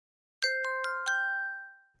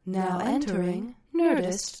Now entering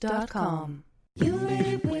Nerdist.com. You made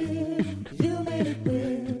it weird, you made it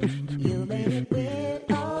weird, you made it weird,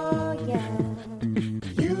 oh yeah.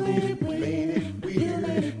 You made it weird, you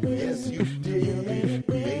made it weird, yes you did. You made it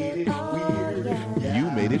weird, oh yeah. You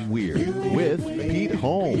Made It Weird with Pete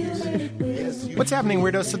Holmes. What's happening,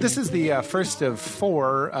 weirdos? So this is the first of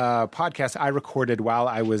four podcasts I recorded while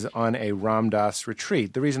I was on a Ram Dass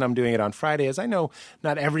retreat. The reason I'm doing it on Friday is I know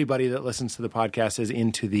not everybody that listens to the podcast is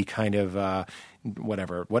into the kind of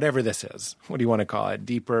whatever this is. What do you want to call it?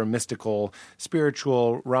 Deeper, mystical,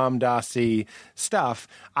 spiritual, Ram Dass-y stuff.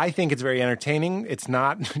 I think it's very entertaining. It's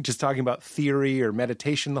not just talking about theory or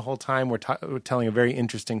meditation the whole time. We're telling a very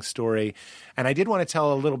interesting story. And I did want to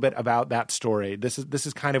tell a little bit about that story. This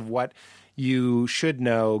is kind of what you should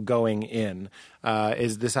know going in,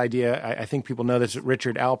 is this idea. I think people know this.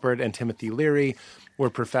 Richard Alpert and Timothy Leary were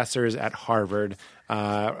professors at Harvard.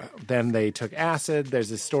 Then they took acid.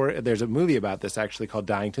 There's a movie about this actually called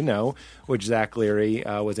Dying to Know, which Zach Leary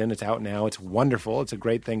was in. It's out now. It's wonderful. It's a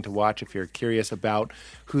great thing to watch if you're curious about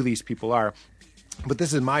who these people are. But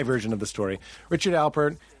this is my version of the story. Richard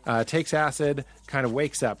Alpert takes acid, kind of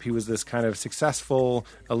wakes up. He was this kind of successful,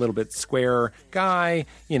 a little bit square guy,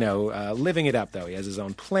 living it up, though. He has his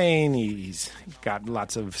own plane. He's got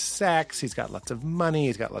lots of sex. He's got lots of money.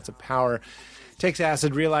 He's got lots of power. Takes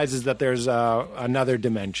acid, realizes that there's another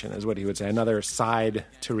dimension, is what he would say, another side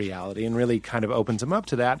to reality, and really kind of opens him up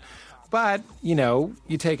to that. But, you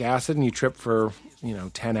take acid and you trip for,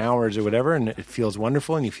 10 hours or whatever, and it feels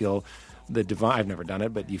wonderful, and you feel the divine. I've never done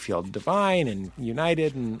it, but you feel divine and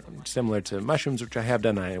united, and similar to mushrooms, which I have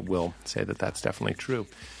done. I will say that that's definitely true.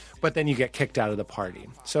 But then you get kicked out of the party.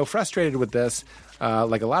 So frustrated with this,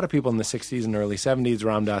 like a lot of people in the 60s and early 70s,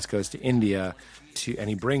 Ram Dass goes to India, and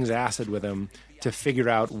he brings acid with him to figure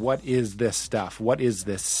out what is this stuff, what is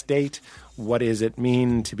this state, what does it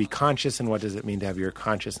mean to be conscious, and what does it mean to have your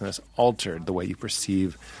consciousness altered, the way you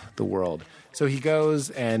perceive the world. So he goes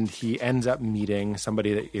and he ends up meeting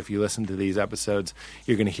somebody that, if you listen to these episodes,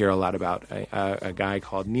 you're going to hear a lot about, a guy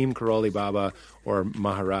called Neem Karoli Baba, or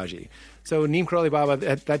Maharaji. So Neem Karoli Baba,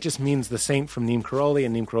 that just means the saint from Neem Karoli,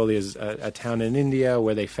 and Neem Karoli is a town in India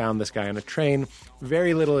where they found this guy on a train.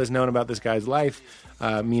 Very little is known about this guy's life,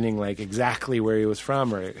 meaning like exactly where he was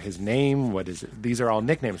from or his name. What is it? These are all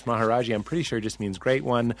nicknames. Maharaji, I'm pretty sure, just means great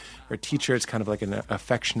one, or teacher. It's kind of like an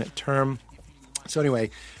affectionate term. So anyway,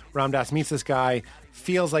 Ram Dass meets this guy,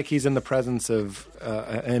 feels like he's in the presence of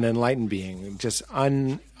an enlightened being, just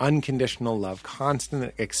unconditional love,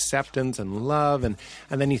 constant acceptance and love, and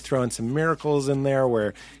then you throw in some miracles in there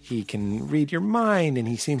where he can read your mind, and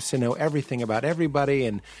he seems to know everything about everybody,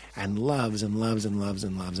 and loves and loves and loves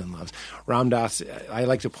and loves and loves. Ram Dass, I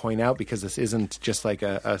like to point out, because this isn't just like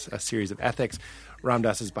a series of ethics, Ram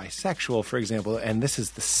Dass is bisexual, for example, and this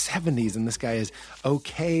is the 70s, and this guy is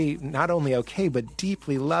not only okay, but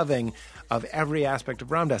deeply loving of every aspect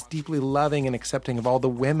of Ram Dass, deeply loving and accepting of all the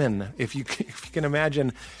women. If you can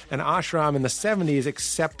imagine an ashram in the 70s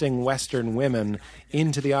accepting Western women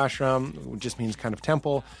into the ashram, which just means kind of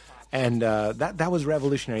temple, and that was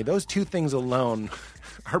revolutionary. Those two things alone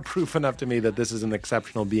are proof enough to me that this is an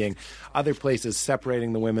exceptional being. Other places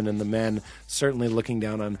separating the women and the men, certainly looking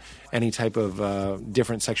down on any type of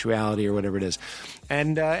different sexuality or whatever it is.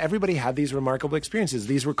 And everybody had these remarkable experiences.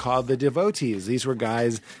 These were called the devotees. These were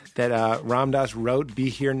guys that Ram Dass wrote Be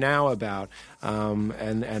Here Now about.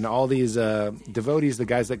 And all these devotees, the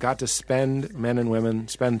guys that got to spend, men and women,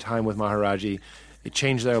 spend time with Maharaji, it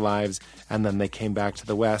changed their lives, and then they came back to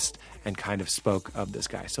the West and kind of spoke of this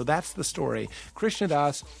guy. So that's the story. Krishna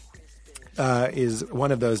Das is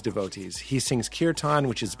one of those devotees. He sings kirtan,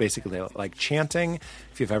 which is basically like chanting.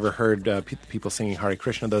 If you've ever heard people singing Hare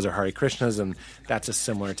Krishna, those are Hare Krishnas, and that's a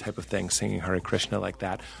similar type of thing, singing Hare Krishna like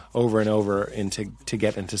that over and over to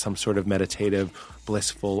get into some sort of meditative,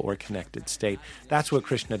 blissful, or connected state. That's what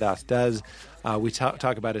Krishna Das does. We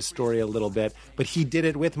talk about his story a little bit, but he did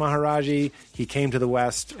it with Maharaji. He came to the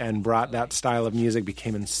West and brought that style of music,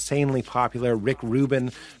 became insanely popular. Rick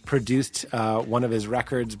Rubin produced one of his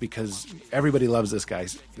records because everybody loves this guy.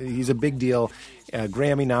 He's a big deal,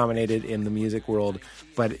 Grammy nominated in the music world.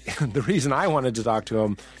 But the reason I wanted to talk to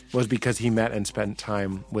him was because he met and spent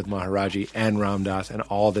time with Maharaji and Ram Dass and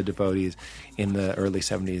all the devotees in the early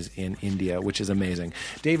 70s in India, which is amazing.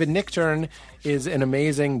 David Nichtern is an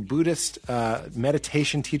amazing Buddhist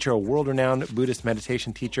meditation teacher, a world-renowned Buddhist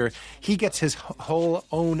meditation teacher. He gets his whole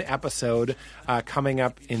own episode coming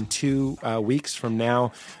up in 2 weeks from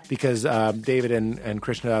now because David and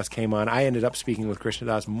Krishna Das came on. I ended up speaking with Krishna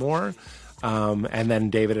Das more. And then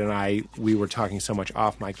David and we were talking so much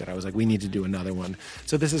off mic that I was like, we need to do another one.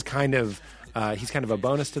 So this is kind of He's kind of a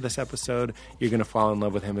bonus to this episode. You're going to fall in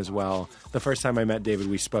love with him as well. The first time I met David,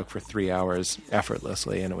 we spoke for 3 hours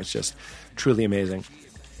effortlessly, and it was just truly amazing.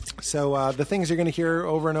 So the things you're going to hear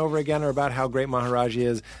over and over again are about how great Maharaj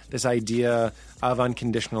is, this idea of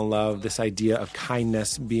unconditional love, this idea of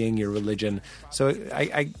kindness being your religion. So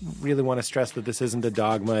I really want to stress that this isn't a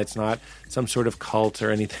dogma. It's not some sort of cult or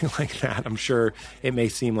anything like that. I'm sure it may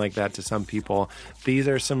seem like that to some people. These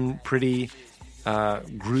are some pretty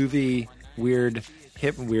groovy, weird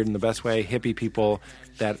in the best way, hippie people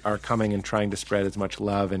that are coming and trying to spread as much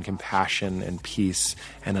love and compassion and peace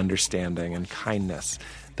and understanding and kindness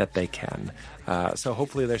that they can. So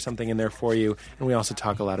hopefully there's something in there for you. And we also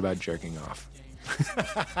talk a lot about jerking off.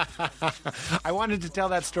 I wanted to tell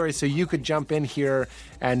that story so you could jump in here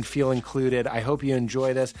and feel included. I hope you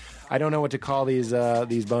enjoy this. I don't know what to call these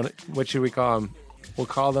bonus. What should we call them? We'll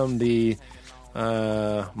call them the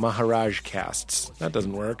Maharaj casts. That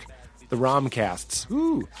doesn't work. The Ram casts.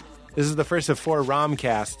 Ooh, this is the first of 4 Ram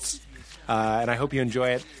casts, and I hope you enjoy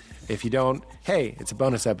it. If you don't, hey, it's a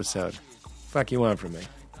bonus episode. Fuck you want from me?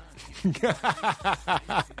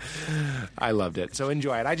 I loved it. So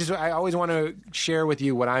enjoy it. I always want to share with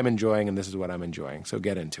you what I'm enjoying, and this is what I'm enjoying. So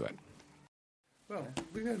get into it. Well,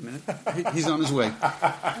 we got a minute. He's on his way.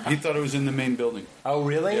 He thought it was in the main building. Oh,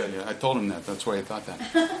 really? Yeah. I told him that. That's why he thought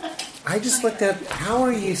that. I just looked at, how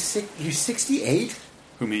are you You're 68?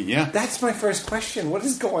 Who, me? Yeah. That's my first question. What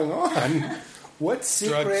is going on? What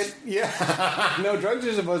secret? Drugs. Yeah. No, drugs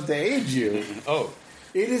are supposed to age you. Oh.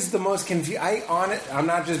 It is the most confusing. I'm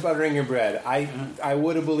not just buttering your bread. I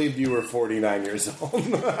would have believed you were 49 years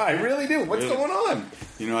old. I really do. What's Really? going on?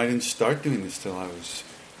 You know, I didn't start doing this till I was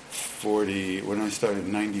 40. When I started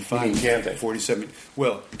in 95. You mean chanting? 47.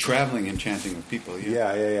 Well, traveling and chanting with people.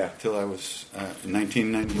 Yeah. Till I was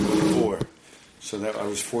 1994. So that I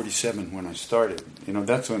was 47 when I started. You know,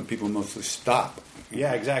 that's when people mostly stop.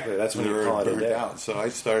 Yeah, exactly. That's when They're you call it a burned day. out. So I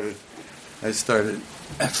started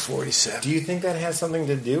at 47. Do you think that has something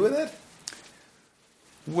to do with it?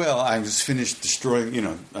 Well, I was finished destroying,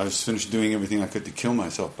 I was finished doing everything I could to kill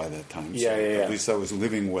myself by that time. Yeah. At least I was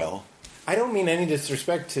living well. I don't mean any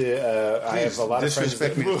disrespect to. I have a lot of friends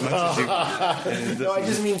that disrespect me as much as you. No, I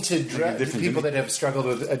just mean to different people to me. that have struggled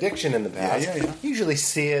with addiction in the past. Yeah. Usually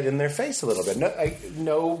see it in their face a little bit.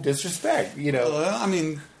 No disrespect. Well, I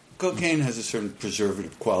mean, cocaine has a certain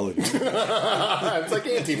preservative quality. It's like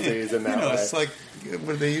antifreeze in that way. It's like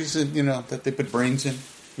what they use it, that they put brains in.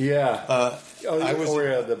 Yeah. I was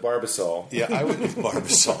the Barbasol. Yeah, I would with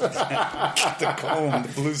Barbasol. The comb, the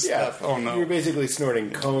blue Yeah. stuff. Oh no, You're basically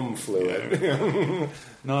snorting comb fluid. Yeah.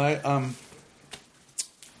 No,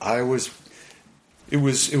 I was. It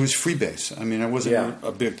was freebase. I mean, I wasn't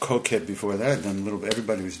a big cokehead before that. I'd done a little bit.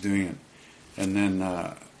 Everybody was doing it, and then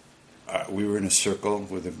we were in a circle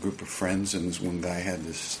with a group of friends, and this one guy had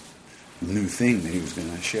this new thing that he was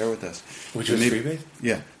going to share with us. Which And was maybe- freebase?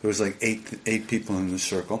 Yeah, there was like eight people in the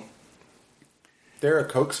circle. There are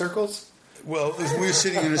Coke circles? Well, we were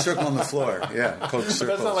sitting in a circle on the floor. Yeah, Coke circles.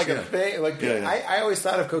 That's not like yeah. a thing. Like Yeah. I always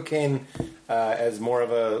thought of cocaine as more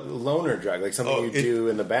of a loner drug, like something you do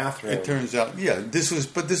in the bathroom. It turns out, we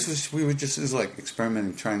were just, it was like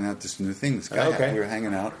experimenting, trying out this new thing. This guy, Okay. we were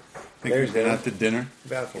hanging out. I think There's we went dinner. out to dinner.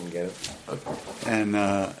 Bathroom, get it? And,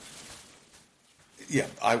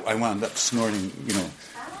 I wound up snorting,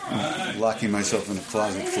 locking myself in a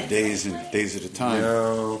closet for days and days at a time.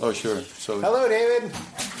 No. Oh, sure. So, Hello, David.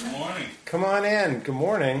 Good morning. Come on in. Good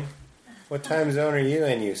morning. What time zone are you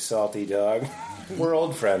in, you salty dog? We're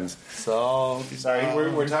old friends. So, Sorry,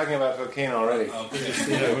 we're talking about cocaine already.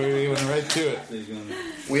 yeah, we went right to it.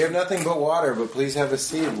 We have nothing but water, but please have a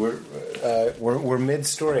seat. We're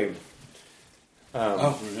mid-story.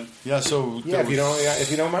 Yeah, so. Yeah,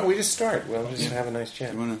 if you don't mind, we just start. We'll just have a nice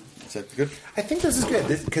chat. Is that good? I think this is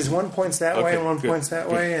good because one points that way Okay, and one good, points that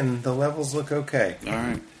good. way, and the levels look okay. All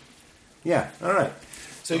right. Yeah, all right.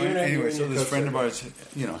 So you're Anyway, so this friend of ours,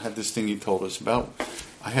 had this thing he told us about.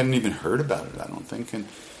 I hadn't even heard about it, I don't think. And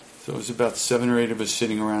so it was about 7 or 8 of us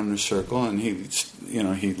sitting around in a circle, and he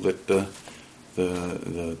lit the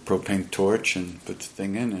propane torch and put the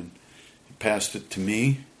thing in, and he passed it to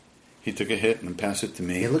me. He took a hit and passed it to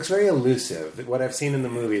me. It looks very elusive. What I've seen in the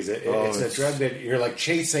movies, it's a it's- drug that you're like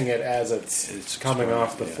chasing it as it's coming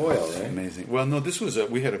off the foil, it's right? Amazing. Well, no, this was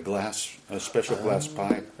we had a special glass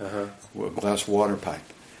pipe, a glass water pipe,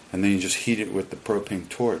 and then you just heat it with the propane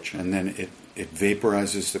torch, and then it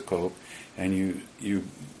vaporizes the coke, and you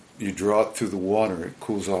draw it through the water. It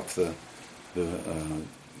cools off the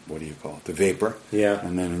what do you call it? The vapor. Yeah.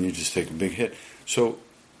 And then you just take a big hit. So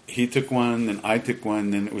he took one, then I took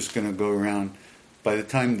one, then it was going to go around. By the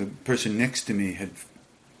time the person next to me had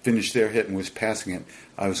finished their hit and was passing it,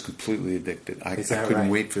 I was completely addicted. I Is that couldn't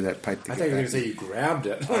right? wait for that pipe to I get thought you were back. going to say you grabbed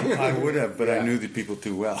it. I would have, but Yeah. I knew the people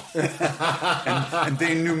too well. and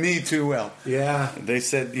they knew me too well. Yeah. They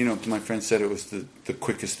said, my friend said it was the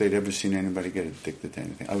quickest they'd ever seen anybody get addicted to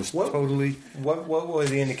anything. I was What- totally, What was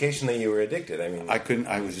the indication that you were addicted? I mean, I couldn't,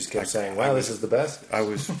 I was just kept I- saying, I "Wow, was- this is the best." I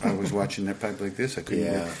was watching that pipe like this. I couldn't.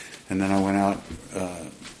 Yeah. Wait. And then I went out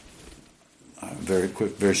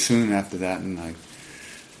very soon after that, and I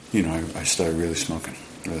started really smoking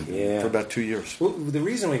Yeah. for about 2 years. Well, the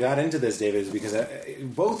reason we got into this, David, is because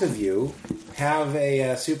both of you have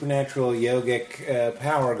a supernatural yogic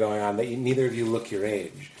power going on that neither of you look your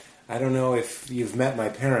age. I don't know if you've met my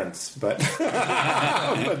parents, but,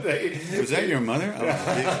 but they, Was that your mother? Oh,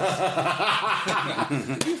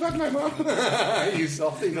 did you fuck my mom? You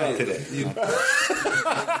salty? not today.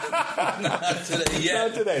 Not today yet.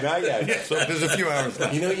 Not today, not yet. So there's a few hours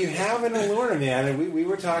left. You have an allure, man. And we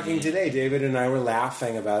were talking today. David and I were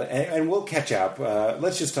laughing about it, and we'll catch up.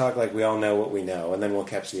 Let's just talk like we all know what we know, and then we'll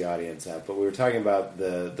catch the audience up. But we were talking about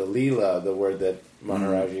the Leela, the word that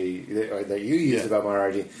Maharaji, or that you used Yeah. about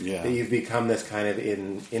Maharaji, Yeah. that you've become this kind of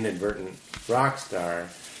inadvertent rock star.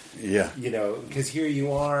 Yeah. Because here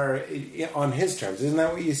you are on his terms. Isn't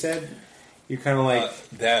that what you said? You're kind of like,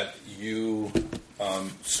 That you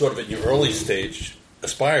sort of at your early stage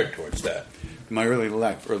aspired towards that. My earlier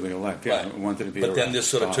life, yeah. Right. I wanted to be But a then rock this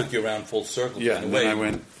sort of star. took you around full circle. Yeah, in a and way, then I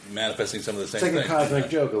went- manifesting some of the it's same like a things. cosmic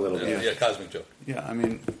joke a little bit. Yeah, cosmic joke. Yeah, I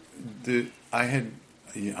mean, I had.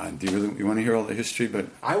 Yeah, you want to hear all the history? But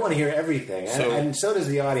I want to hear everything, So- and so does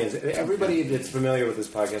the audience. Everybody that's familiar with this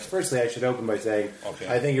podcast. Firstly, I should open by saying Okay.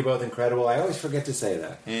 I think you're both incredible. I always forget to say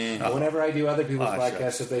that. Whenever I do other people's Ah,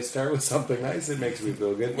 podcasts, if they start with something nice, it makes me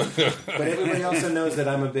feel good. But everybody also knows that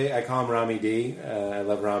I call him Rami D. I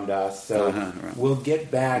love Ram Dass. So Right. we'll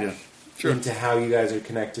get back Yeah. Sure. into how you guys are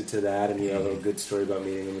connected to that, and a little good story about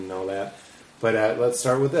meeting him and all that. But let's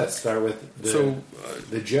start with this. Start with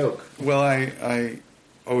the joke. well, I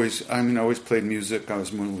always played music. I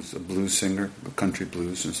was a blues singer, country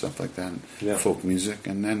blues and stuff like that, Yeah. folk music,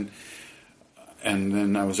 and then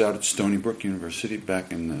I was out at Stony Brook University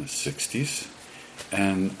back in the '60s,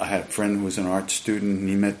 and I had a friend who was an art student, and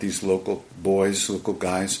he met these local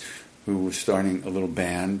guys who were starting a little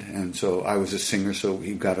band, and so I was a singer, so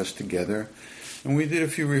he got us together, and we did a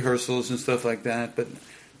few rehearsals and stuff like that, but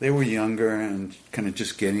they were younger and kind of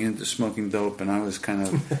just getting into smoking dope, and I was kind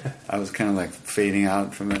of like fading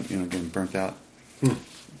out from it, getting burnt out.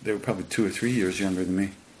 They were probably 2 or 3 years younger than me.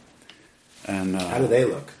 And How do they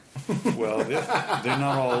look? well, they're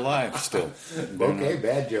not all alive still. They're Okay,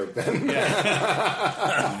 bad joke then.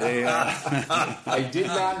 not. They, I did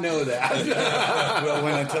not know that. well,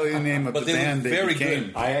 when I tell you the name of But the they band, were they very became.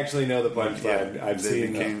 good. I actually know the punchline. Yeah, I've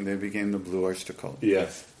seen them. they became the Blue Oyster Cult.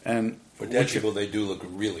 Yes. And For dead people, they do look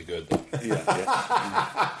really good. Though.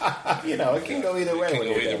 yeah. It can go either way. Can when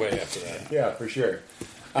go you're either dead. way after that. Yeah, for sure.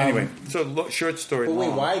 Anyway, so short story But wait,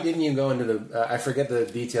 long. why didn't you go into the? I forget the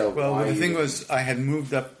detail. of Well, why the you- thing was, I had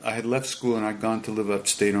moved up. I had left school and I'd gone to live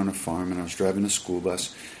upstate on a farm, and I was driving a school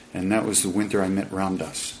bus, and that was the winter I met Ram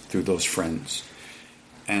Dass through those friends.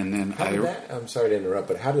 And then How did that? I'm sorry to interrupt,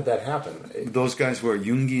 but how did that happen? those guys were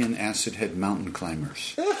Jungian acid head mountain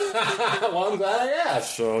climbers, Well, I'm glad I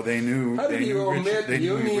asked. so they knew How did they you knew omit Richard, they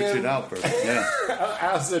knew Jungian? Richard Alpert. Yeah,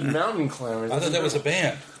 Acid mountain climbers. I thought that was a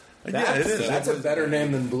band. yeah, it is. That's a better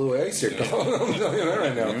name than Blue Oyster Cult. I'm telling you that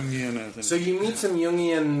right now. Jungian acid. So you meet some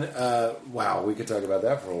Jungian. Wow, we could talk about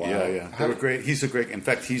that for a while. Yeah. They were great. He's a great. In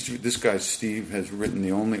fact, this guy Steve has written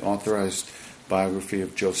the only authorized biography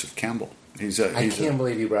of Joseph Campbell. I can't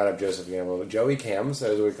believe you brought up Joseph Campbell. Joey Cams,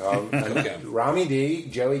 as we call him. Okay. Rami D,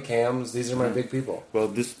 Joey Cams. These are my big people. Well,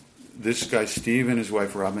 this guy Steve and his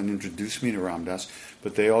wife Robin introduced me to Ram Dass,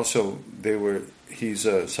 but he's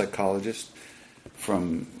a psychologist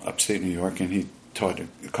from upstate New York, and he taught at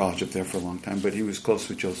college up there for a long time. But he was close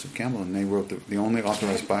with Joseph Campbell, and they wrote the only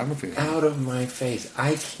authorized biography of him. Out of my face.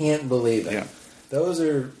 I can't believe it. Yeah. Those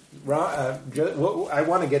are. I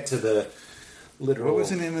want to get to the literal. What was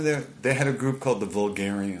the name of their? They had a group called the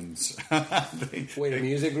Vulgarians. Wait, a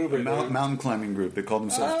music group or mountain climbing group. They called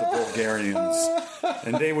themselves the Vulgarians,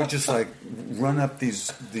 and they would just like run up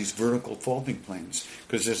these vertical faulting plains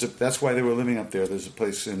because that's why they were living up there. There's a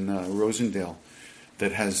place in Rosendale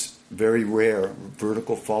that has very rare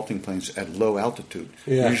vertical faulting plains at low altitude.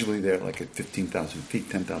 Yeah. Usually they're like at 15,000 feet,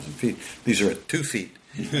 10,000 feet. These are at 2 feet.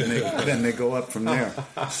 and then they go up from there.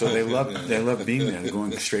 So they love being there. They're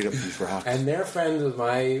going straight up these rocks. And they're friends with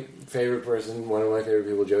my favorite person, one of my favorite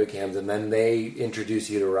people, Joey Cams, and then they introduce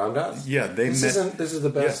you to Ram Dass? Yeah, This is the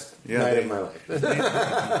best night of my life.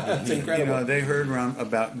 It's incredible. They heard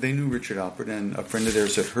they knew Richard Alpert, and a friend of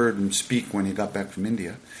theirs had heard him speak when he got back from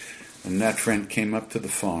India. And that friend came up to the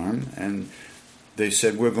farm, and they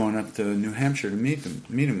said, "We're going up to New Hampshire to meet him.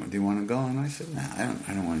 Do you want to go?" And I said, "Nah,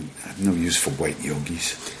 I don't want. I have no use for white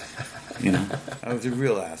yogis." You know, I was a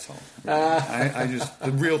real asshole.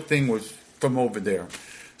 The real thing was from over there.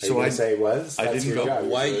 So I say was. I didn't go job.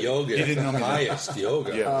 White yoga. You didn't know highest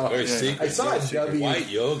yoga. Yeah. Very secret. I saw a W. White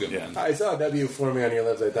yoga. Man. I saw a W forming on your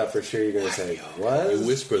lips. I thought for sure you were going to say was. You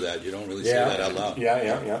whisper that. You don't really say that out loud.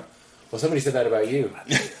 Yeah. Well, somebody said that about you.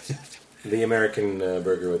 The American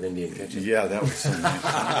burger with Indian kitchen. Yeah, that was so nice.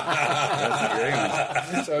 That's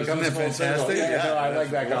great. So it comes Isn't that full circle. fantastic? Yeah, no, I like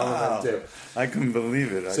that compliment too. I couldn't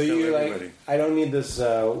believe it. So you're like, I don't need this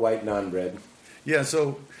white naan bread. Yeah,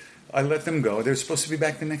 so I let them go. They were supposed to be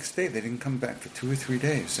back the next day. They didn't come back for 2 or 3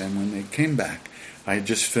 days. And when they came back, I had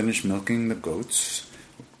just finished milking the goats,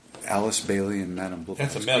 Alice Bailey and Madame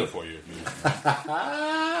Blavatsky. That's a metaphor you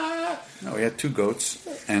No, we had 2 goats,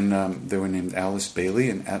 and they were named Alice Bailey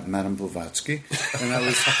and Madame Blavatsky. And I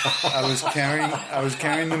was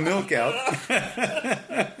carrying the milk out.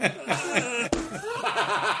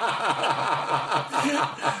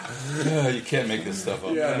 You can't make this stuff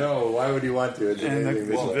up. Yeah, no. Why would you want to? It's And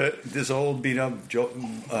amazing. this old beat up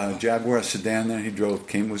Jaguar sedan that he drove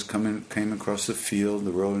came across the field,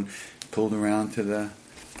 the road, pulled around to the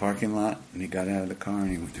parking lot, and he got out of the car and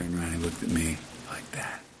he turned around and he looked at me like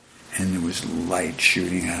that, and there was light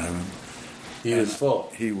shooting out of him. He was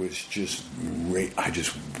full. He was just.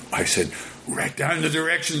 I said, "Right down the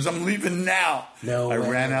directions. I'm leaving now." No I way.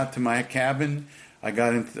 ran out to my cabin. I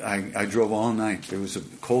drove all night. It was the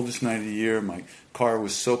coldest night of the year. My car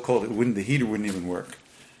was so cold the heater wouldn't even work.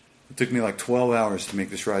 It took me like 12 hours to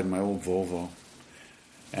make this ride in my old Volvo.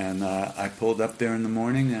 And I pulled up there in the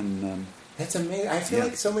morning, and That's amazing. I feel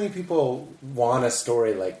like so many people want a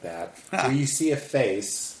story like that, where you see a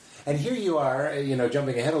face, and here you are,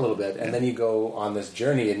 jumping ahead a little bit, and then you go on this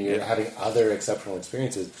journey, and you're having other exceptional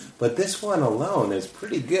experiences. But this one alone is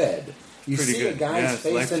pretty good. You Pretty see good. a guy's Yeah, it's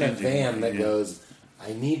face in a life-changing. van that Yeah. goes,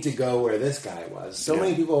 "I need to go where this guy was." So Yeah.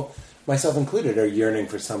 many people, myself included, are yearning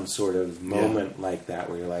for some sort of moment like that,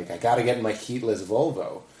 where you're like, "I got to get in my heatless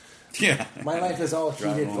Volvo." yeah, My life is all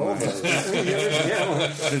heated Drive all Volvos.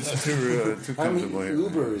 it's too I'm comfortable. here.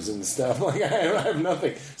 Ubers and stuff. Like I have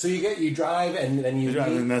nothing. So you drive and then you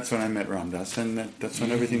And meet that's when I met Ram Dass, and that's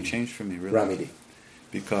when everything changed for me, really. Ramidi.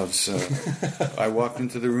 Because I walked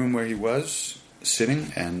into the room where he was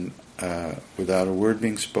sitting, and without a word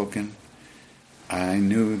being spoken, I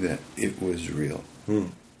knew that it was real.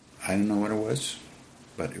 I didn't know what it was,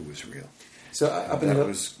 but it was real. So That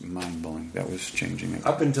was mind-blowing. That was changing it.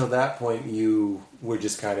 up until that point, you were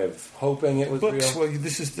just kind of hoping it was Books. real. Well,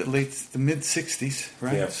 this is the mid-'60s,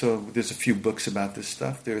 right? Yeah. So there's a few books about this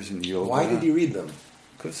stuff. There's in yoga. Why did you read them?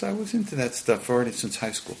 Because I was into that stuff already since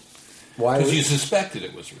high school. Why? Because you suspected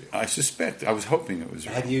it was real. I suspect. I was hoping it was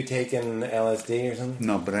real. Had you taken LSD or something?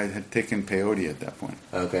 No, but I had taken peyote at that point.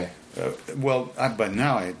 Okay.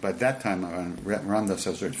 By that time, Ram Dass, I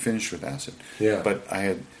was already finished with acid. Yeah. But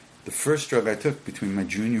the first drug I took between my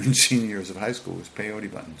junior and senior years of high school was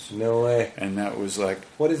peyote buttons. No way. And that was like,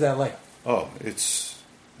 What is that like? it's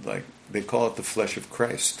like, they call it the flesh of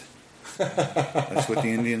Christ. That's what the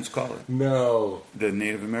Indians call it. No. The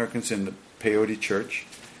Native Americans in the peyote church,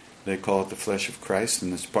 they call it the flesh of Christ,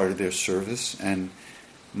 and it's part of their service. And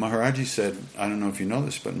Maharaji said, I don't know if you know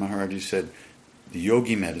this, but Maharaji said, the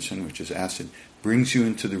yogi medicine, which is acid, brings you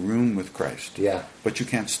into the room with Christ. Yeah. But you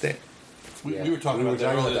can't stay. We Yeah. were talking We were about that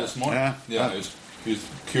talking earlier about this that. morning. Yeah. He was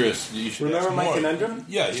curious. You should Remember ask my more. conundrum?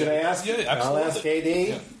 Yeah. Should I ask? Yeah, I'll absolutely. ask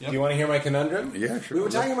AD. Yeah. Do you want to hear my conundrum? Yeah, sure. We were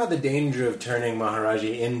talking about the danger of turning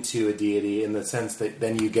Maharaji into a deity in the sense that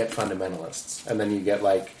then you get fundamentalists. And then you get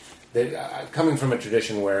coming from a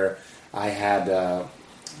tradition where I had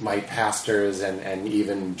my pastors and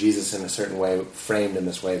even Jesus in a certain way framed in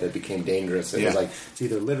this way that became dangerous. It was like, it's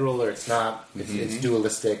either literal or it's not. It's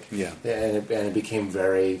dualistic. Yeah. And it became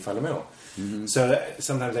very fundamental. So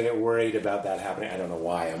sometimes I get worried about that happening. I don't know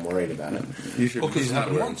why I'm worried about it. You should Because it not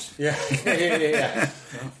happened worry. once. Yeah.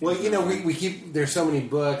 Well, we keep, there's so many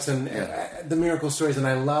books and the miracle stories, and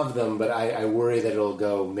I love them, but I worry that it'll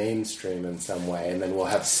go mainstream in some way, and then we'll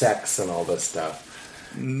have sex and all this stuff.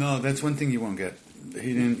 No, that's one thing you won't get.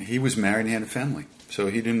 He was married and he had a family. So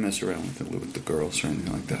he didn't mess around with the girls or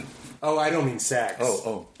anything like that. Oh, I don't mean sex.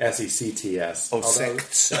 Oh. SECTS. Oh, Although-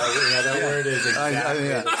 sex. Yeah, that word is exactly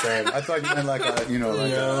the same. I thought you meant like No.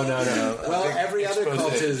 Well, every other expose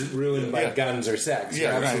cult it. is ruined by Yeah. guns or sex.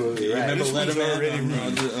 Yeah, You're right. absolutely You right. Remember This one's already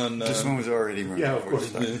Letterman ruined. on This one was already ruined. Yeah, of before it course.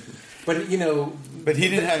 started. But, you know, But he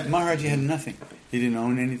didn't have Maharaji had nothing. He didn't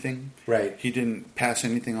own anything. Right. He didn't pass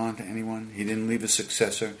anything on to anyone. He didn't leave a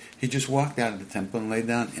successor. He just walked out of the temple and laid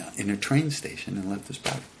down in a train station and left his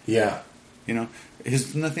body. yeah. You know,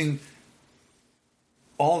 his nothing.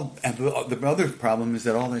 And the other problem is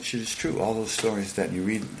that all that shit is true. All those stories that you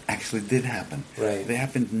read actually did happen. Right. They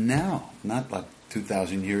happened now, not like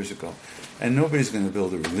 2,000 years ago. And nobody's going to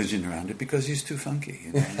build a religion around it because he's too funky.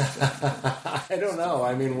 You know? I don't know.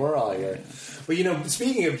 I mean, we're all here. But, you know,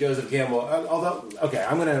 speaking of Joseph Campbell,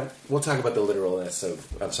 we'll talk about the literalness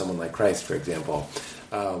of someone like Christ, for example.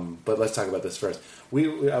 But let's talk about this first.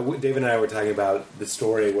 David and I were talking about the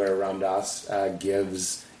story where Ram Dass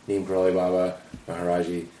gives Neem Karoli Baba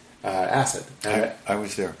Maharaji acid. I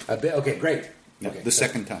was there. Okay, great. Yeah, Okay, the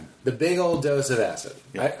second time. The big old dose of acid.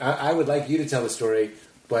 Yeah. I would like you to tell the story,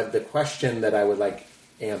 but the question that I would like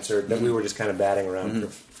answered, that we were just kind of batting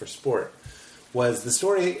around for sport, was the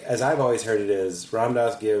story, as I've always heard it, is Ram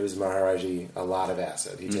Dass gives Maharaji a lot of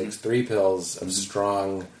acid. He takes 3 pills of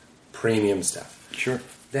strong, premium stuff. Sure.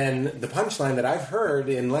 Then the punchline that I've heard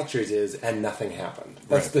in lectures is, and nothing happened.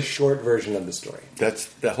 That's Right. the short version of the story. That's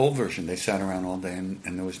the whole version. They sat around all day and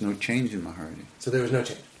there was no change in Maharaji. So there was no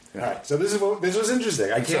change. Yeah. All right. So this was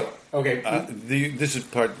interesting. I can't. Okay. This is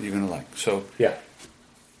part you're going to like. So yeah.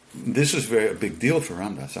 this was a big deal for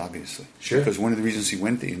Ram Dass, obviously. Sure. Because one of the reasons he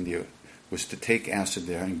went to India was to take acid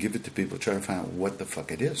there and give it to people, try to find out what the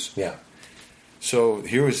fuck it is. Yeah. So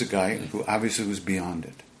here was a guy who obviously was beyond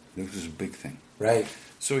it. This was a big thing. Right.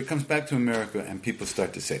 So he comes back to America, and people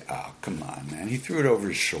start to say, "Oh, come on, man! He threw it over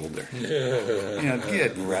his shoulder.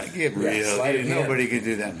 Get real. sleight of hand. Nobody could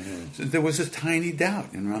do that." So there was a tiny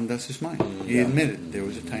doubt in Ram Dass's mind. He admitted there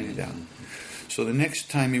was a tiny doubt. So the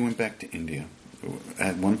next time he went back to India,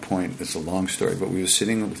 at one point, it's a long story, but we were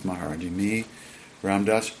sitting with Maharaji, me, Ram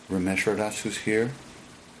Dass, Ramesh Das, who's here,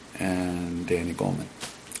 and Danny Goleman.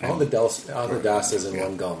 All the Dasses in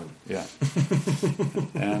one Gulman. Yeah.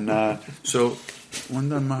 And so one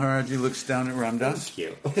time Maharaji looks down at Ram Dass.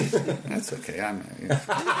 Cute. That's okay.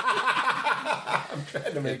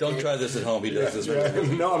 Don't try this at home. He does this.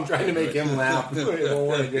 Right. No, I'm trying to make him laugh.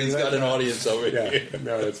 He's got an audience over here. Yeah,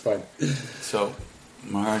 no, it's fine. So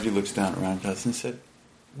Maharaji looks down at Ram Dass and said,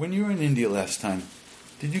 "When you were in India last time,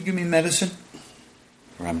 did you give me medicine?"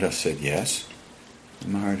 Ram Dass said, "Yes."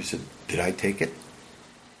 And Maharaji said, "Did I take it?"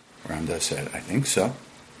 Ram Dass said, "I think so."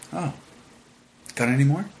 "Oh. Got any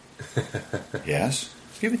more?" "Yes."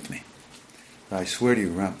 "Give it to me." I swear to you,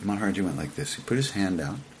 Maharaji went like this. He put his hand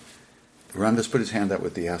out. Ram Dass put his hand out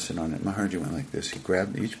with the acid on it. Maharaji went like this. He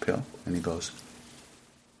grabbed each pill and he goes,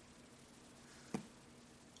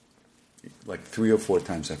 like 3 or 4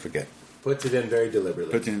 times, I forget. Puts it in very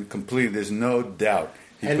deliberately. Put it in completely, there's no doubt.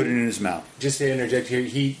 He And- put it in his mouth. Just to interject here,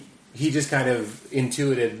 he just kind of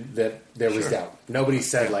intuited that there was Sure. doubt. Nobody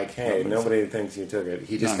said like, "Hey, Nobody nobody thinks you took it."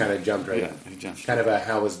 He just No, kind of jumped right yeah, in. he jumped Kind of a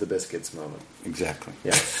 "how was the biscuits" moment. Exactly.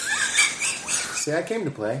 Yeah. See, I came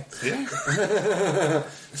to play. Yeah.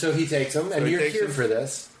 So he takes them, and So he you're takes here them. for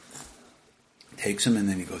this. Takes him and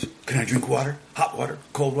then he goes, "Can I drink water? Hot water?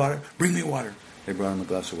 Cold water? Bring me water." They brought him a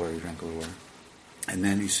glass of water. He drank a little water. And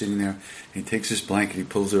then he's sitting there and he takes his blanket, he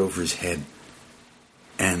pulls it over his head.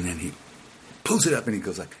 And then he pulls it up and he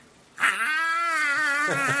goes like,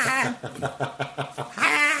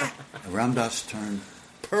 and Ram Dass turned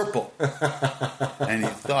purple. And he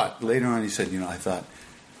thought, later on he said, I thought,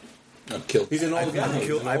 I've killed. He's an old guy.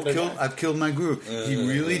 I've killed my guru. He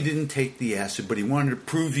really didn't take the acid, but he wanted to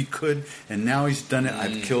prove he could, and now he's done it.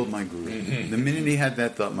 I've killed my guru. The minute he had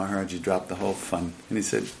that thought, Maharaji dropped the whole fun, and he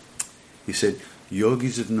said,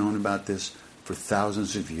 yogis have known about this for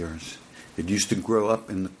thousands of years. It used to grow up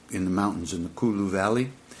in the mountains in the Kulu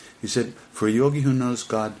Valley. He said, for a yogi who knows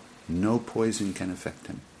God, no poison can affect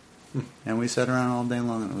him. And we sat around all day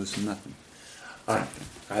long, and it was nothing.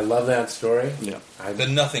 I love that story. Yeah. The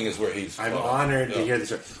nothing is where he's. I'm honored to hear the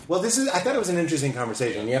story. Well, I thought it was an interesting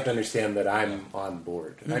conversation. You have to understand that I'm on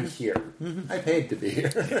board. I'm here. I paid to be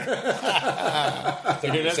here.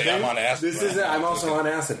 I'm on acid. I'm also on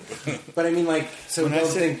acid. But I mean, so don't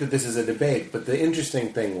think that this is a debate. But the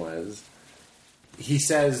interesting thing was, he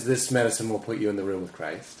says this medicine will put you in the room with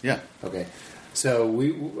Christ. Yeah. Okay. So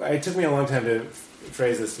it took me a long time to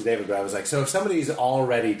phrase this to David, but I was like, so if somebody's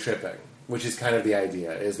already tripping, which is kind of the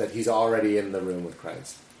idea, is that he's already in the room with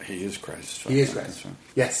Christ. He is Christ. He is Christ.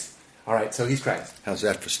 Yes. All right, so he's Christ. How's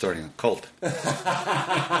that for starting a cult?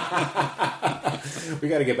 We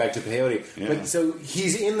got to get back to peyote. Yeah. But so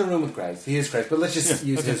he's in the room with Christ. He is Christ. But let's just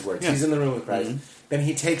use his words. Yeah. He's in the room with Christ. Then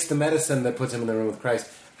he takes the medicine that puts him in the room with Christ.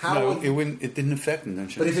 How? No, would, it didn't affect him. Don't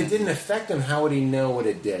you but if it understand? didn't affect him, how would he know what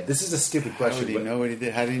it did? This is a stupid How question. did he but know what he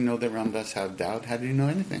did? How did he know that Ram Dass had doubt? How did he know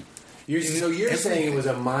anything? You're, He so knew you're saying it everything. was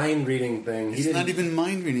a mind reading thing. It's not even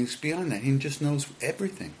mind reading. It's beyond that. He just knows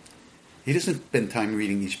everything. He doesn't spend time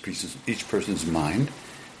reading each person's mind.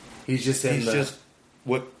 He's just in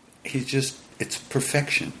It's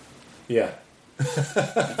perfection. Yeah. It's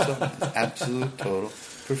absolute total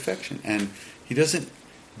perfection. And he doesn't.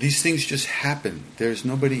 These things just happen. There's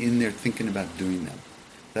nobody in there thinking about doing them.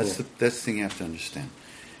 That's the thing you have to understand.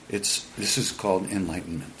 This is called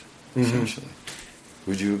enlightenment, essentially.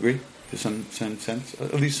 Would you agree? To some sense,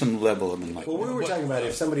 at least some level of enlightenment. Well, we were talking about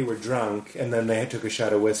if somebody were drunk and then they took a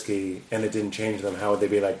shot of whiskey and it didn't change them, how would they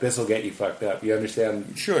be like, "This will get you fucked up"? You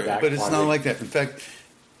understand? Sure, that but it's not quandary? like that. In fact,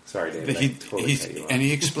 Sorry, David. I totally cut you off. and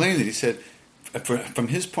he explained it. He said, from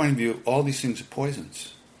his point of view, all these things are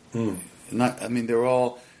poisons. They're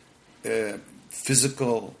all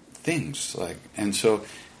physical things, and so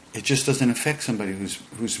it just doesn't affect somebody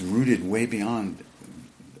who's rooted way beyond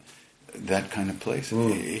that kind of place.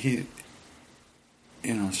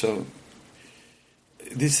 So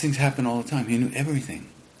these things happen all the time. He knew everything,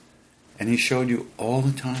 and he showed you all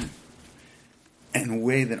the time in a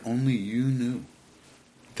way that only you knew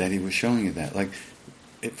that he was showing you that. Like,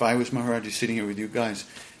 if I was Maharaji sitting here with you guys,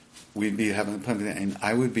 we'd be having a plenty, and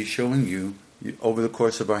I would be showing you over the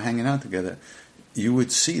course of our hanging out together. You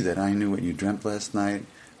would see that I knew what you dreamt last night.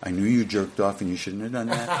 I knew you jerked off and you shouldn't have done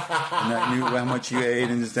that. And I knew how much you ate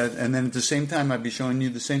and this, that. And then at the same time, I'd be showing you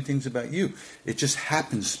the same things about you. It just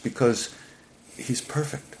happens because he's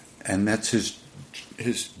perfect. And that's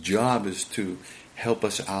his job, is to help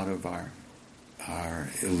us out of our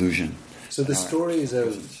illusion. So the stories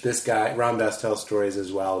of this guy, Ram Dass tells stories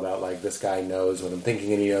as well about, like, this guy knows what I'm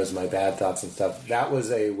thinking and he knows my bad thoughts and stuff. That was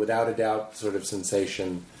a, without a doubt, sort of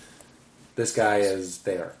sensation. This guy is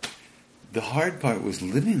there. The hard part was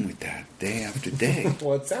living with that day after day.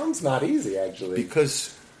 Well, it sounds not easy, actually.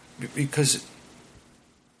 because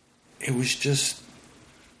it was just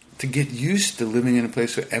to get used to living in a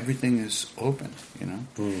place where everything is open,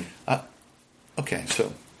 Okay,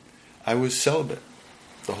 so I was celibate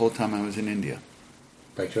the whole time I was in India.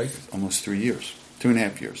 By choice? Almost 3 years.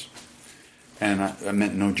 2.5 years. And I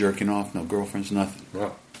meant no jerking off, no girlfriends, nothing.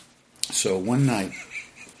 Wow. So one night...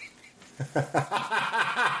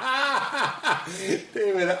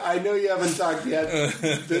 David, I know you haven't talked yet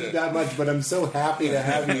that much, but I'm so happy to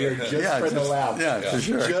have you here just for the laughs. Yeah, for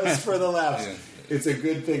sure. Just for the laughs. Yeah. It's a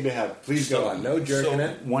good thing to have. Please go on. No jerking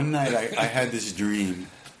it. One night I had this dream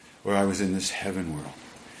where I was in this heaven world.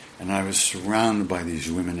 And I was surrounded by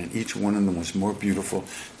these women, and each one of them was more beautiful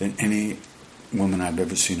than any woman I've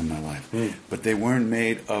ever seen in my life. But they weren't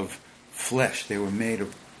made of flesh. They were made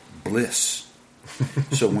of bliss.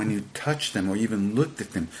 So when you touched them or even looked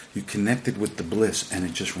at them, you connected with the bliss, and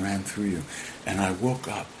it just ran through you. And I woke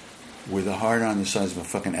up with a heart on the size of a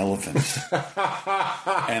fucking elephant.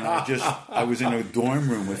 And I was in a dorm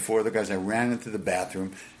room with 4 other guys. I ran into the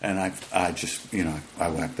bathroom, and I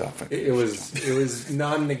whacked off. It was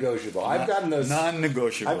non-negotiable. I've gotten those.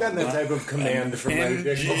 Non-negotiable. I've gotten that type of command from my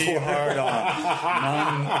dick before. hard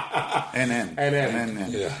on. NN.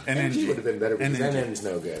 NN. Yeah. NG would have been better because NN. NN's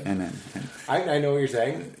no good. NN. I know what you're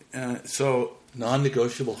saying. So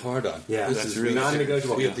Non-negotiable hard-on. Yeah, This that's is really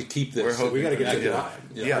non-negotiable. We have to keep this. We're hoping We got to get to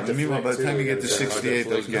the meanwhile, by the time you get to 68,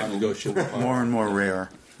 those get non-negotiable. more and more rare.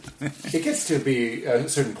 It gets to be a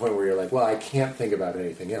certain point where you're like, well, I can't think about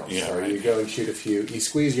anything else. Yeah, or right. you go and shoot a few. You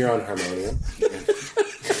squeeze your own harmonium.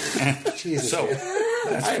 Jesus, So,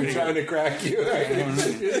 man. I'm trying to crack you.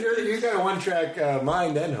 You got a one-track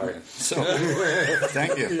mind and heart. So,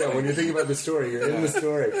 thank you. Yeah, when you're thinking about the story, you're in the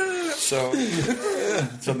story. So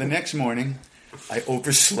the next morning, I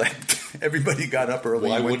overslept. Everybody got up early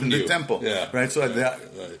Why and went to wouldn't the you? temple. Yeah. Right? So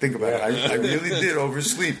think about it. I really did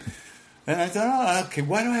oversleep. And I thought, okay,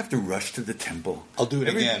 why do I have to rush to the temple? I'll do it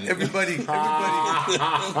again. Everybody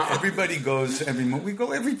goes every month. We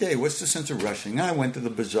go every day. What's the sense of rushing? I went to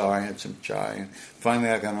the bazaar. I had some chai. And finally,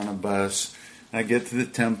 I got on a bus. And I get to the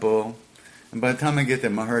temple. And by the time I get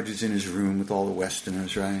there, Maharaji's in his room with all the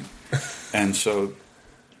Westerners, right? And so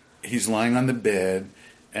he's lying on the bed,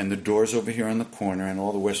 and the door's over here on the corner, and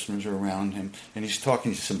all the Westerners are around him, and he's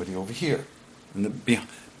talking to somebody over here,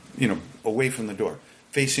 away from the door,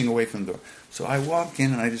 facing away from the door. So I walk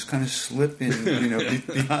in, and I just kind of slip in,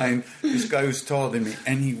 behind this guy who's taller than me,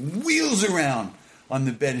 and he wheels around on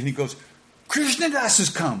the bed, and he goes, Krishnadas has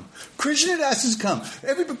come. Krishnadas has come.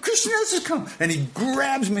 Everybody, Krishnadas has come. And he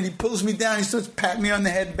grabs me and he pulls me down. He starts patting me on the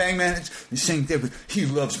head, bang, man. He's saying, he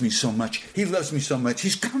loves me so much. He loves me so much.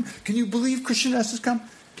 He's come. Can you believe Krishnadas has come?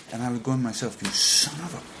 And I was going to myself, you son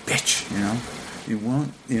of a bitch, you know. You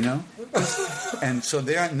won't, you know. And so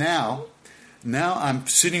there now I'm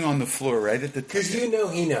sitting on the floor right at the table. Because you know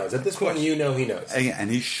he knows. At this point, you know he knows.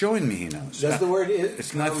 And he's showing me he knows. Does the word...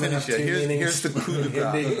 It's not finished yet. Here's the coup de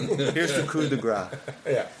grace. Here's the coup de grace.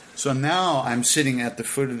 Yeah. So now I'm sitting at the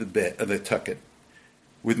foot of the bed, of the tucket,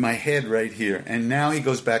 with my head right here. And now he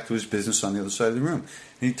goes back to his business on the other side of the room.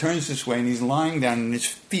 And he turns this way, and he's lying down, and his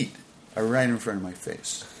feet are right in front of my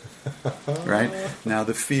face. Right? Now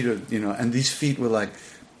the feet are, you know, and these feet were like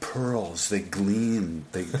pearls. They gleamed.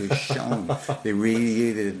 They shone. They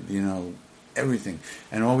radiated, you know, everything.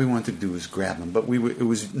 And all we wanted to do was grab them. But it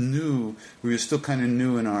was new. We were still kind of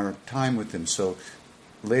new in our time with him. So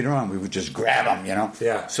later on, we would just grab him, you know?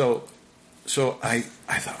 Yeah. So I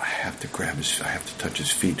thought, I have to I have to touch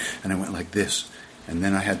his feet. And I went like this. And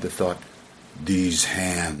then I had the thought, these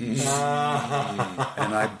hands. And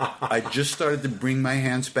I just started to bring my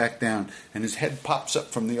hands back down, and his head pops up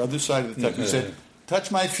from the other side of the tuck. He said,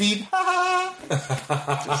 touch my feet.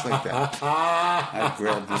 Just like that. I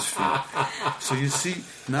grabbed his feet. So you see,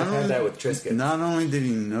 not only did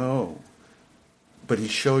he know, but he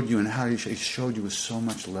showed you, and how he showed you with so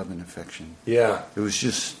much love and affection. Yeah. It was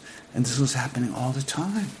just, and this was happening all the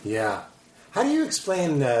time. Yeah. How do you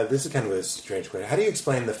explain, this is kind of a strange question, how do you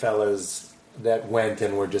explain the fellows that went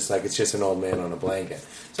and were just like, it's just an old man on a blanket?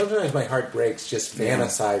 Sometimes my heart breaks just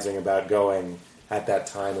fantasizing about going at that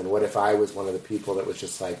time, and what if I was one of the people that was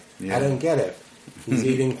just like, I don't get it. He's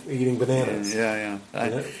eating bananas. Yeah.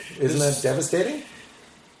 Isn't that devastating?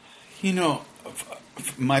 You know,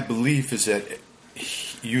 my belief is that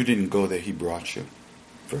you didn't go there, he brought you.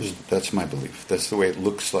 First, that's my belief. That's the way it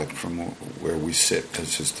looks like from where we sit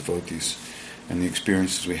as his devotees and the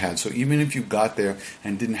experiences we had. So even if you got there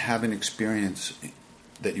and didn't have an experience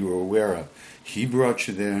that you were aware of, he brought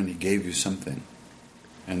you there and he gave you something.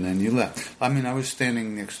 And then you left. I mean, I was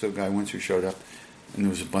standing next to a guy once who showed up, and there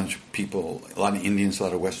was a bunch of people, a lot of Indians, a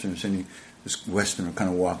lot of Westerners, and this Westerner kind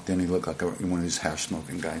of walked in. He looked like one of these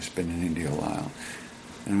half-smoking guys, been in India a while.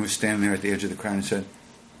 And we were standing there at the edge of the crowd and said,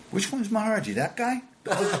 which one's Maharaji, that guy?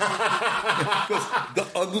 The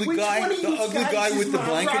ugly guy with the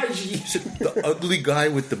blanket. The ugly guy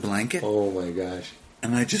with the blanket. Oh my gosh!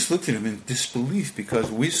 And I just looked at him in disbelief, because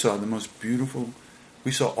we saw the most beautiful.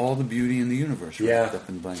 We saw all the beauty in the universe wrapped up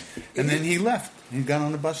in the blanket. And then he left. He got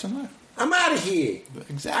on the bus and left. I'm out of here.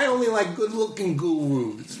 Exactly. I only like good-looking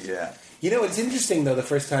gurus. Yeah. You know, it's interesting, though, the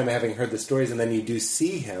first time having heard the stories, and then you do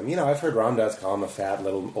see him. You know, I've heard Ram Dass call him a fat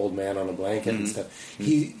little old man on a blanket and stuff.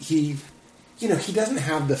 He you know, he doesn't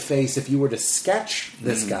have the face. If you were to sketch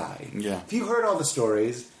this guy, if you heard all the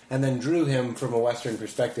stories and then drew him from a Western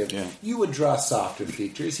perspective, you would draw softer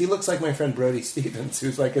features. He looks like my friend Brody Stevens,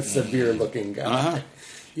 who's like a severe-looking guy.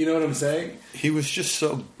 You know what I'm saying? He was just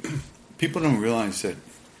so... People don't realize that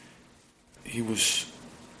he was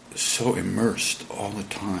so immersed all the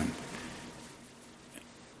time.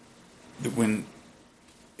 That when...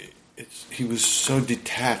 he was so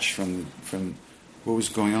detached from what was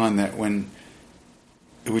going on that when...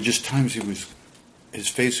 There were just times his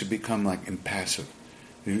face would become like impassive.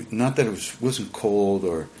 Not that it wasn't cold,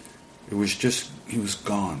 or it was just, he was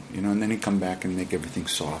gone, you know, and then he'd come back and make everything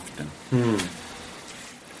soft. And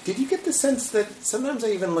Did you get the sense that sometimes I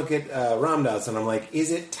even look at Ram Dass and I'm like,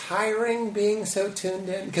 is it tiring being so tuned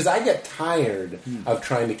in? Because I get tired of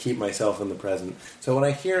trying to keep myself in the present. So when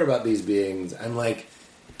I hear about these beings, I'm like,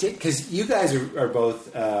 because you guys are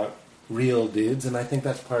both real dudes, and I think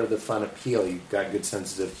that's part of the fun appeal. You've got good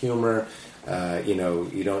senses of humor. You know,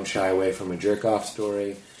 you don't shy away from a jerk-off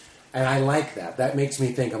story. And I like that. That makes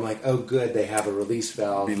me think, I'm like, oh, good, they have a release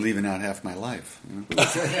valve. I'll be leaving out half my life. You know?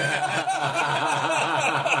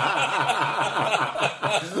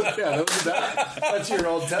 Yeah, that's your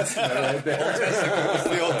Old Testament right there.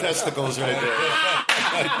 The old testicles right there.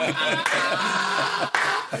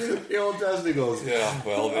 The Old Testicles. Yeah,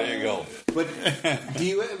 well, there you go. But do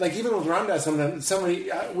you, like, even with Ram Dass, somebody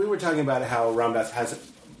we were talking about how Ram Dass has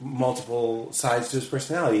multiple sides to his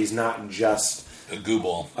personality. He's not just a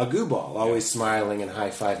gooball, always smiling and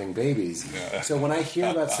high-fiving babies. Yeah. So when I hear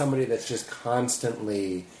about somebody that's just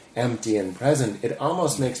constantly empty and present, it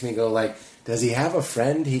almost makes me go like, does he have a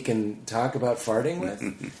friend he can talk about farting with?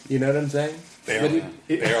 You know what I'm saying? Barely.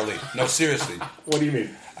 No, seriously. What do you mean?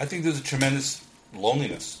 I think there's a tremendous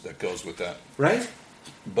loneliness that goes with that. Right?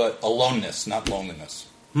 But aloneness, not loneliness.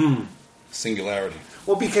 singularity.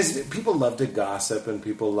 Well, because people love to gossip and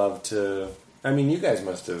people love to. I mean, you guys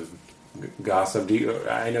must have gossiped.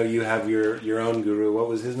 I know you have your own guru. What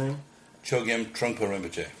was his name? Chogyam Trungpa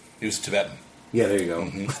Rinpoche. He was Tibetan. Yeah, there you go.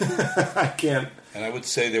 I can't. And I would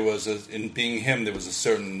say in being him, there was a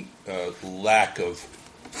certain lack of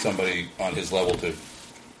somebody on his level to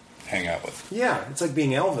hang out with. Yeah, it's like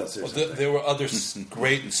being Elvis or something. There were other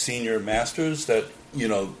great and senior masters that,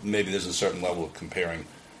 maybe there's a certain level of comparing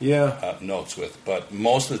notes with. But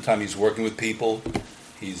most of the time he's working with people.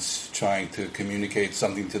 He's trying to communicate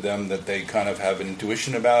something to them that they kind of have an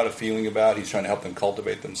intuition about, a feeling about. He's trying to help them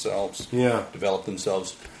cultivate themselves, develop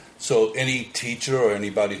themselves. So any teacher or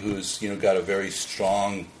anybody who's got a very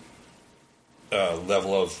strong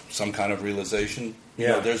level of some kind of realization,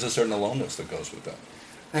 there's a certain aloneness that goes with that.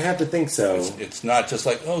 I have to think so. It's not just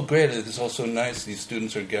like, oh, great, it's all so nice. These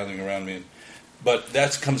students are gathering around me. But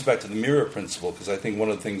that comes back to the mirror principle, because I think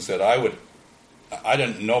one of the things that I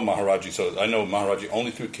didn't know Maharaji, so I know Maharaji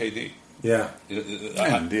only through KD. Yeah.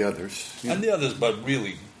 And the others. Yeah. And the others, but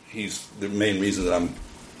really, he's the main reason that I'm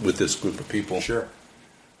with this group of people. Sure.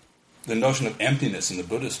 The notion of emptiness in the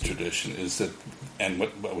Buddhist tradition is that, and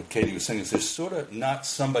what Katie was saying, is there's sort of not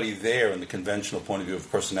somebody there in the conventional point of view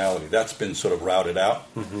of personality. That's been sort of routed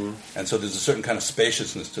out. Mm-hmm. And so there's a certain kind of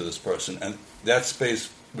spaciousness to this person. And that space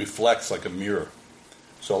reflects like a mirror.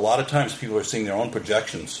 So a lot of times people are seeing their own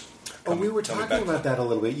projections. We were talking about that a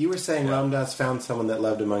little bit. You were saying Ram Dass found someone that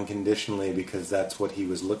loved him unconditionally because that's what he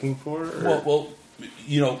was looking for? Or? Well,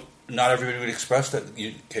 not everybody would express that.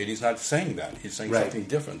 Katie's not saying that. He's saying something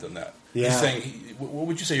different than that. Yeah. He's saying, what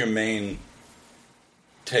would you say your main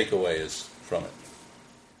takeaway is from it?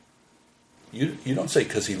 You don't say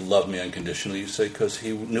because he loved me unconditionally. You say because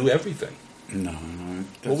he knew everything. No.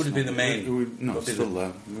 What would be the main? It's the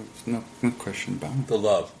love. There's no question about it. The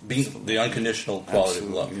love. The unconditional quality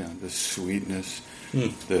of love. Yeah, the sweetness,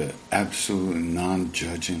 the absolute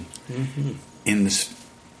non-judging. In this,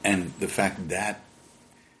 and the fact that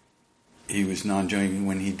he was non-judging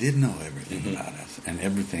when he did know everything about us and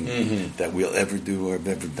everything that we'll ever do or have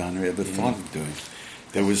ever done or ever thought of doing.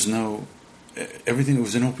 There was everything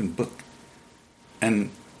was an open book.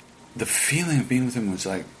 And the feeling of being with him was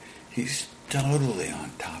like, he's totally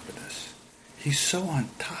on top of this. He's so on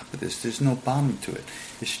top of this. There's no bottom to it.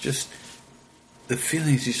 It's just the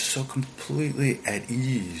feeling is he's so completely at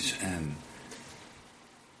ease and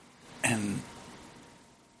in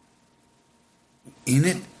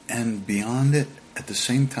it and beyond it at the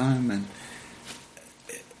same time, and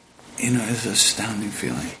it's an astounding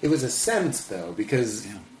feeling. It was a sense, though, because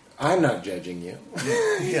I'm not judging you.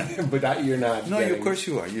 Yeah. But you're not. No, of course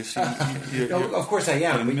you are. Of course I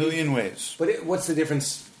am. In a million ways. But what's the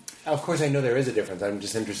difference? Of course I know there is a difference. I'm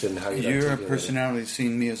just interested in how you. You're a personality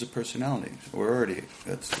seeing me as a personality. We're already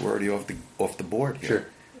off the board here. Sure.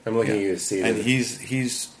 I'm looking at you to see. And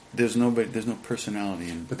he's there's no personality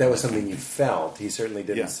in. But that was something you felt. He certainly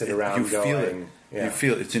didn't sit around going. You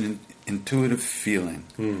feel it's an intuitive feeling.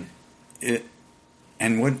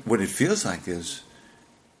 And what it feels like is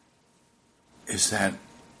that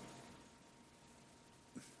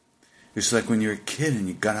it's like when you're a kid and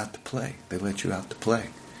you got out to play. They let you out to play.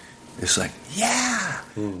 It's like,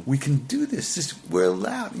 we can do this. We're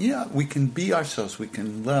allowed. Yeah, we can be ourselves. We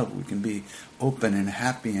can love. We can be open and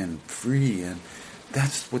happy and free. And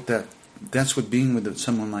that's what being with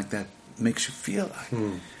someone like that makes you feel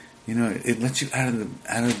like. It lets you out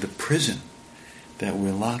of the prison that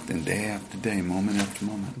we're locked in day after day, moment after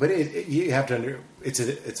moment. But you have to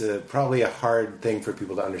it's probably a hard thing for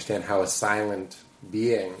people to understand how a silent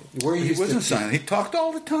being. He wasn't silent. He talked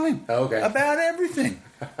all the time. Okay. About everything.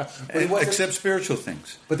 Except spiritual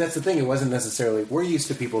things. But that's the thing. It wasn't necessarily. We're used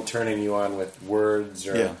to people turning you on with words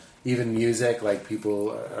or even music. Like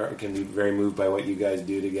people can be very moved by what you guys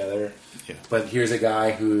do together. Yeah. But here's a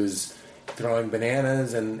guy who's throwing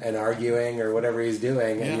bananas and arguing or whatever he's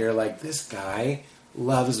doing, and you're like, this guy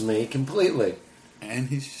loves me completely. And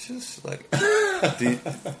he's just like,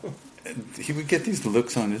 he would get these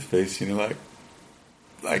looks on his face,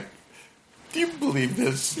 like, do you believe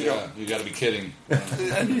this? Yeah, you got to be kidding.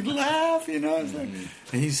 And he'd laugh, It's like,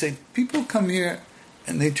 and he'd say, people come here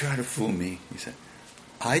and they try to fool me. He said,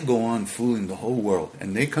 I go on fooling the whole world,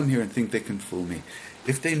 and they come here and think they can fool me.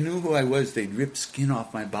 If they knew who I was, they'd rip skin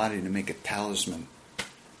off my body to make a talisman.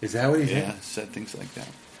 Is that what he said? Yeah, said things like that.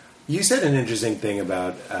 You said an interesting thing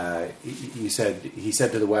about, he said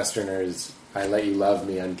to the Westerners, I let you love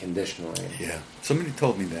me unconditionally. Yeah. Somebody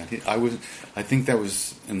told me that. I think that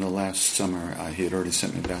was in the last summer. He had already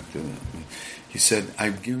sent me back to the... He said,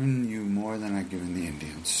 I've given you more than I've given the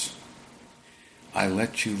Indians. I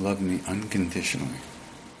let you love me unconditionally.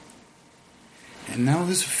 And now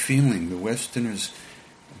there's a feeling the Westerners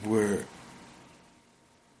were,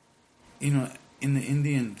 in the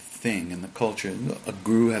Indian thing, in the culture, a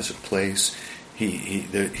guru has a place.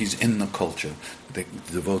 He's in the culture. The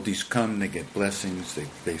devotees come, they get blessings,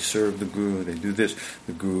 they serve the guru, they do this.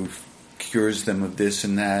 The guru cures them of this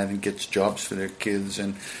and that, and gets jobs for their kids,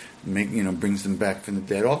 and brings them back from the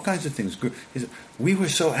dead. All kinds of things. We were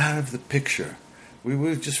so out of the picture. We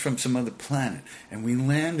were just from some other planet, and we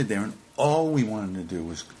landed there, and all we wanted to do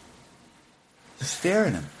was stare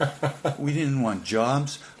at him. We didn't want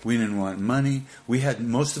jobs. We didn't want money.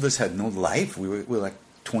 Most of us had no life. We were like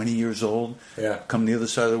 20 years old. Yeah. Come the other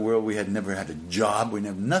side of the world, we had never had a job. We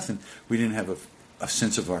never nothing. We didn't have a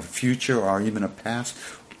sense of our future or even a past.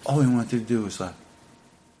 All we wanted to do was laugh.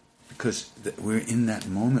 Because we were in that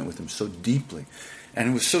moment with him so deeply. And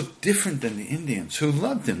it was so different than the Indians, who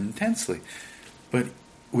loved him intensely. But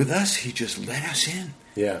with us, he just let us in.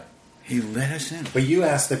 Yeah. He let us in. But you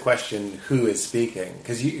asked the question, who is speaking?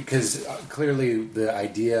 Because clearly the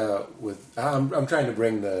idea I'm trying to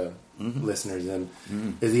bring the listeners in.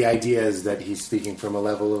 Is the idea is that he's speaking from a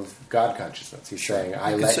level of God consciousness. He's saying,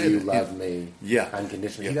 I let you love me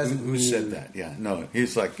unconditionally. Yeah. He doesn't Who said that? Yeah. No,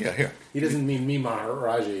 he's like, here. He doesn't mean me,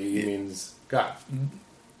 Maharaji. He means God.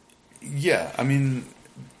 Yeah, I mean,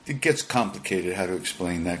 it gets complicated how to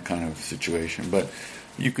explain that kind of situation. But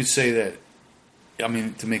you could say that,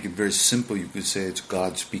 to make it very simple, you could say it's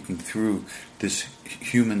God speaking through this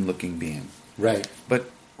human-looking being. Right. But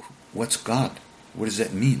what's God? What does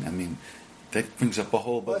that mean? That brings up a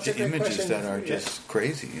whole bunch of images that are just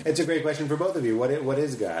crazy. It's a great question for both of you. What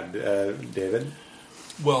is God, David?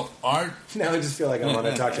 Well, now I just feel like I want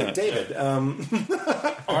to talk to David.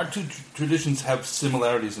 Our two traditions have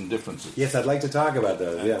similarities and differences. Yes, I'd like to talk about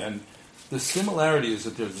those. And the similarity is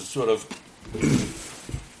that there's a sort of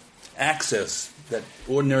access that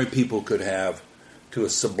ordinary people could have to a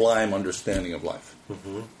sublime understanding of life.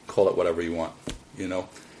 Mm-hmm. Call it whatever you want,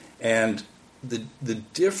 And the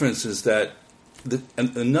difference is that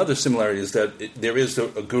another similarity is that there is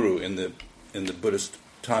a guru in the Buddhist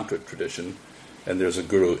Tantric tradition, and there's a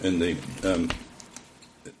guru in the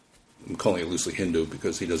I'm calling it loosely Hindu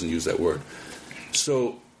because he doesn't use that word.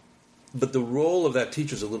 So, but the role of that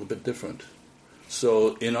teacher is a little bit different.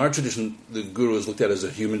 So in our tradition, the guru is looked at as a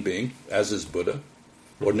human being, as is Buddha,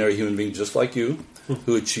 ordinary human being just like you,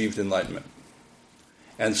 who achieved enlightenment.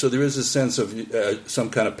 And so there is a sense of some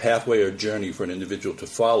kind of pathway or journey for an individual to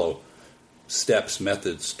follow, steps,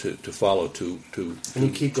 methods to follow to and you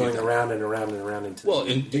keep going around and around and around until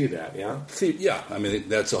you do that, yeah? Yeah,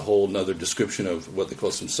 that's a whole other description of what they call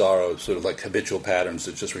samsara, sort of like habitual patterns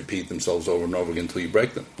that just repeat themselves over and over again until you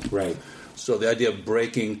break them. Right. So the idea of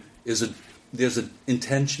breaking is there's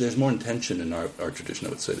more intention in our tradition, I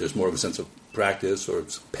would say. There's more of a sense of practice or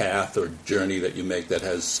path or journey that you make that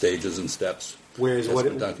has stages and steps. Whereas what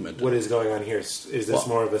is going on here? Is this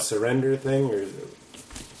more of a surrender thing, or is it...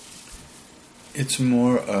 It's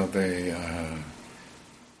more of a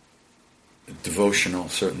devotional,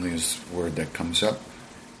 certainly is the word that comes up.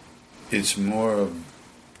 It's more of,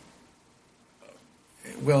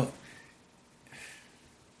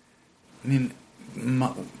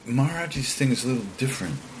 Maharaji's thing is a little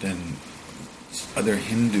different than other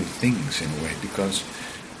Hindu things in a way, because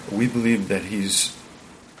we believe that he's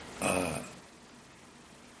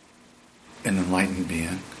an enlightened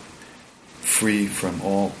being, free from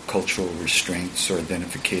all cultural restraints or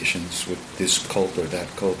identifications with this cult or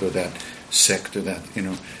that sect or that,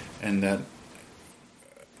 and that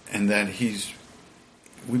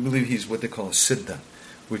we believe he's what they call a siddha,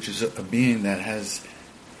 which is a being that has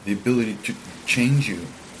the ability to change you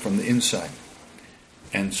from the inside.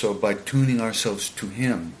 And so by tuning ourselves to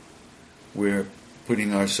him, we're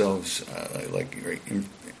putting ourselves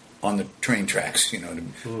on the train tracks, to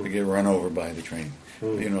get run over by the train.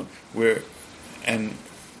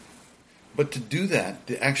 But to do that,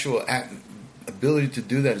 the actual ability to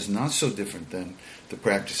do that is not so different than the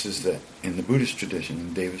practices that in the Buddhist tradition,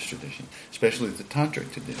 in David's tradition, especially the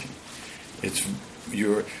Tantric tradition.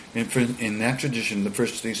 In that tradition, the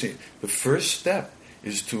first step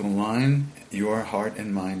is to align your heart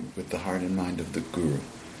and mind with the heart and mind of the Guru,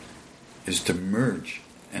 is to merge.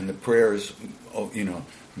 And the prayer is,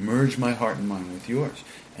 merge my heart and mind with yours.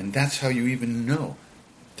 And that's how you even know.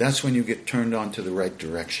 That's when you get turned on to the right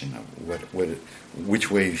direction of which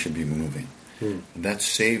way you should be moving. And that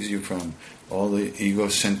saves you from all the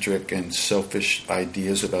egocentric and selfish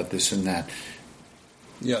ideas about this and that.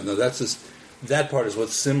 Yeah, no, that part is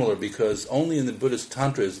what's similar, because only in the Buddhist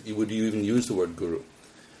Tantras would you even use the word guru.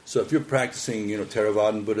 So if you're practicing,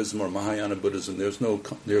 Theravadan Buddhism or Mahayana Buddhism, there's no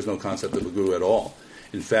concept of a guru at all.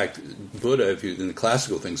 In fact, Buddha, if you in the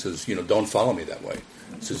classical thing, says, don't follow me that way.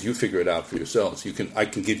 It says you figure it out for yourselves. I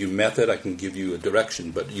can give you method, I can give you a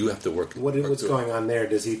direction, but you have to work. What's going on there?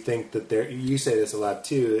 Does he think that there? You say this a lot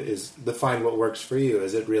too. Is define what works for you?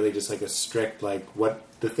 Is it really just like a strict what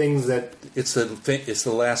the things that? It's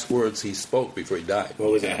the last words he spoke before he died.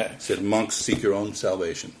 What was that? He said, "Monks, seek your own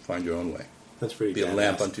salvation, find your own way. That's pretty. Be a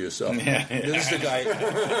lamp unto yourself." Yeah. This is the guy.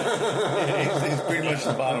 He's pretty much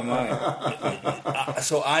the bottom line.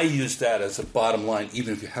 So I use that as a bottom line,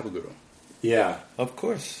 even if you have a guru. Yeah, Of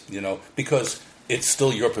course. Because it's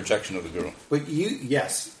still your projection of the guru. but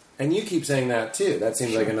yes, and you keep saying that too. That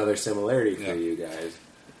seems like another similarity for you guys.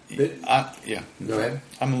 Yeah. Go ahead.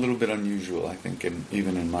 I'm a little bit unusual, I think,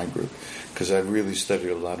 even in my group, because I've really studied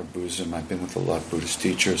a lot of Buddhism. I've been with a lot of Buddhist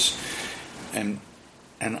teachers, and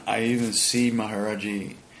I even see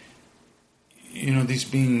Maharaji. These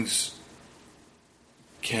beings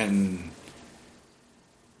can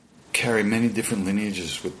carry many different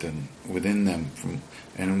lineages within them,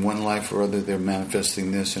 and in one life or other they're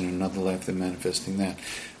manifesting this, and in another life they're manifesting that.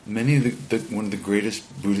 Many of one of the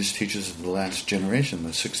greatest Buddhist teachers of the last generation, the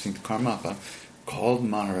 16th Karmapa, called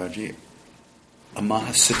Maharaji a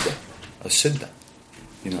Mahasiddha, a Siddha,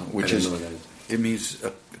 which is, it means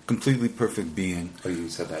a completely perfect being. Oh, you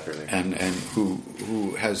said that earlier. And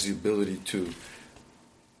who has the ability to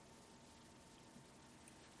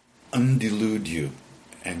undelude you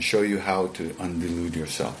and show you how to undelude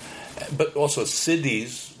yourself. But also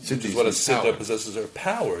siddhis, which is what a siddha possesses, are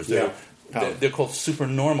powers. They're called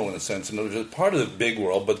supernormal in a sense. In other words, they're part of the big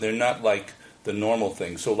world, but they're not like the normal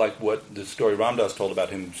thing. So like what the story Ram Dass told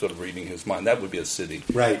about him sort of reading his mind, that would be a siddhi.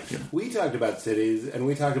 Right. Yeah. We talked about cities, and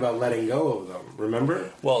we talked about letting go of them.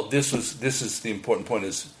 Remember? Well, this is the important point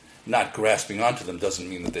is not grasping onto them doesn't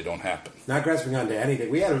mean that they don't happen. Not grasping onto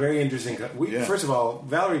anything. We had a very interesting... First of all,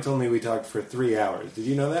 Valerie told me we talked for 3 hours. Did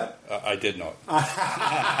you know that? I did know it.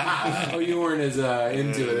 Oh, you weren't as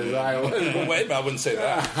into it as I was. Wait, I wouldn't say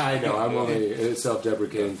that. I know. I'm only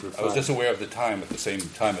self-deprecating for fun. I was just aware of the time at the same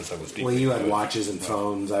time as I was deep. Well, you had watches and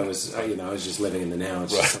phones. I was, I was just living in the now.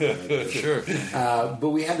 It's just something like this. Sure. But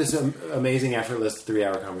we had this amazing, effortless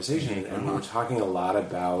 3-hour conversation, and we were talking a lot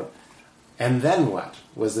about... And then what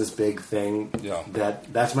was this big thing? Yeah.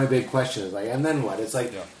 That's my big question. Is and then what? It's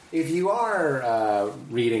if you are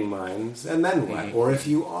reading minds, and then what? Mm-hmm. Or if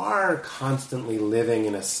you are constantly living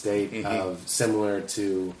in a state of similar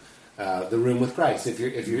to the room with Christ.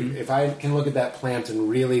 If I can look at that plant and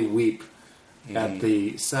really weep at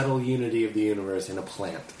the subtle unity of the universe in a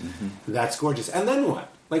plant, that's gorgeous. And then what?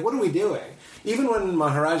 What are we doing? Even when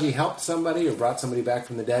Maharaji helped somebody or brought somebody back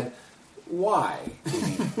from the dead. Why?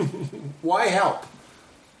 Why help?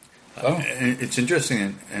 It's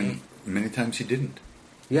interesting, and many times he didn't.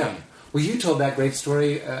 Yeah. Well, you told that great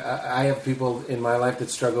story. I have people in my life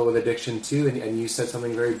that struggle with addiction too, and you said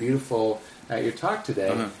something very beautiful at your talk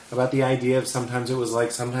today about the idea of sometimes it was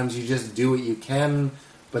sometimes you just do what you can,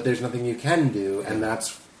 but there's nothing you can do, and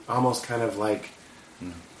that's almost kind of I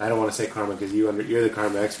don't want to say karma because you're the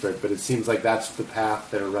karma expert, but it seems like that's the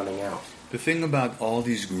path they're running out. The thing about all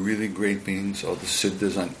these really great beings, all the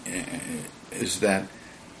siddhas, is that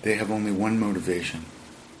they have only one motivation: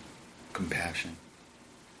 compassion.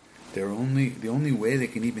 The only way they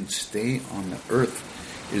can even stay on the earth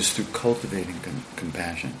is through cultivating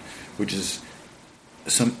compassion, which is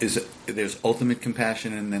there's ultimate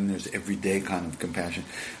compassion, and then there's everyday kind of compassion.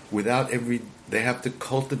 They have to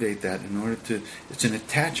cultivate that in order to. It's an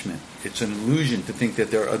attachment. It's an illusion to think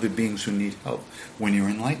that there are other beings who need help when you're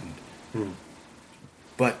enlightened.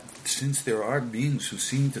 But since there are beings who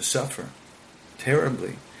seem to suffer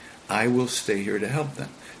terribly, I will stay here to help them.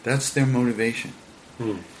 That's their motivation.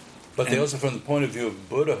 But they also, from the point of view of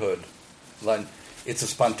Buddhahood, it's a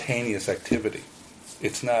spontaneous activity.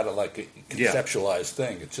 It's not a conceptualized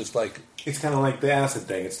thing. It's just it's kind of like the acid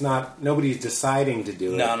thing. It's not nobody's deciding to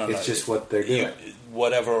do it. No. It's just what they're doing.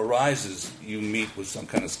 Whatever arises, you meet with some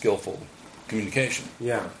kind of skillful communication.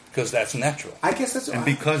 Yeah. Because that's natural. I guess that's... And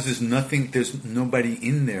because there's nobody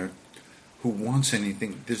in there who wants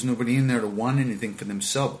anything. There's nobody in there to want anything for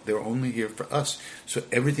themselves. They're only here for us. So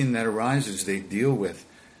everything that arises, they deal with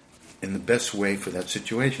in the best way for that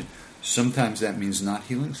situation. Sometimes that means not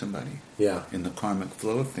healing somebody. Yeah. In the karmic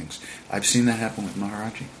flow of things. I've seen that happen with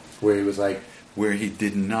Maharaji. Where he was where he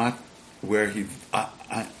did not... Where he...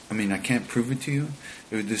 I can't prove it to you.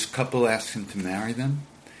 This couple asked him to marry them.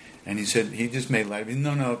 And he said, he just made light of it.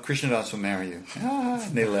 No, Krishnadas will marry you.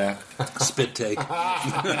 And they laughed. Spit take.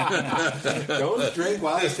 Don't drink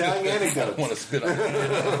while he's telling anecdotes. I want to spit on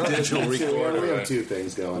digital recorder. We have two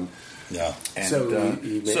things going. Yeah.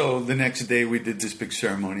 And So the next day we did this big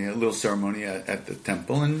ceremony, a little ceremony at the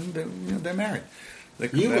temple, and they're married.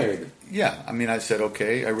 You married them? Yeah. I mean, I said,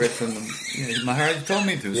 okay. I read from them. Maharaj told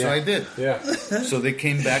me to, so I did. Yeah. So they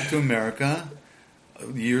came back to America.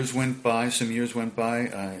 Some years went by.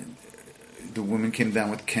 The woman came down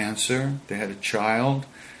with cancer. They had a child.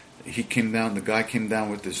 The guy came down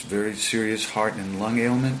with this very serious heart and lung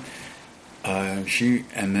ailment.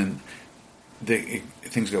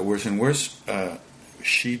 Things got worse and worse.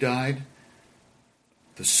 She died.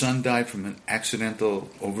 The son died from an accidental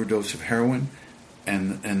overdose of heroin,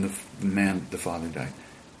 and the father died,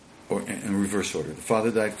 or in reverse order. The father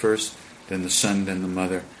died first, then the son, then the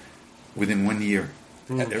mother, within 1 year.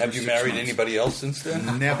 Have you married anybody else since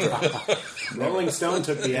then? Never. Rolling Stone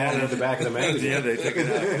took the ad at the back of the magazine. Yeah, they took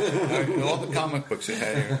it out. All the comic books they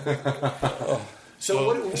had here.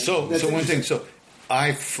 So one thing. So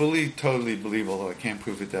I totally believe, although I can't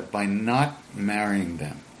prove it, that by not marrying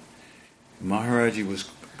them, Maharaji was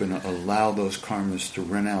going to allow those karmas to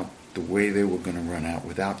run out the way they were going to run out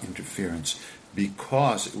without interference,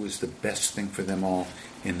 because it was the best thing for them all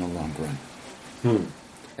in the long run.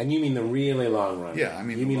 And you mean the really long run? Yeah, I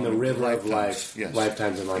mean you mean the river of lifetimes, life, yes.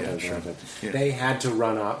 lifetimes and lifetimes. Yeah, and sure. lifetimes. Yeah. They had to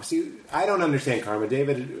run off. See, I don't understand karma.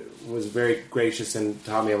 David was very gracious and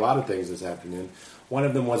taught me a lot of things this afternoon. One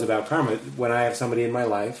of them was about karma. When I have somebody in my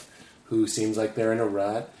life who seems like they're in a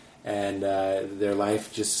rut and their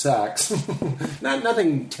life just sucks,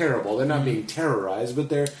 nothing terrible. They're not being terrorized, but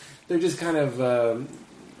they're just kind of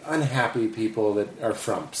unhappy people that are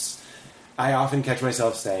frumps. I often catch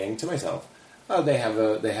myself saying to myself, "Oh, they have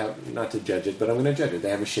not to judge it, but I'm going to judge it. They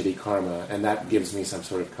have a shitty karma," and that gives me some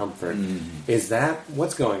sort of comfort. Is that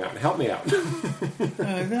what's going on? Help me out.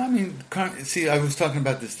 I mean, see, I was talking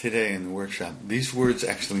about this today in the workshop. These words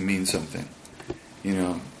actually mean something. You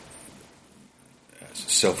know,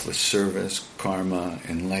 selfless service, karma,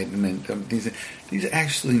 enlightenment. These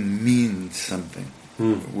actually mean something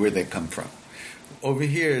where they come from. Over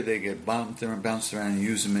here, they get bounced around and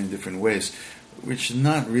use them in different ways, which is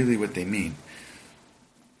not really what they mean.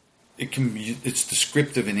 It's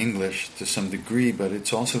descriptive in English to some degree, but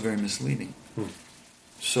it's also very misleading.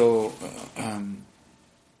 So,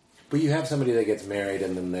 but you have somebody that gets married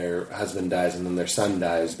and then their husband dies and then their son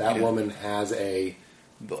dies. That woman has a...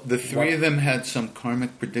 The three of them had some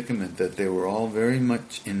karmic predicament that they were all very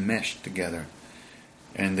much enmeshed together.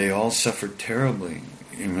 And they all suffered terribly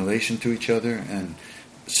in relation to each other and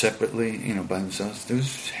separately, by themselves. It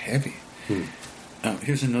was heavy.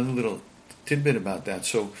 Here's another little tidbit about that.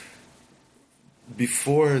 So,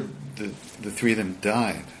 before the three of them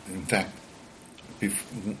died, in fact,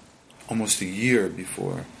 almost a year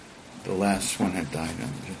before the last one had died,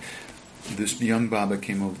 this young Baba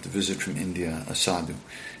came over to visit from India, a sadhu,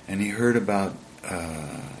 and he heard about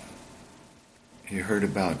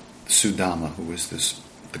Sudama, who was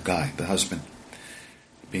the husband,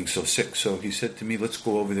 being so sick. So he said to me, "Let's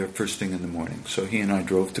go over there first thing in the morning." So he and I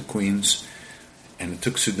drove to Queens. And it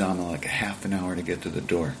took Sudama like a half an hour to get to the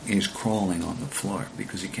door. He's crawling on the floor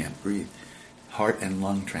because he can't breathe. Heart and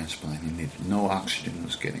lung transplant. He needed no oxygen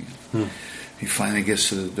was getting in. He finally gets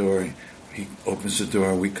to the door. He opens the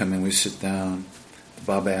door. We come in. We sit down. The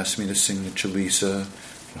Baba asked me to sing the Chalisa,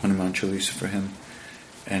 the Hanuman Chalisa for him.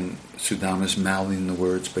 And Sudama's mouthing the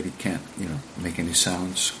words, but he can't, make any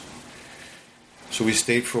sounds. So we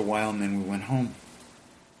stayed for a while, and then we went home.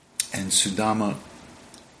 And Sudama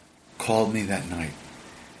called me that night,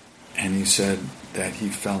 and he said that he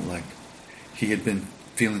felt like he had been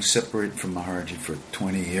feeling separated from Maharaji for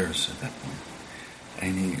 20 years at that point,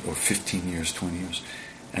 or 15 years, 20 years,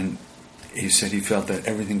 and he said he felt that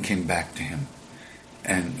everything came back to him,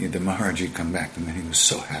 and the Maharaji come back to him, and he was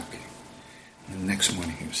so happy. And the next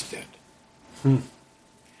morning he was dead.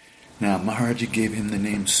 Now Maharaji gave him the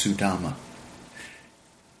name Sudama.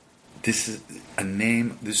 This is a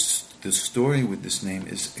name. The story with this name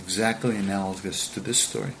is exactly analogous to this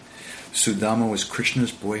story. Sudama was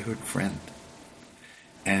Krishna's boyhood friend.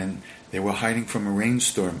 And they were hiding from a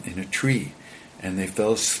rainstorm in a tree. And they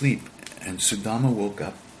fell asleep. And Sudama woke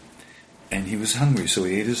up. And he was hungry, so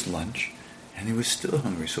he ate his lunch. And he was still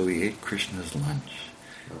hungry, so he ate Krishna's lunch.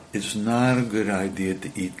 It's not a good idea to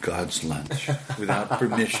eat God's lunch without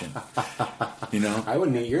permission. I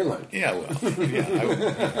wouldn't eat your lunch. Yeah, well, I would.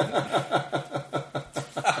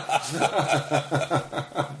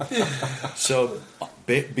 So,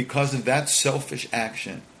 because of that selfish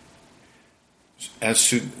action, as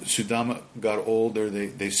Sudama got older,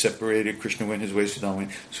 they separated. Krishna went his way, Sudama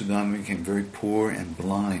went. Sudama became very poor and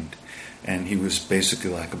blind, and he was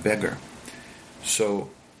basically like a beggar. So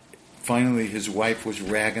finally his wife was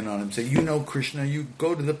ragging on him, saying, "You know Krishna, you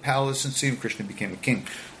go to the palace and see him." Krishna became a king.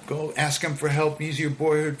 "Go ask him for help. He's your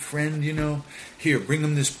boyhood friend, you know. Here, bring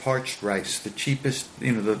him this parched rice, the cheapest,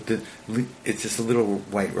 you know, it's just a little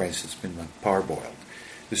white rice that's been like parboiled.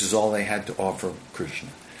 This is all they had to offer Krishna."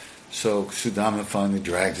 So Sudama finally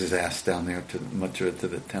drags his ass down there to Mathura, to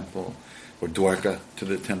the temple, or Dwarka, to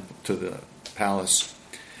the temple, to the palace,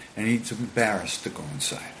 and he's embarrassed to go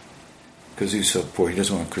inside because he's so poor. He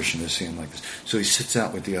doesn't want Krishna to see him like this. So he sits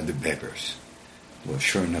out with the other beggars. Well,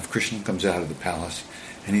 sure enough, Krishna comes out of the palace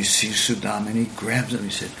and he sees Sudama and he grabs him.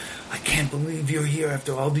 He said, "I can't believe you're here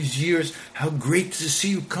after all these years. How great to see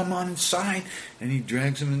you. Come on inside." And he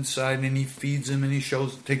drags him inside and he feeds him and he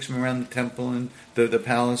takes him around the temple and the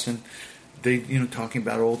palace, and they, you know, talking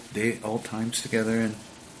about old times together.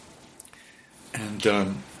 And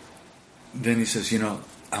then he says, "You know,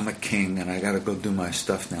 I'm a king and I got to go do my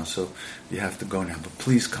stuff now, so you have to go now. But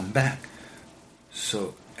please come back."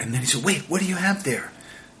 And then he said, "Wait, what do you have there?"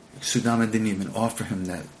 Sudama didn't even offer him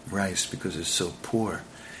that rice because it's so poor.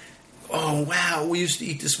 "Oh, wow, we used to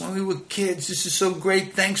eat this when we were kids. This is so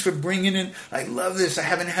great. Thanks for bringing it. I love this. I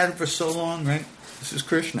haven't had it for so long," right? This is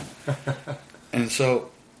Krishna. And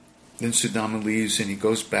so then Sudama leaves and he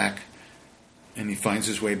goes back and he finds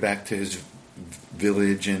his way back to his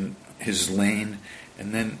village and his lane.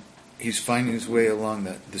 And then he's finding his way along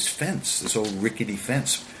this fence, this old rickety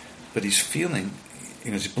fence. But he's feeling,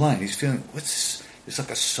 you know, he's blind. He's feeling, what's this? It's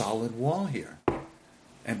like a solid wall here.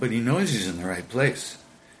 But he knows he's in the right place.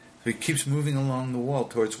 So he keeps moving along the wall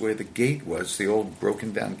towards where the gate was, the old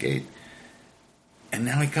broken down gate. And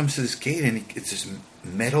now he comes to this gate and it's this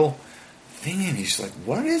metal thing and he's like,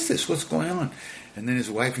 "What is this? What's going on?" And then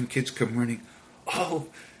his wife and kids come running. "Oh,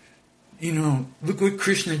 you know, look what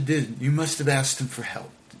Krishna did. You must have asked him for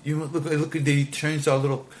help. You look at he turns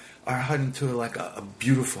our hut into like a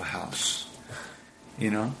beautiful house."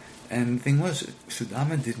 You know? And the thing was,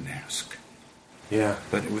 Sudama didn't ask. Yeah.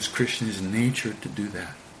 But it was Krishna's nature to do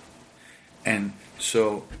that. And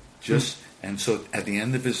so at the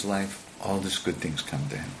end of his life, all these good things come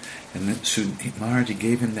to him. And then Maharaji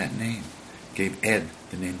gave him that name, gave Ed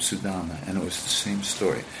the name Sudama, and it was the same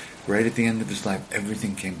story. Right at the end of his life,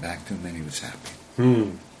 everything came back to him and he was happy.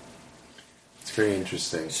 It's very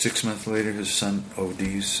interesting. 6 months later, his son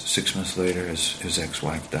ODs. 6 months later, his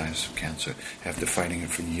ex-wife dies of cancer after fighting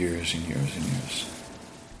it for years and years and years.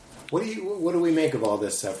 What do we make of all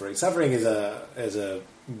this suffering? Suffering is a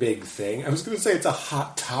big thing. I was going to say it's a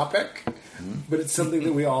hot topic, but it's something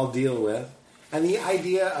that we all deal with. And the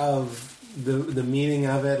idea of the meaning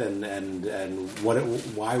of it and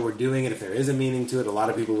why we're doing it, if there is a meaning to it. A lot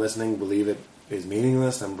of people listening believe it is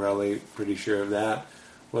meaningless. I'm probably pretty sure of that.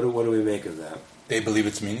 What do we make of that? They believe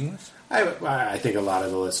it's meaningless? I think a lot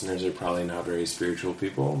of the listeners are probably not very spiritual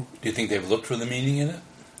people. Do you think they've looked for the meaning in it?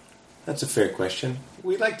 That's a fair question.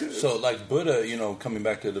 We'd like to... So, like Buddha, you know, coming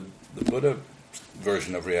back to the Buddha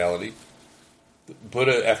version of reality,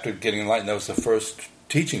 Buddha, after getting enlightened, that was the first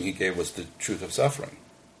teaching he gave, was the truth of suffering.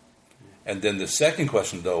 And then the second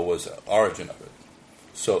question, though, was the origin of it.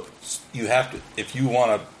 So you have to, if you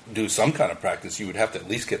want to do some kind of practice, you would have to at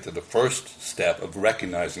least get to the first step of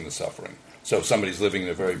recognizing the suffering. So if somebody's living in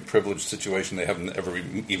a very privileged situation, they haven't ever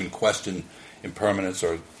even questioned impermanence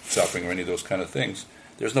or suffering or any of those kind of things,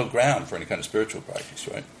 there's no ground for any kind of spiritual practice,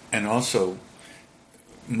 right? And also,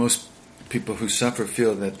 most people who suffer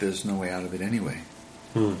feel that there's no way out of it anyway.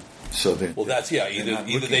 So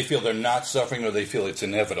either they feel they're not suffering or they feel it's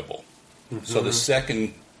inevitable. So the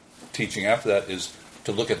second teaching after that is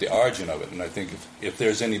to look at the origin of it. And I think if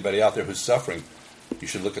there's anybody out there who's suffering, you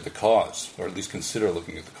should look at the cause, or at least consider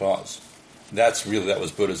looking at the cause. That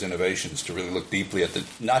was Buddha's innovations, to really look deeply at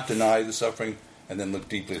not deny the suffering, and then look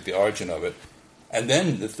deeply at the origin of it. And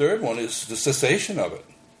then the third one is the cessation of it.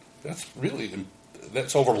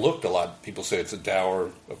 That's overlooked a lot. People say it's a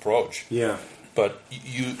dour approach. Yeah. But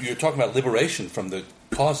you're talking about liberation from the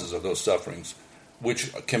causes of those sufferings,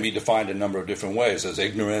 which can be defined a number of different ways, as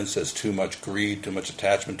ignorance, as too much greed, too much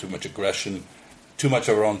attachment, too much aggression, too much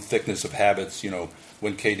of our own thickness of habits. You know,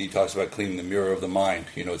 when KD talks about cleaning the mirror of the mind,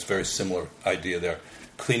 you know, it's a very similar idea there.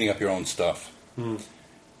 Cleaning up your own stuff.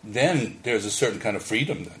 Then there's a certain kind of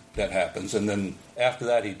freedom that happens. And then after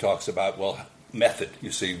that he talks about, method,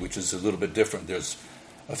 you see, which is a little bit different. There's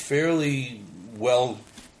a fairly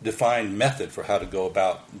well-defined method for how to go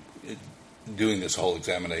about doing this whole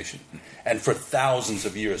examination. And for thousands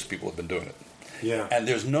of years people have been doing it. Yeah. And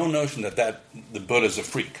there's no notion that the Buddha's a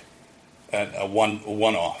freak. and a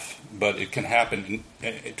one-off, but it can happen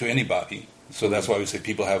to anybody. So that's why we say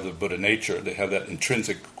people have the Buddha nature. They have that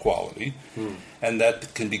intrinsic quality, and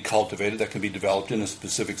that can be cultivated, that can be developed in a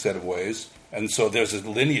specific set of ways. And so there's a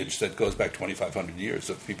lineage that goes back 2,500 years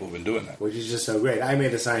of people who've been doing that. Which is just so great. I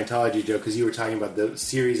made a Scientology joke because you were talking about the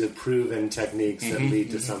series of proven techniques that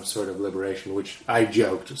lead to some sort of liberation, which I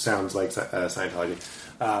joked sounds like Scientology.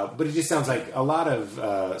 But it just sounds like a lot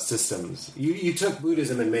of systems. You took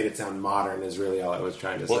Buddhism and made it sound modern is really all I was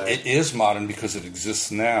trying to say. Well, it is modern because it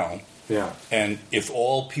exists now. Yeah. And if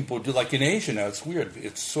all people do, like in Asia now, it's weird.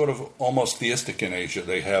 It's sort of almost theistic in Asia.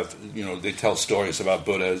 They have, they tell stories about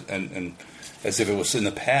Buddha and as if it was in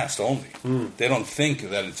the past only. They don't think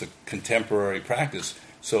that it's a contemporary practice.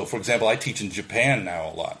 So, for example, I teach in Japan now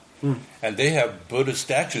a lot. And they have Buddha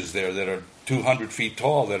statues there that are 200 feet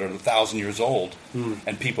tall, that are 1,000 years old.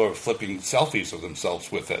 And people are flipping selfies of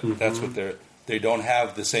themselves with it. That's what they don't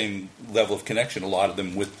have the same level of connection, a lot of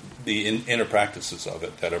them, with the inner practices of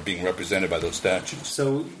it that are being represented by those statues.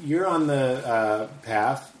 So you're on the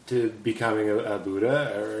path to becoming a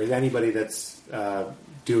Buddha, or is anybody that's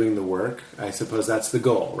doing the work? I suppose that's the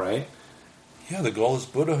goal, right? Yeah, the goal is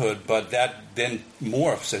Buddhahood, but that then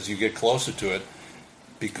morphs as you get closer to it,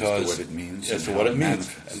 because as to what it means, as to what it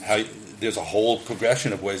means, and how there's a whole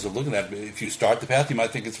progression of ways of looking at it. If you start the path, you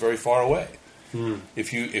might think it's very far away.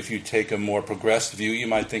 If you take a more progressed view, you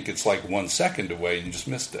might think it's like 1 second away and you just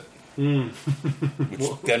missed it. Which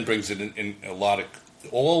then brings it in a lot of...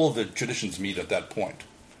 All of the traditions meet at that point.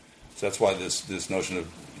 So that's why this notion of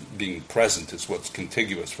being present is what's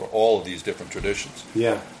contiguous for all of these different traditions.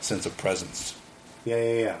 Yeah. Sense of presence.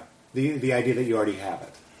 Yeah. The idea that you already have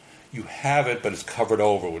it. You have it, but it's covered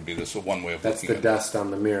over would be this one way of That's looking the at it. dust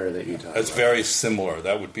on the mirror that you talk about. It's very similar.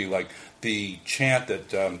 That would be like the chant that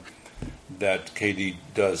KD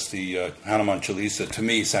does, the Hanuman Chalisa, to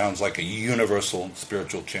me sounds like a universal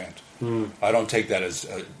spiritual chant. I don't take that as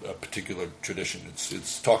a particular tradition.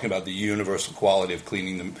 It's talking about the universal quality of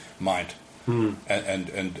cleaning the mind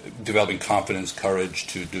and developing confidence, courage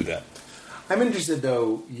to do that. I'm interested,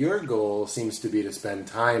 though, your goal seems to be to spend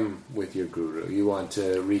time with your guru. You want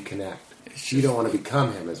to reconnect. You don't want to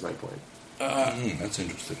become him, is my point. That's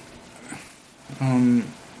interesting.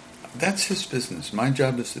 That's his business. My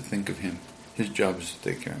job is to think of him. His job is to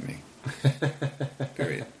take care of me.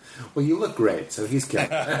 Period. Well, you look great, so he's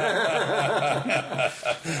kidding. I'm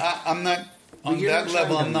not on you're that trying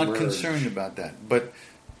level. to I'm not merge. concerned about that. But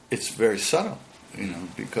it's very subtle,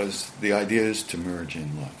 because the idea is to merge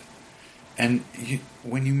in love. And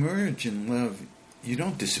when you merge in love, you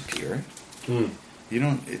don't disappear. You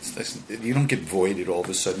don't. You don't get voided all of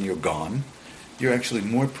a sudden. You're gone. You're actually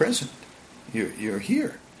more present. You're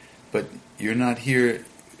here, but you're not here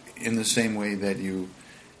in the same way that you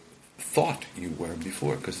thought you were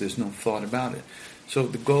before, because there's no thought about it. So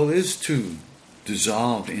the goal is to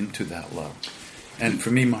dissolve into that love. And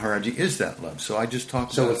for me, Maharaji is that love. So I just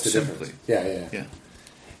talk So about what's the simply. difference? Yeah.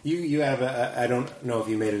 You have I don't know if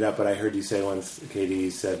you made it up, but I heard you say once, Katie, you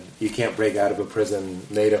said, you can't break out of a prison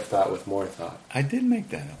made of thought with more thought. I did make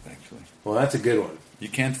that up, actually. Well, that's a good one. You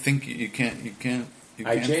can't think. You can't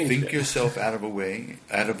I changed think it. yourself out of a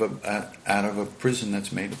prison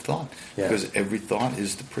that's made of thought. Yeah. Because every thought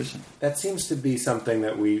is the prison. That seems to be something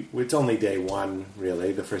that it's only day one,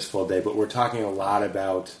 really, the first full day, but we're talking a lot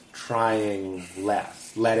about trying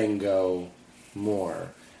less, letting go more.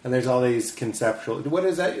 And there's all these conceptual... What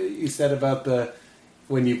is that you said about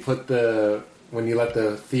when you let the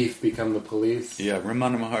thief become the police? Yeah,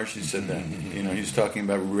 Ramana Maharshi said that. He's talking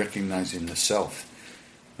about recognizing the self.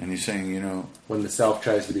 And he's saying, When the self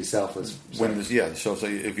tries to be selfless. so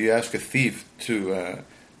if you ask a thief to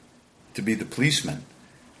be the policeman,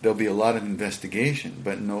 there'll be a lot of investigation,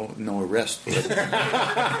 but no arrest.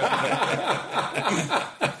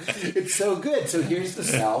 It's so good. So here's the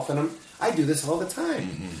self, and I do this all the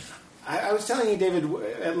time. I was telling you, David,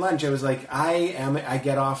 at lunch, I was like, I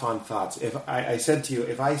get off on thoughts. If I said to you,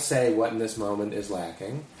 if I say what in this moment is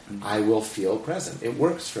lacking, I will feel present. It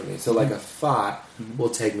works for me. So like a thought will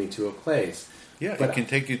take me to a place. Yeah, But it can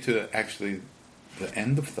take you to actually the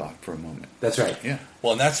end of thought for a moment. That's right. Yeah.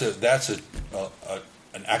 Well, and that's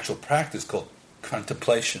an actual practice called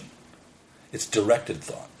contemplation. It's directed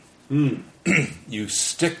thought. You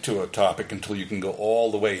stick to a topic until you can go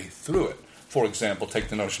all the way through it. For example, take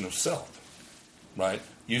the notion of self, right?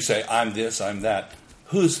 You say, I'm this, I'm that.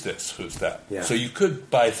 Who's this? Who's that? Yeah. So you could,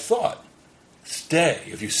 by thought, stay,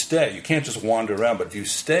 you can't just wander around, but if you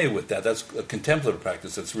stay with that, that's a contemplative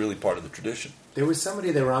practice that's really part of the tradition. There was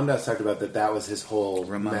somebody that Ram Dass talked about that was his whole...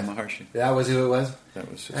 Ramana Maharshi. That was who it was? That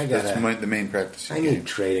was the main practice. I need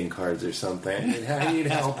trading cards or something. I need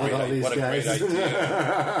help with all these What a guys. great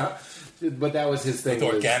idea. But that was his thing.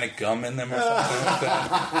 With organic gum in them or something like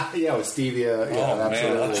that. Yeah, with stevia. Yeah,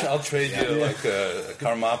 absolutely. Man, I'll trade you like a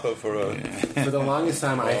Karmapa for a... For the longest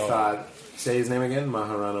time, I thought... Say his name again?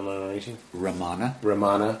 Maharana Maharishi? Ramana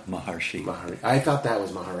Maharshi. I thought that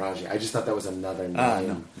was Maharaji. I just thought that was another name.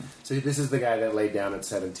 No. So this is the guy that laid down at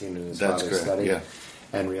 17 in his That's father's correct, study. yeah.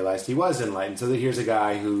 And realized he was enlightened. So here's a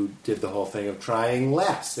guy who did the whole thing of trying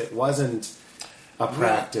less. It wasn't a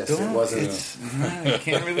practice. It wasn't... I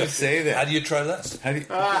can't really say that. How do you try less?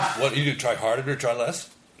 What do you try harder or try less?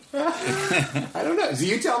 I don't know. So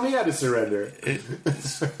you tell me how to surrender.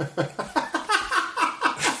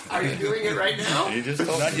 Are you doing it right now? You just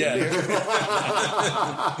told Not me. yet.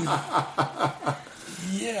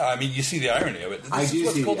 Yeah, I mean, you see the irony of it. I This do is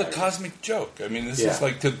what's see called the a irony. cosmic joke. I mean, this Yeah. is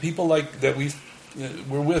like to people like that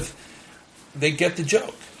we're with. They get the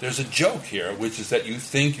joke. There's a joke here, which is that you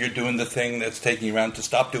think you're doing the thing that's taking you around to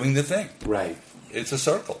stop doing the thing. Right. It's a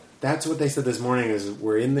circle. That's what they said this morning is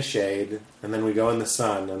we're in the shade, and then we go in the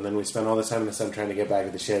sun, and then we spend all this time in the sun trying to get back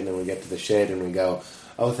to the shade, and then we get to the shade, and we go,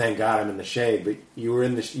 oh, thank God I'm in the shade. But you were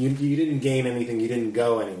in the you didn't gain anything. You didn't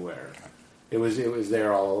go anywhere. It was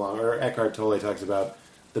there all along. Or Eckhart Tolle talks about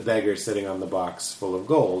the beggar sitting on the box full of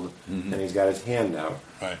gold, and he's got his hand out.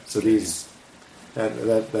 Right. So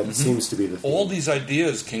that seems to be the theme. All these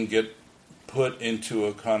ideas can get put into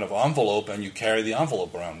a kind of envelope, and you carry the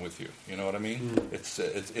envelope around with you. You know what I mean?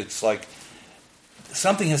 It's like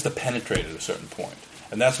something has to penetrate at a certain point.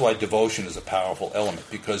 And that's why devotion is a powerful element,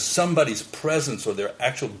 because somebody's presence or their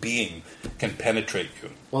actual being can penetrate you.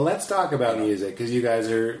 Well, let's talk about music, because you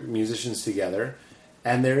guys are musicians together,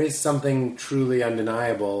 and there is something truly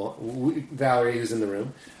undeniable. Valerie, who's in the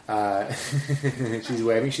room, she's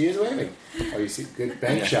waving. She is waving. Oh, you see, good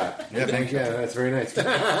bank shot. Yeah, bank shot. Yeah, that's very nice. Do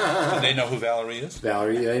they know who Valerie is?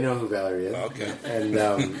 Valerie, they know who Valerie is. Okay. And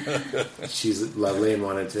she's lovely and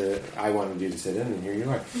I wanted you to sit in, and here you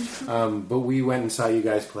are. But we went and saw you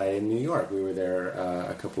guys play in New York. We were there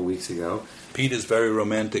a couple weeks ago. Pete is very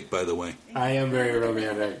romantic, by the way. I am very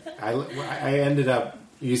romantic. I ended up,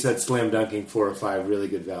 you said slam dunking 4 or 5 really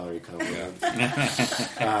good Valerie compliments.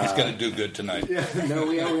 He's going to do good tonight. Yeah, no,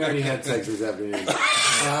 we already had sex this afternoon.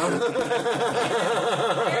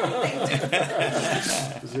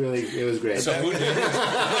 It was great. So who did? All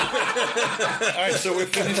right, so we're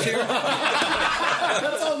finished here?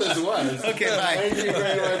 That's all this was. Okay, bye. Thank you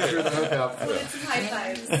very much for the hookup. High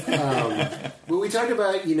fives. Well, we talked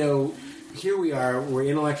about, here we are, we're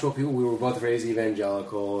intellectual people. We were both raised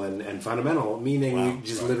evangelical and fundamental, meaning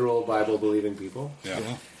just literal Bible-believing people. Yeah.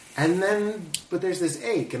 And then, but there's this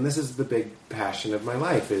ache, and this is the big passion of my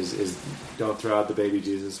life, is don't throw out the baby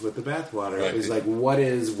Jesus with the bathwater. Right. Is like, what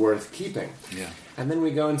is worth keeping? Yeah. And then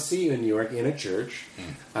we go and see you in New York in a church.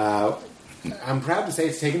 I'm proud to say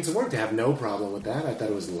it's taken some work to have no problem with that. I thought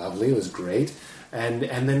it was lovely. It was great. And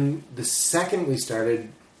then the second you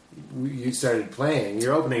started playing,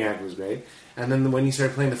 your opening act was great. And then when you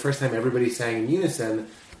started playing the first time, everybody sang in unison.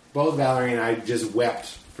 Both Valerie and I just wept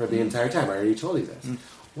for the entire time. I already told you this.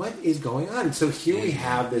 What is going on? So here we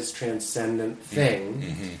have this transcendent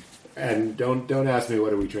thing. And don't ask me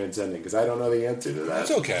what are we transcending, because I don't know the answer to that.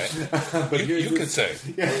 That's okay. But you could say.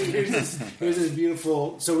 Yeah, here's this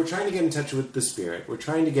beautiful... So we're trying to get in touch with the spirit. We're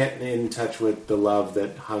trying to get in touch with the love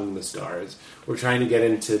that hung the stars. We're trying to get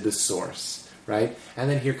into the source, right? And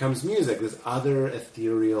then here comes music, this other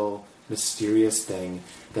ethereal, mysterious thing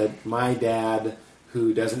that my dad,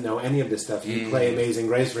 who doesn't know any of this stuff, you play Amazing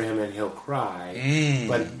Grace for him and he'll cry,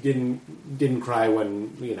 but didn't cry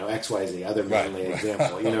when, XYZ, other manly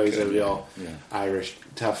example. He's a real Irish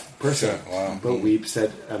tough person, Sure. Wow. but weeps at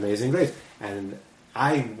Amazing Grace. And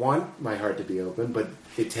I want my heart to be open, but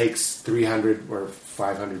it takes 300 or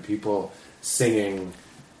 500 people singing.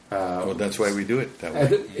 Well, that's why we do it that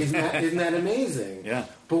way. Isn't that amazing? Yeah.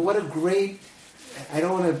 But what a great... I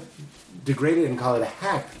don't want to degrade it and call it a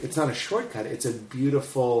hack. It's not a shortcut. It's a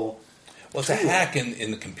beautiful... Well, it's a hack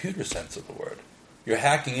in the computer sense of the word. You're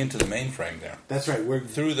hacking into the mainframe there. That's right. We're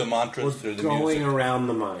Through the mantras, through the going music. around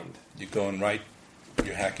the mind. You're going right,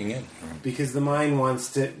 you're hacking in. Because the mind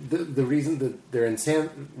wants to... The reason that they're in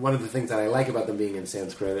one of the things that I like about them being in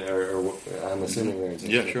Sanskrit, or I'm assuming they're in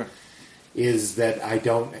Sanskrit, Yeah, sure. is that I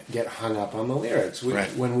don't get hung up on the lyrics. Right.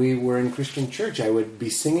 When we were in Christian church, I would be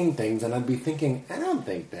singing things and I'd be thinking, I don't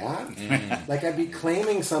think that. Like I'd be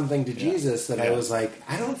claiming something to Jesus that I was like,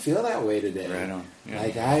 I don't feel that way today. Right on. Yeah.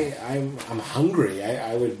 Like I'm hungry.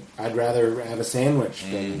 I'd rather have a sandwich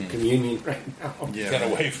than communion right now. Yeah.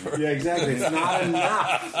 Get a wafer. Yeah, exactly. It's not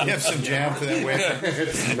enough. You have some jam for that wafer?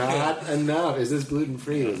 It's not enough. Is this gluten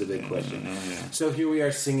free? Was a big question. So here we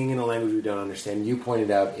are singing in a language we don't understand. You pointed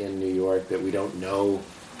out in New York that we don't know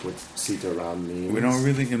what Sita Ram means. We don't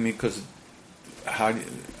really, because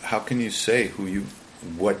how can you say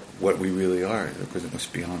what we really are? Because it was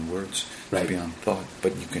beyond words, Right. it's beyond thought,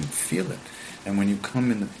 but you can feel it. And when you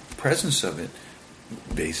come in the presence of it,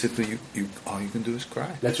 basically you all you can do is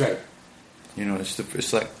cry. That's right.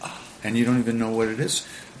 It's like, and you don't even know what it is,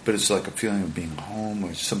 but it's like a feeling of being home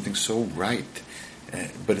or something so right.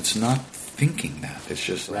 But it's not thinking that. It's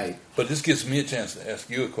just Right. But this gives me a chance to ask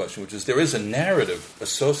you a question, which is there is a narrative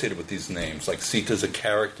associated with these names. Like Sita's a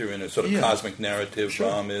character in a sort of cosmic narrative. Sure.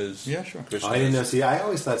 Ram is. Yeah, sure. Krishna I didn't know. is. See, I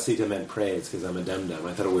always thought Sita meant praise because I'm a dum-dum.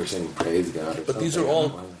 I thought we were saying praise God. Or But these something. are all- I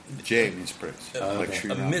don't know. J means praise. Like okay.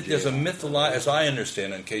 Sri A Ram myth, Jai. there's a mythological, as I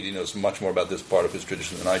understand, and Katie knows much more about this part of his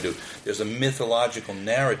tradition than I do. There's a mythological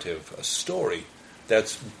narrative, a story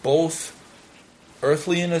that's both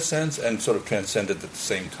earthly in a sense and sort of transcendent at the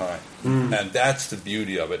same time. And that's the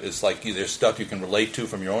beauty of it. It's like there's stuff you can relate to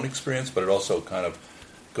from your own experience, but it also kind of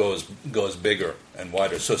goes bigger and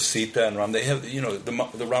wider. So Sita and Ram, they have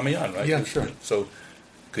the Ramayana, right? Yeah, sure. So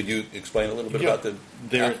could you explain a little bit Yeah. about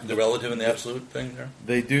They're- the relative and the absolute thing there?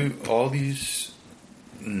 They do. All these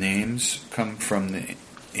names come from the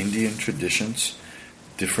Indian traditions,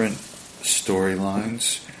 different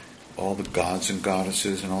storylines, all the gods and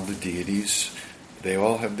goddesses and all the deities. They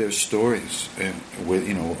all have their stories, and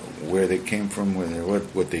where they came from,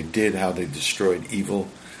 what they did, how they destroyed evil,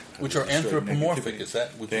 how Which they are destroyed anthropomorphic, negativity. is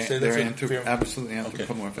that? Would you They- say they're that's fair? absolutely Okay.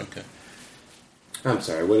 anthropomorphic. Okay. I'm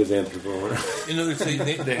sorry. What is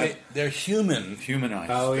anthropomorphic? They're human.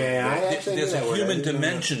 Humanized. Oh yeah, I actually There's knew a that word. I human didn't know that.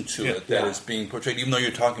 dimension to it Yeah. that is being portrayed, even though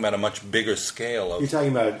you're talking about a much bigger scale You're of.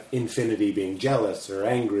 talking about infinity being jealous or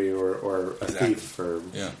angry or a Exactly. thief or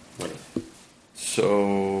Yeah. whatever.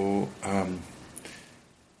 So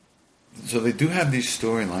they do have these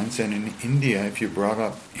storylines, and in India, if you're brought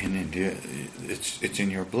up in India, it's in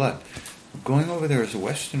your blood. Going over there as a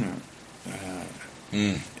Westerner,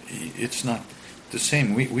 it's not the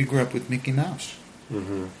same. We grew up with Mickey Mouse.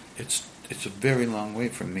 Mm-hmm. It's a very long way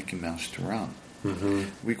from Mickey Mouse to Ram.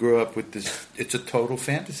 Mm-hmm. We grew up with this. It's a total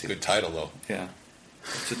fantasy. Good title, though. Yeah,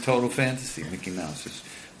 it's a total fantasy. Mickey Mouse is,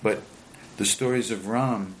 but the stories of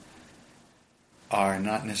Ram are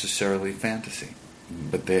not necessarily fantasy,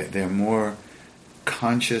 but they're more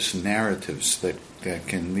conscious narratives that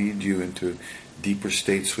can lead you into deeper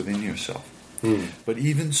states within yourself. But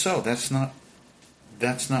even so, that's not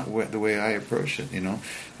the way I approach it.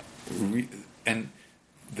 And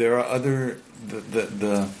there are other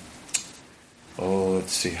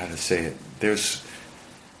let's see how to say it. There's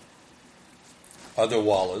Other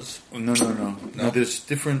Wallas. no. There's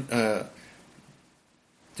different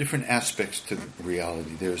aspects to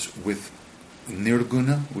reality. There's with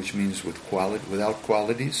nirguna, which means without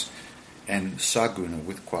qualities, and saguna,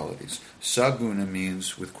 with qualities. Saguna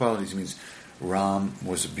means with qualities means Ram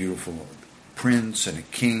was a beautiful prince and a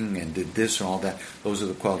king and did this and all that. Those are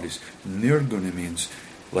the qualities. Nirguna means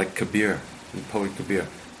like Kabir, the poet Kabir.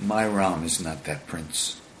 My Ram is not that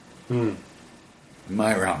prince.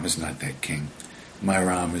 My Ram is not that king. My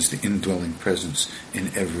Ram is the indwelling presence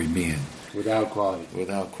in every being. Without quality.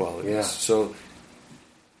 Without qualities. Yeah. So,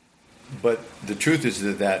 but the truth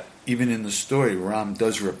is that even in the story, Ram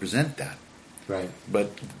does represent that. Right.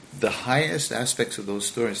 But the highest aspects of those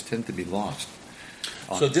stories tend to be lost.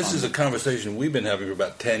 So this is a conversation we've been having for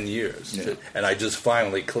about 10 years. Yeah. And I just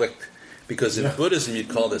finally clicked. Because in Buddhism, you'd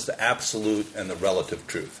call this the absolute and the relative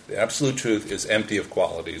truth. The absolute truth is empty of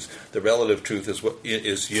qualities. The relative truth is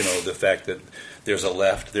the fact that there's a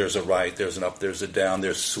left, there's a right, there's an up, there's a down,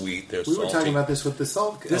 there's sweet, there's We salty. were talking about this with the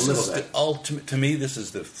salt This a little is bit. the ultimate. To me, this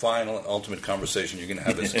is the final and ultimate conversation you're going to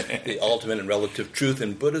have. Is the ultimate and relative truth.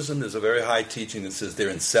 In Buddhism, there's a very high teaching that says they're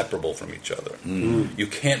inseparable from each other. You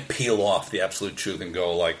can't peel off the absolute truth and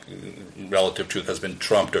go like relative truth has been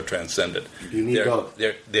trumped or transcended. You need both.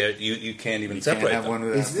 You can't even You separate can't have them. one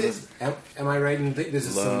without Is this? Am I right in thinking this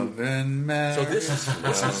is love some? and marriage. So this is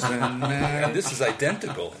and this is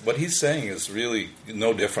identical. What he's saying is really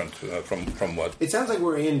no different from what It sounds like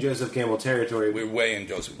we're in Joseph Campbell territory. we're way in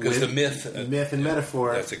Joseph because with the myth, myth and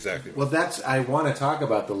metaphor. That's exactly right. Well, I want to talk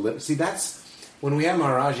about See, that's when we have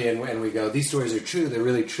Maharaji and we go, these stories are true. They're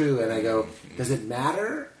really true. And I go, does it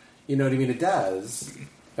matter? You know what I mean? It does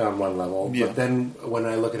on one level. Yeah. But then when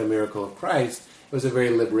I look at a miracle of Christ, it was a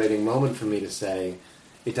very liberating moment for me to say,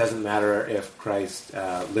 it doesn't matter if Christ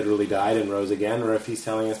literally died and rose again, or if he's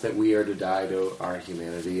telling us that we are to die to our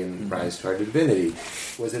humanity and rise to our divinity.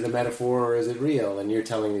 Was it a metaphor or is it real? And you're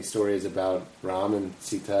telling me stories about Ram and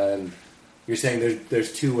Sita, and you're saying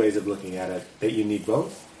there's two ways of looking at it, that you need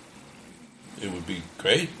both? It would be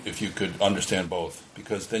great if you could understand both,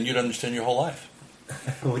 because then you'd understand your whole life.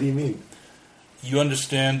 What do you mean? You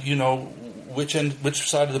understand, which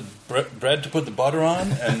side of the bread to put the butter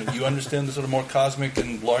on, and you understand the sort of more cosmic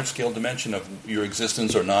and large-scale dimension of your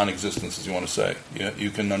existence or non-existence, as you want to say. You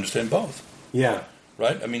can understand both. Yeah.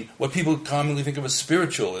 Right? I mean, what people commonly think of as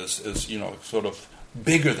spiritual is sort of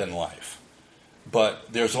bigger than life.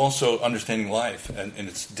 But there's also understanding life and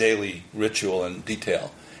its daily ritual and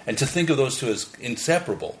detail. And to think of those two as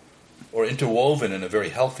inseparable or interwoven in a very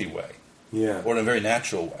healthy way, Yeah. or in a very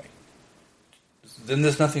natural way, then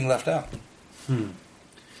there's nothing left out.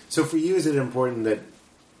 So for you, is it important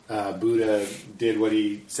that Buddha did what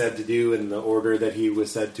he said to do in the order that he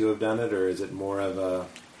was said to have done it, or is it more of a...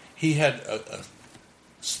 He had,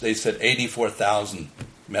 they said, 84,000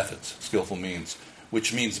 methods, skillful means,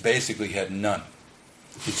 which means basically he had none.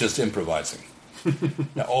 He's just improvising.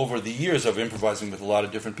 Now, over the years of improvising with a lot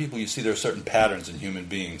of different people, you see there are certain patterns in human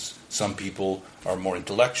beings. Some people are more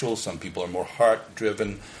intellectual, some people are more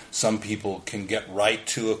heart-driven, some people can get right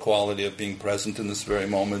to a quality of being present in this very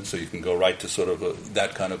moment, so you can go right to sort of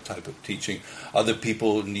that kind of type of teaching. Other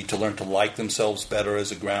people need to learn to like themselves better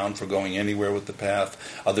as a ground for going anywhere with the path.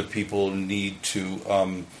 Other people need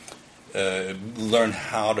to learn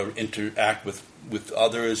how to interact with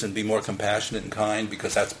others and be more compassionate and kind,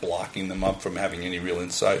 because that's blocking them up from having any real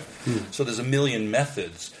insight. So there's a million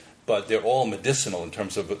methods, but they're all medicinal in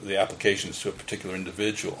terms of the applications to a particular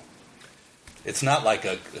individual. It's not like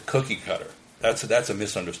a cookie cutter. That's a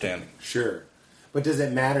misunderstanding. Sure. But does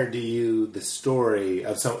it matter to you, the story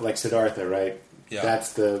of something like Siddhartha, right? Yeah.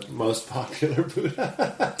 That's the most popular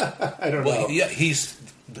Buddha? I don't know. Well, yeah, he's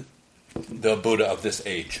the Buddha of this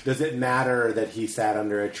age. Does it matter that he sat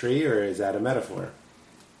under a tree, or is that a metaphor?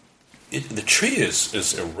 The tree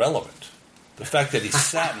is irrelevant. The fact that he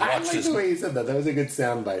sat and I watched like his... the way you said that. That was a good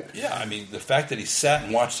soundbite. Yeah, I mean, the fact that he sat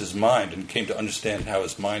and watched his mind and came to understand how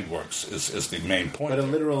his mind works is the main point. But a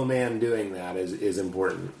literal man doing that is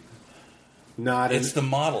important. Not It's the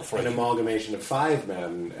model for an it. amalgamation of 5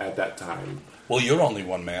 men at that time. Well, you're only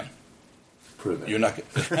one man. Prove it. You're not...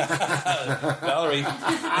 Valerie.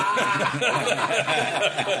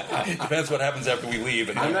 Depends what happens after we leave.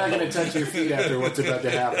 And I'm not going to touch your feet after what's about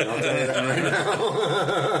to happen. I'll tell you that right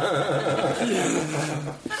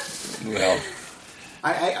now. Well,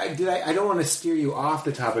 I don't want to steer you off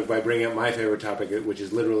the topic by bringing up my favorite topic, which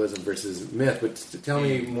is literalism versus myth. But tell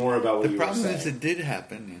me more about what The you were problem saying. is it did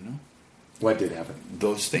happen, What did happen?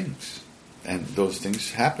 those things. And those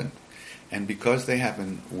things happened. And because they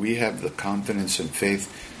happen, we have the confidence and faith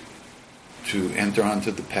to enter onto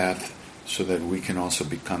the path so that we can also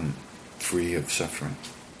become free of suffering.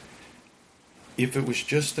 If it was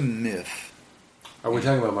just a myth, Are we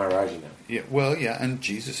talking about Maharaji now? and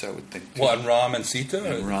Jesus, I would think. Too. well, and Ram and Sita?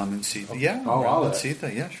 And Ram and Sita. Yeah, Oh, all Ram of and it.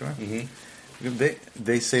 Sita, yeah, sure.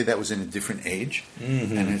 They say that was in a different age,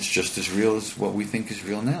 and it's just as real as what we think is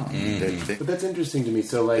real now. I mean, But that's interesting to me.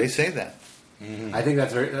 So, they like, say that. I think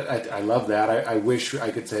that's very. I love that. I wish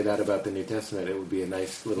I could say that about the New Testament. It would be a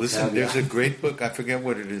nice little. Listen, caveat. there's a great book. I forget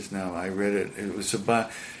what it is now. I read it. It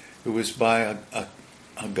was by a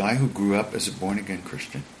guy who grew up as a born again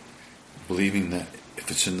Christian, believing that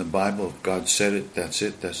if it's in the Bible, if God said it, that's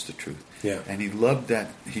the truth. Yeah. And he loved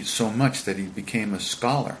that so much that he became a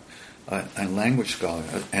scholar, a language scholar,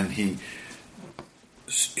 and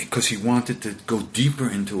because he wanted to go deeper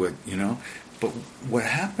into it, But what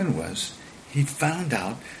happened was, he found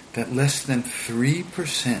out that less than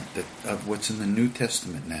 3% of what's in the New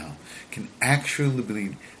Testament now can actually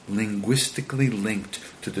be linguistically linked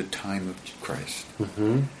to the time of Christ.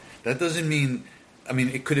 Mm-hmm. That doesn't mean,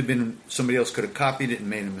 it could have been, somebody else could have copied it and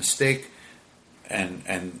made a mistake, and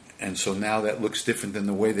so now that looks different than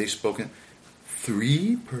the way they spoke it.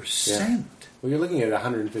 3%. Yeah. Well, you're looking at a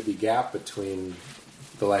 150 gap between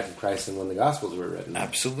the life of Christ and when the Gospels were written.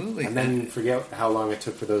 Absolutely. And then forget how long it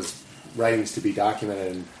took for those writings to be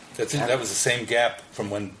documented. And That was the same gap from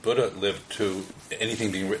when Buddha lived to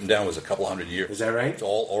anything being written down was a couple hundred years. Is that right? It's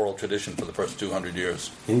all oral tradition for the first 200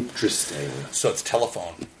 years. Interesting. So it's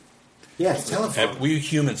telephone. Yeah, it's telephone. And we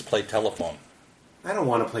humans play telephone. I don't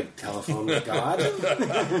want to play telephone with God.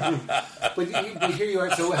 but here you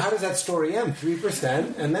are. So how does that story end?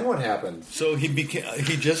 3%, and then what happened? So he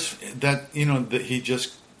just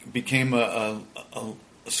became a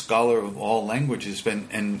scholar of all languages,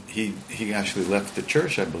 and he actually left the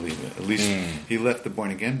church, I believe. At least he left the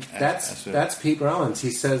Born Again. That's Pete Rollins.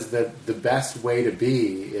 He says that the best way to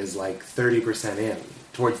be is like 30% in,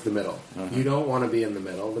 towards the middle. You don't want to be in the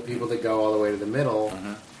middle. The people that go all the way to the middle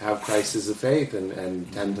have crises of faith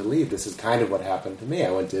and tend to leave. This is kind of what happened to me.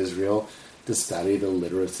 I went to Israel to study the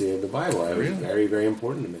literacy of the Bible. It was very, very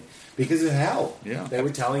important to me. Because of hell. Yeah. They were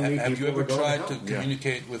telling me Have people you ever were going tried to to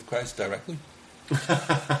communicate with Christ directly?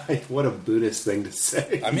 What a Buddhist thing to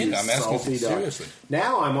say. I mean, You I'm asking salty dog. seriously.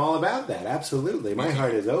 Now I'm all about that. Absolutely. My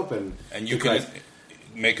heart is open. And you to can Christ.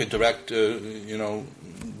 make a direct,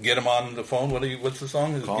 get him on the phone. What's the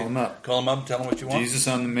song? Call him up. Call him up. Tell him what you want. Jesus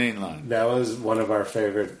on the main line. That was one of our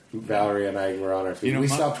favorite. Valerie and I were on our feet. You know, we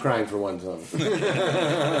stopped crying for one song.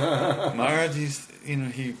 Maharaj,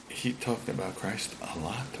 he talked about Christ a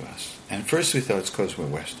lot to us. And first we thought it's because we're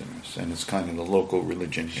Westerners, and it's kind of the local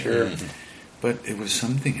religion here. Sure. But it was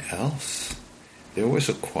something else. There was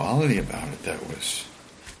a quality about it that was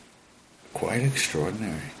quite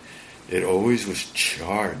extraordinary. It always was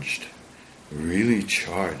charged, really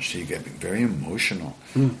charged. You get very emotional,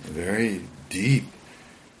 very deep.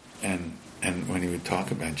 And when he would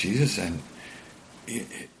talk about Jesus, and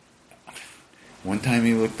one time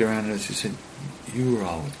he looked around at us, he said, "You were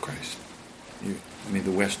all with Christ.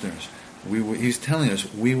 The Westerners. He was telling us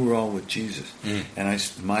we were all with Jesus." And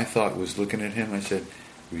my thought was looking at him, I said,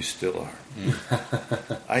 "We still are."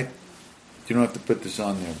 You don't have to put this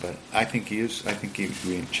on there, but I think he is. I think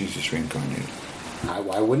Jesus reincarnated.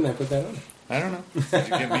 Why wouldn't I put that on? I don't know. You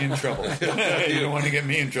get me in trouble. You don't want to get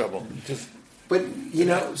me in trouble. But,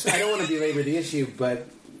 so I don't want to belabor the issue, but,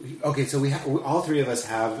 okay, so all three of us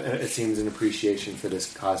have, it seems, an appreciation for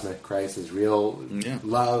this cosmic Christ, this real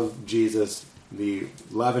love, Jesus, the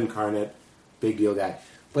love incarnate, big deal guy.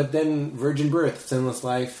 But then virgin birth, sinless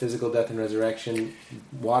life, physical death and resurrection,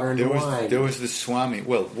 water and wine. There was this Swami.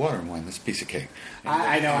 Well, water and wine, that's a piece of cake.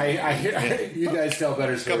 I know. I hear you guys tell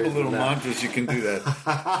better stories. A couple little than that. mantras, you can do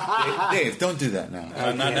that. Dave, don't do that now.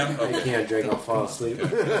 I can't drink. I'll fall asleep.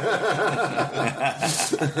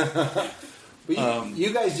 But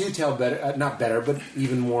you guys do tell better, not better, but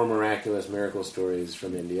even more miraculous miracle stories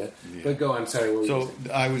from India. Yeah. But go on, sorry. What were you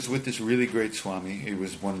saying? I was with this really great Swami. He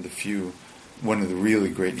was one of the really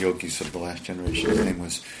great yogis of the last generation. His name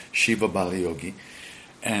was Shiva Bali Yogi.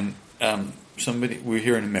 And we were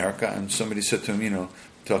here in America, and somebody said to him,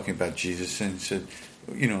 talking about Jesus, and he said,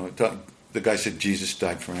 the guy said, Jesus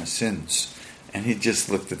died for our sins. And he just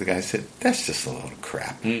looked at the guy and said, "That's just a load of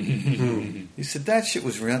crap." He said, "That shit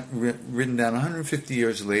was written down 150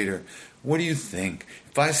 years later. What do you think?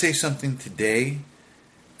 If I say something today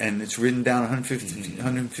and it's written down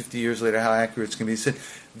 150 years later, how accurate it's going to be?" He said,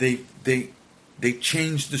 they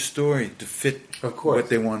changed the story to fit what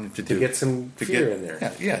they wanted to do. To get some fear in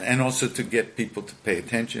there. Yeah, and also to get people to pay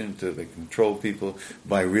attention, to control people,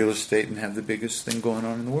 buy real estate, and have the biggest thing going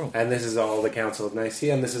on in the world. And this is all the Council of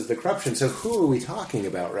Nicaea, and this is the corruption. So who are we talking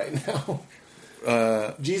about right now?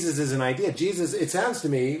 Jesus is an idea. Jesus, it sounds to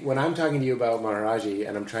me, when I'm talking to you about Maharaji,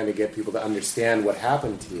 and I'm trying to get people to understand what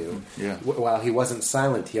happened to you, while he wasn't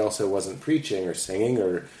silent, he also wasn't preaching or singing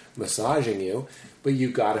or massaging you, but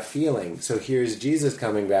you got a feeling. So here's Jesus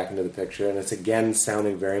coming back into the picture, and it's again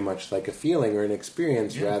sounding very much like a feeling or an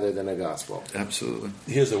experience rather than a gospel. Absolutely.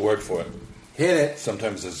 Here's a word for it. Hit it.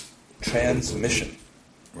 Sometimes it's transmission.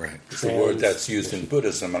 Right. It's a word that's used in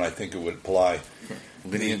Buddhism, and I think it would apply.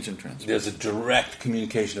 Lineage and transmission. There's a direct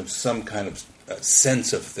communication of some kind of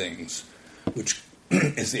sense of things, which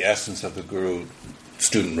is the essence of the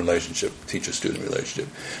guru-student relationship, teacher-student relationship.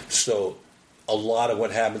 So a lot of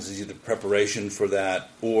what happens is either preparation for that,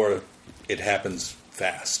 or it happens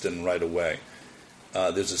fast and right away.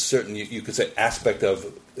 There's a certain, you could say, aspect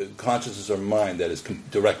of consciousness or mind that is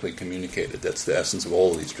directly communicated. That's the essence of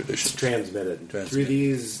all of these traditions. It's transmitted through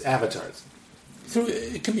these avatars.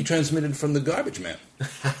 It can be transmitted from the garbage man.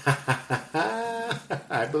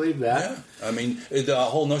 I believe that. Yeah. I mean, the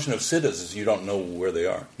whole notion of siddhas is you don't know where they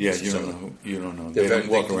are. Yeah, you don't know. They don't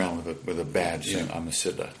walk around with a badge saying, "I'm a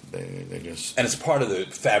siddha." They just... And it's part of the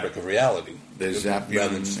fabric of reality. They zap you,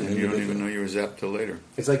 and you don't even know you were zapped till later.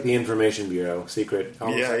 It's like the Information Bureau, secret.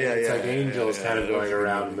 It's like angels kind of going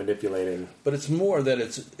around manipulating. But it's more that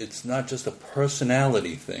it's not just a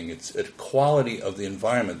personality thing. It's a quality of the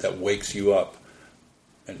environment that wakes you up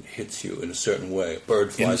and hits you in a certain way. A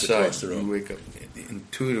bird flies across the room. You wake up,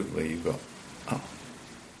 intuitively you go, "Oh,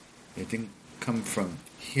 it didn't come from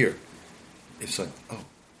here." It's like, oh,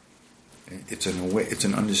 it's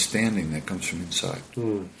an understanding that comes from inside.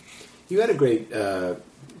 You had a great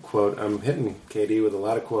quote. I'm hitting KD with a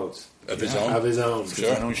lot of quotes. Of his own? Of his own.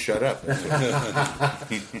 Sure. I don't shut up. But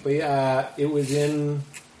it was in,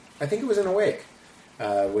 I think it was in Awake,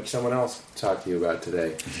 which someone else talked to you about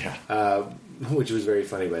today. Yeah. Which was very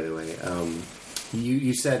funny, by the way.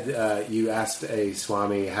 You said you asked a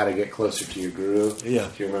Swami how to get closer to your guru. Yeah.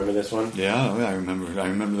 Do you remember this one? Yeah, I remember. I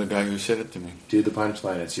remember the guy who said it to me. Do the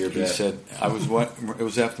punchline. It's your He bit. said, it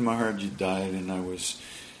was after Maharaji died, and I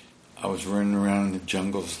was running around in the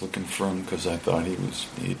jungles looking for him because I thought he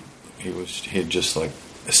had just like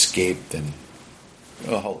escaped and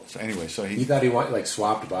anyway. So You thought he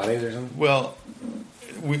swapped bodies or something? Well,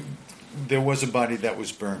 there was a body that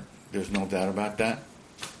was burnt. There's no doubt about that.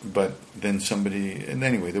 But then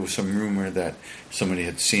there was some rumor that somebody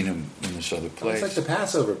had seen him in this other place. It's like the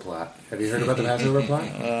Passover plot. Have you heard about the Passover plot?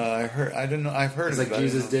 I don't know. I've heard It's about like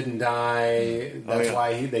Jesus didn't die. That's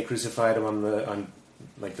why they crucified him on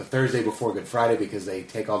the Thursday before Good Friday, because they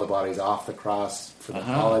take all the bodies off the cross for the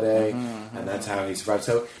holiday, and that's how he survived.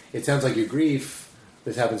 So it sounds like your grief,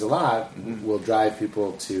 this happens a lot, will drive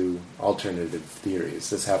people to alternative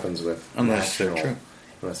theories. This happens with Unless they're natural...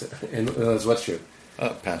 true. Unless what's true?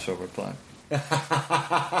 Passover plot.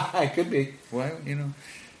 It could be. Well,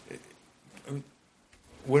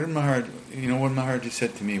 what Maharaji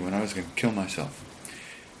said to me when I was going to kill myself?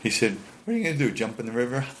 He said, "What are you going to do? Jump in the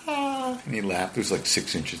river?" And he laughed. It was like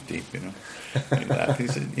 6 inches deep, He laughed. He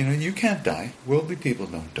said, "You can't die. Worldly people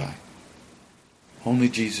don't die. Only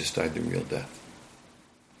Jesus died the real death."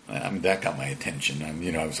 I mean, that got my attention.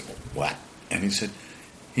 I was like, "What?" And he said,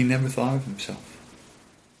 he never thought of himself.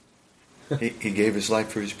 He gave his life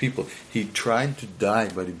for his people. He tried to die,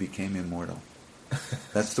 but he became immortal.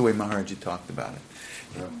 That's the way Maharaji talked about it.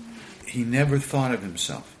 Yeah. He never thought of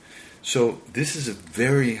himself. So this is a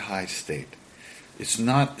very high state. It's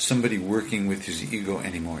not somebody working with his ego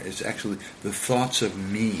anymore. It's actually the thoughts of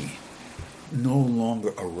me no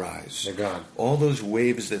longer arise. They're gone. All those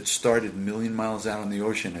waves that started a million miles out on the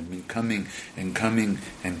ocean have been coming and coming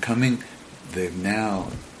and coming.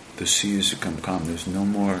 The seas have come calm. There's no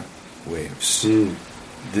more waves.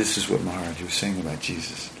 This is what Maharaji was saying about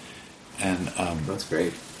Jesus. And that's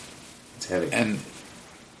great. It's heavy. And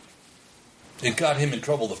it got him in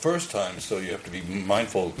trouble the first time, so you have to be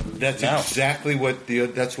mindful. That's now. Exactly what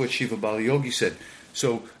that's what Shiva Bala Yogi said.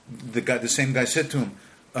 So the same guy said to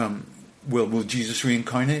him, will Jesus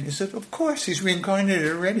reincarnate? He said, of course, he's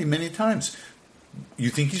reincarnated already many times. You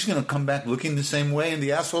think he's going to come back looking the same way? And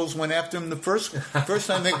the assholes went after him the first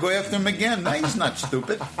time, they go after him again. No, he's not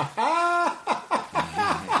stupid.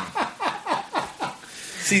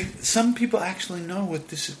 See, some people actually know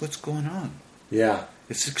what's going on. Yeah,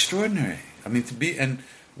 it's extraordinary. I mean, and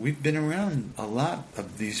we've been around a lot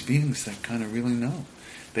of these beings that kind of really know.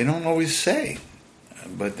 They don't always say,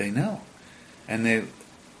 but they know, and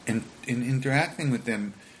in interacting with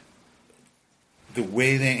them. The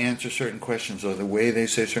way they answer certain questions or the way they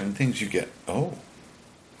say certain things, you get, oh,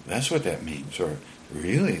 that's what that means, or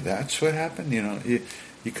really, that's what happened. You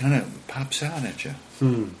kind of pops out at you.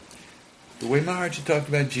 The way Maharaji talked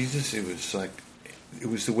about Jesus, it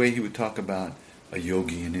was the way he would talk about a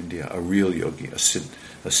yogi in India, a real yogi, a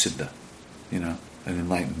siddha, an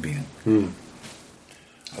enlightened being,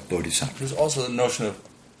 a bodhisattva. There's also the notion of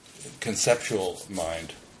conceptual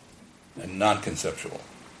mind and non-conceptual.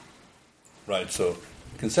 Right, so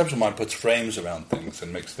conceptual mind puts frames around things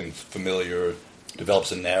and makes things familiar,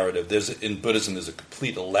 develops a narrative. In Buddhism, there's a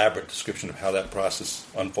complete, elaborate description of how that process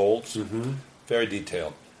unfolds, very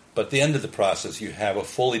detailed. But at the end of the process, you have a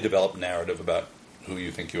fully developed narrative about who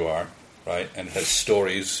you think you are, right? And it has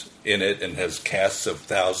stories in it, and it has casts of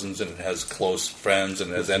thousands, and it has close friends,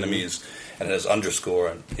 and it has enemies, and it has underscore,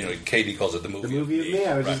 and Katie calls it the movie. The movie of me.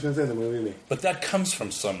 I was just going to say the movie of me. But that comes from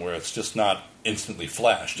somewhere. It's just not instantly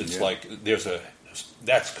flashed. It's like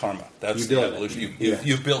that's karma. That's the evolution.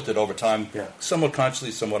 You've built it over time, somewhat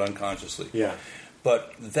consciously, somewhat unconsciously. Yeah.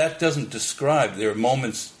 But that doesn't describe. There are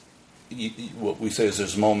moments. What we say is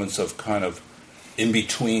there's moments of kind of in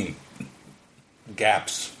between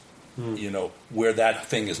gaps. Where that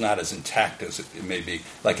thing is not as intact as it may be.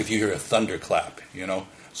 Like if you hear a thunderclap,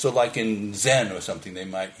 So like in Zen or something, they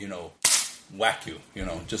might, whack you,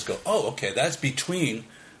 just go, oh, okay, that's between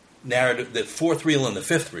narrative, the fourth reel and the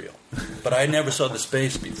fifth reel. But I never saw the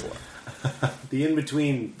space before. The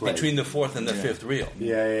in-between place. Between the fourth and the fifth reel.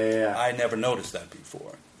 Yeah. I never noticed that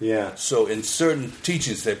before. Yeah. So in certain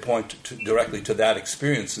teachings, they point directly to that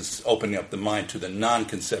experience as opening up the mind to the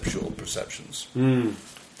non-conceptual perceptions.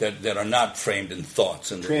 that are not framed in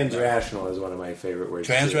thoughts. And Transrational is one of my favorite words.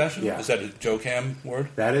 Transrational? Yeah. Is that a Joe Cam word?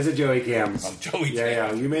 That is a Joey Cams. Joey Yeah,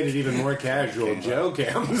 Cams. you made it even more casual. Joe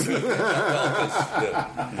Cams.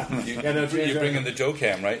 You bring in the Joe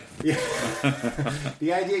Cam, right?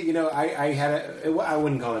 The idea, I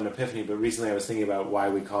wouldn't call it an epiphany, but recently I was thinking about why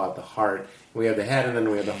we call it the heart. We have the head, and then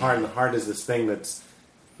we have the heart, and the heart is this thing that's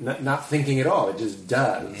not thinking at all. It just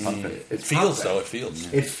does. It feels, though. It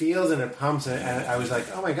feels. It feels, and it pumps, and I was like,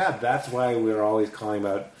 oh my God, that's why we're always calling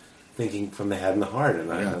about thinking from the head and the heart, and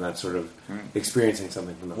that sort of experiencing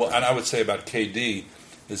something from the heart. Well, and I would say about KD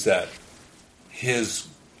is that his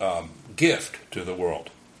gift to the world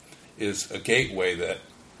is a gateway that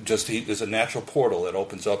there's a natural portal that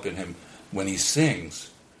opens up in him when he sings.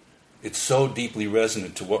 It's so deeply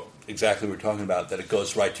resonant to what exactly we're talking about that it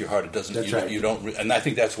goes right to your heart. It doesn't. That's right. You don't. And I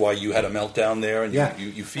think that's why you had a meltdown there, and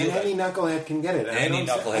you feel and that. Any knucklehead can get it. Any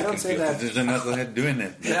knucklehead can say feel that. it. There's a knucklehead doing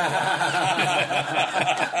it.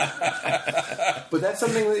 But that's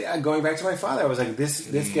something that, going back to my father, I was like, this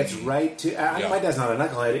gets right to. My dad's not a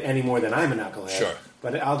knucklehead any more than I'm a knucklehead. Sure.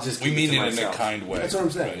 But I'll just. We keep mean to it myself. in a kind way. That's what I'm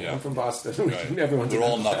saying. Right, yeah. I'm from Boston. Right. Everyone's We're a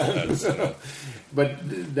all knuckleheads. You know. But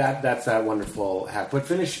that's that wonderful hack. But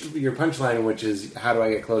finish your punchline, which is, how do I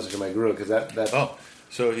get closer to my guru? Because that's... Oh,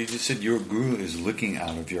 so he just said your guru is looking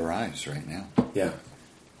out of your eyes right now. Yeah.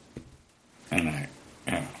 And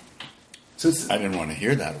So I didn't want to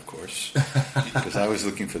hear that, of course, because I was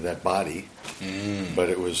looking for that body. But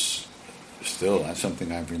it was still, that's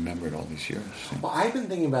something I've remembered all these years. Well, I've been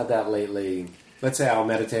thinking about that lately. Let's say I'll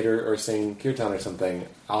meditate or sing kirtan or something.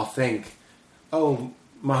 I'll think,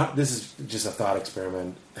 this is just a thought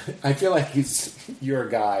experiment. I feel like he's your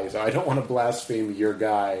guy, so I don't want to blaspheme your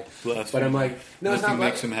guy. But I'm like, no, it's not. Nothing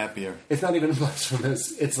makes him happier. It's not even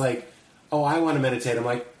blasphemous. It's like, I want to meditate. I'm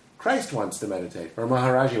like, Christ wants to meditate, or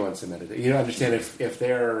Maharaji wants to meditate. You know, understand if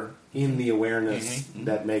they're in the awareness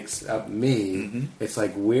that makes up me, it's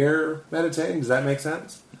like we're meditating. Does that make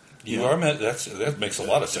sense? You are that makes a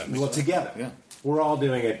lot of sense. Well, together. Yeah. We're all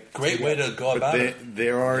doing it. Great way to go about it.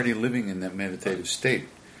 They're already living in that meditative state.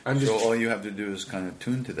 So all you have to do is kind of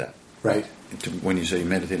tune to that. Right. When you say you're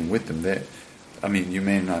meditating with them, you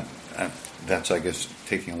may not. That's, I guess,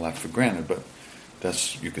 taking a lot for granted, but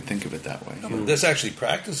you could think of it that way. There's actually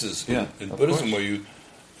practices in Buddhism where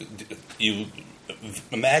you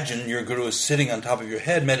imagine your guru is sitting on top of your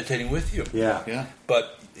head meditating with you. Yeah. Yeah.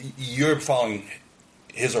 But you're following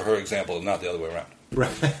his or her example, not the other way around. Right.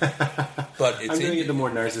 But it's I'm doing it the more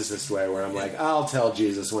narcissist way, where I'm like, I'll tell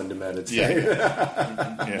Jesus when to meditate.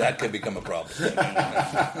 That could become a problem.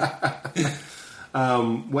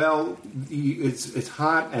 Well, it's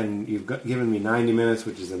hot, and you've given me 90 minutes,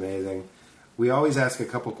 which is amazing. We always ask a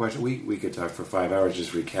couple questions. We could talk for 5 hours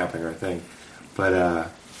just recapping our thing. But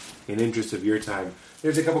in interest of your time,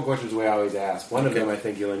 there's a couple questions we always ask. One of them I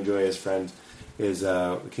think you'll enjoy as friends is,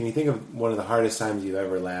 can you think of one of the hardest times you've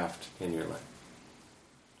ever laughed in your life?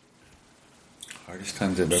 Hardest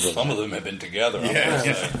times I've ever. Some of them have been together.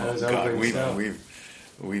 I was hoping so.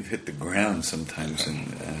 We've hit the ground sometimes, and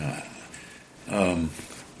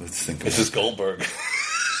let's think. Mrs. Goldberg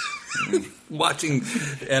watching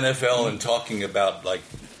NFL and talking about like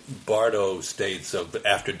Bardo states of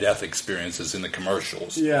after-death experiences in the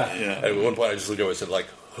commercials. Yeah. At one point, I just looked over and said, like,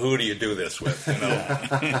 who do you do this with? You know,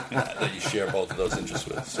 that you share both of those interests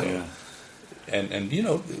with. So, and you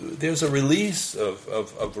know, there's a release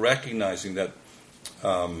of recognizing that.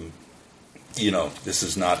 You know, this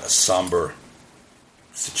is not a somber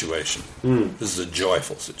situation. This is a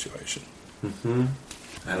joyful situation.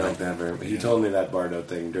 I like that very much. You told me that Bardo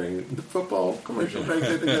thing during the football commercial break.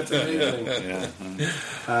 I think that's amazing.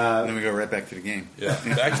 Then we go right back to the game. Yeah,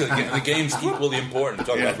 back to the game. The game's equally important.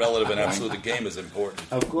 Talking about relative and absolute, the game is important.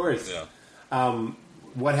 Of course. Yeah.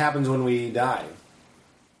 What happens when we die?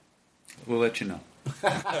 We'll let you know.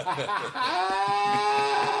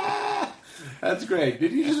 That's great.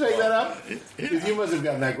 Did you just make that up? Because you must have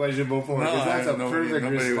gotten that question before. No, that's a perfect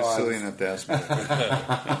nobody response. was silly enough to ask me.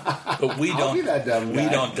 But we I'll be that dumb guy. We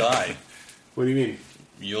don't die. What do you mean?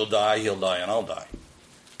 You'll die, he'll die, and I'll die.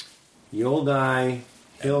 You'll die,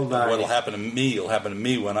 he'll die. What'll happen to me will happen to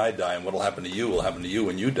me when I die, and what'll happen to you will happen to you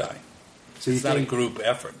when you die. So It's not a group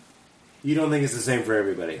effort. You don't think it's the same for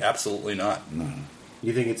everybody? Absolutely not. No.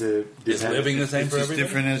 You think it's a... Is living the same It's for as everybody?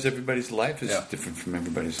 different as everybody's life is different from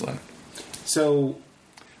everybody's life. So...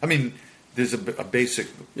 I mean, there's a basic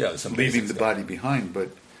some leaving basics, the body behind, but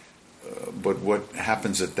what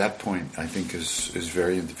happens at that point, I think, is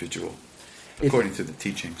very individual, according to the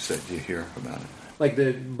teachings that you hear about it. Like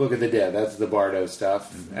the Book of the Dead, that's the Bardo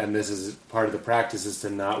stuff, and this is part of the practice is to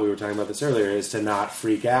not, we were talking about this earlier, is to not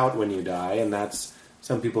freak out when you die, and that's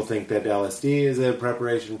some people think that LSD is a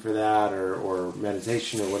preparation for that, or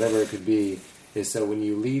meditation, or whatever it could be, is so when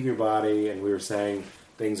you leave your body, and we were saying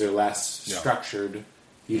things are less structured,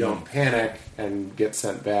 you don't panic and get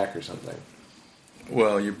sent back or something.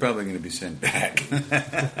 Well, you're probably going to be sent back.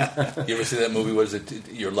 You ever see that movie? What is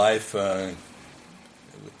it? Your Life?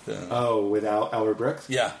 With Albert Brooks?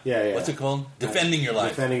 Yeah. What's it called? Defending Your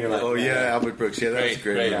Life. Defending Your Life. Oh, yeah, Albert Brooks. Yeah, that was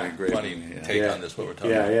great. Great funny movie, yeah. take on this, what we're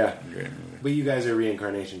talking about. Yeah. Great movie. But you guys are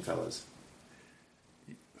reincarnation fellows.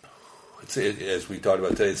 As we talked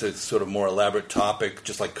about today, it's a sort of more elaborate topic,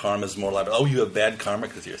 just like karma's more elaborate. Oh, you have bad karma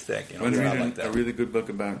because you're thick. You know, I'm it's not reading like that. a really good book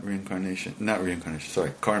about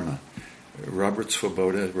karma. Robert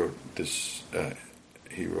Swoboda wrote this.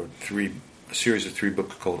 He wrote a series of 3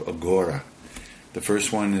 books called Agora. The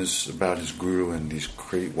first one is about his guru and these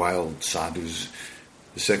great wild sadhus.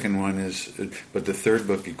 The second one but the third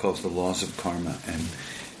book he calls The Laws of Karma, and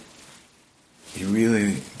you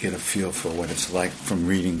really get a feel for what it's like from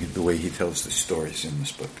reading the way he tells the stories in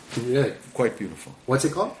this book. Really? Quite beautiful. What's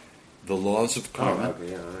it called? The Laws of Karma. Oh,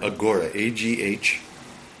 okay, all right. Agora,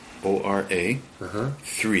 Aghora,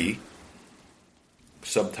 3.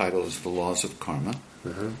 Subtitle is The Laws of Karma.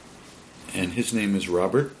 And his name is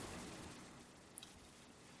Robert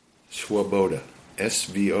Swoboda,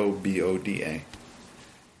 Svoboda.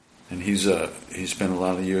 And he spent a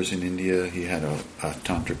lot of years in India. He had a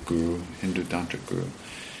tantric guru, Hindu tantric guru,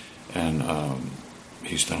 and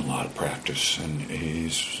he's done a lot of practice, and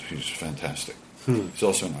he's fantastic. He's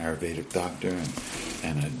also an Ayurvedic doctor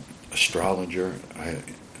and an astrologer,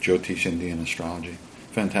 Jyotish Indian astrology.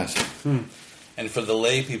 Fantastic. And for the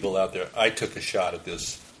lay people out there, I took a shot at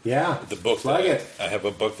this. Yeah. The book. I have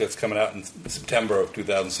a book that's coming out in September of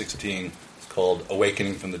 2016. It's called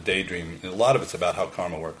Awakening from the Daydream. And a lot of it's about how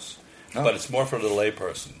karma works. Oh. But it's more for the lay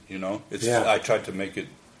person, you know? I tried to make it,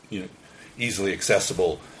 easily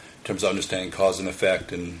accessible in terms of understanding cause and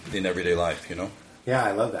effect in everyday life, you know? Yeah,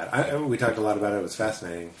 I love that. We talked a lot about it. It was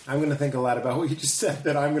fascinating. I'm going to think a lot about what you just said,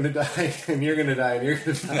 that I'm going to die, and you're going to die, and you're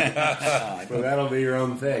going to die. So that'll be your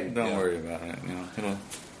own thing. Don't worry about it.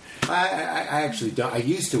 I actually don't. I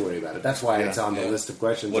used to worry about it. That's why it's on the list of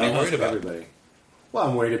questions. What are you worried about? Everybody. Well,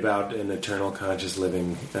 I'm worried about an eternal conscious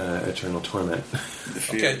living, eternal torment.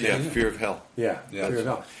 Fear of hell. Yeah, fear of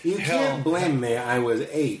hell. You can't blame me. I was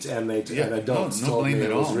 8, and adults told me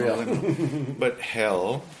it was real. But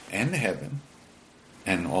hell and heaven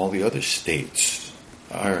and all the other states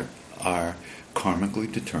are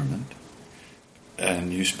karmically determined,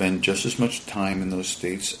 and you spend just as much time in those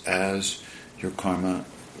states as your karma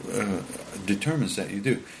determines that you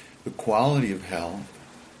do. The quality of hell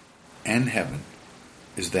and heaven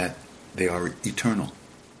is that they are eternal.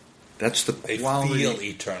 That's the quality. They feel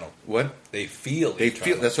eternal. What? They feel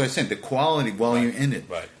eternal. That's what I said. The quality while you're in it.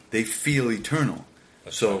 Right. They feel eternal.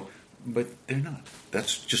 But they're not.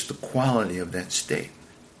 That's just the quality of that state.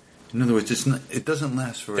 In other words, it doesn't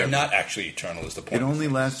last forever. They're not actually eternal, is the point. It only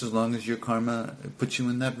lasts as long as your karma puts you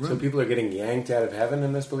in that room. So people are getting yanked out of heaven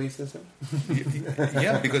in this belief system?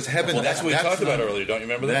 Yeah, because heaven... Well, that's what we talked about earlier. Don't you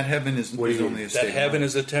remember that? That heaven is only a state. That heaven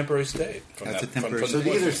is a temporary state. That's a temporary state. So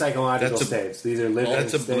these are psychological states. These are living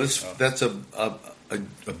states. That's a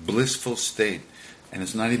blissful state. And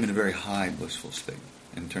it's not even a very high blissful state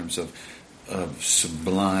in terms of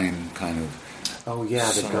sublime kind of... Oh,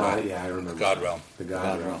 yeah, the God, I remember. God realm. The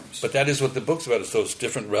God realm. But that is what the book's about, is those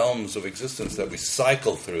different realms of existence that we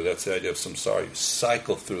cycle through. That's the idea of samsara. You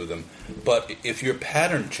cycle through them. But if your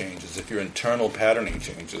pattern changes, if your internal patterning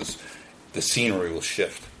changes, the scenery will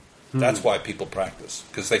shift. That's why people practice,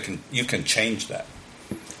 because you can change that.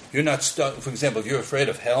 You're not stuck. For example, if you're afraid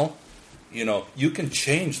of hell, you can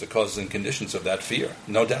change the causes and conditions of that fear.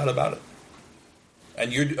 No doubt about it.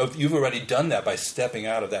 And you've already done that by stepping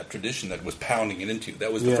out of that tradition that was pounding it into you.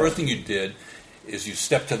 That was the first thing you did, is you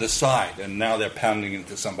stepped to the side, and now they're pounding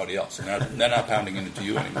into somebody else. And they're not pounding it into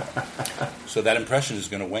you anymore. So that impression is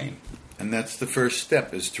going to wane. And that's the first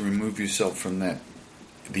step, is to remove yourself from the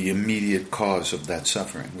immediate cause of that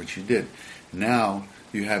suffering, which you did. Now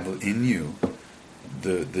you have in you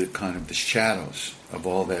the kind of the shadows of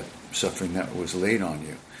all that suffering that was laid on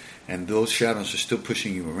you. And those shadows are still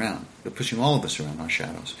pushing you around. They're pushing all of us around, our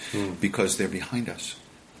shadows, because they're behind us.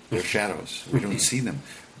 They're shadows. We don't see them.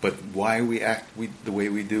 But why we act the way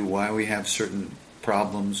we do, why we have certain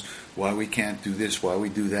problems, why we can't do this, why we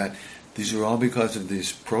do that, these are all because of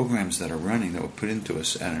these programs that are running, that were put into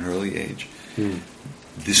us at an early age.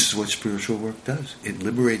 This is what spiritual work does. It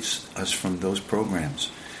liberates us from those programs.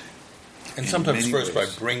 And sometimes first by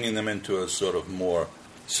bringing them into a sort of more...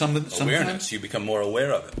 awareness, you become more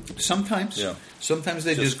aware of it. Sometimes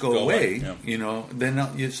they just go away. Yeah.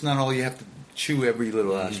 It's not all you have chew every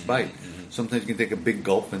little last bite. Sometimes you can take a big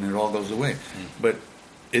gulp and it all goes away. But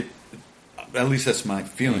at least that's my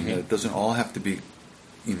feeling. That it doesn't all have to be,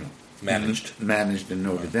 managed and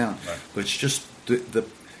noted down. Right. But it's just the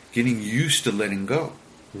getting used to letting go.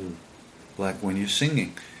 Like when you're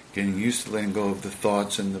singing, getting used to letting go of the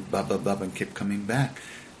thoughts and the blah blah blah and keep coming back.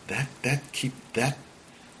 That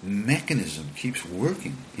mechanism keeps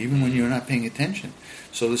working even when you're not paying attention.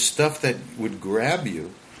 So the stuff that would grab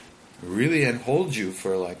you really and hold you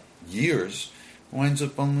for like years winds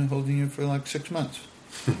up only holding you for like 6 months.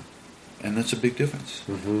 And that's a big difference.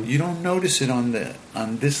 You don't notice it on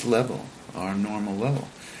this level, our normal level,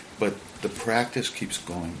 but the practice keeps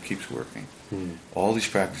going, keeps working. All these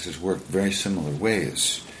practices work very similar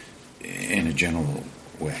ways in a general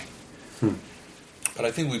way. But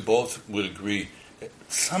I think we both would agree that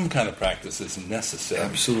some kind of practice is necessary.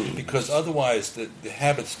 Absolutely. Because otherwise the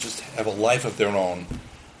habits just have a life of their own.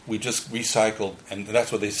 We just recycle, and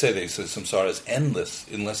that's what they say. They say samsara is endless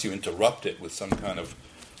unless you interrupt it with some kind of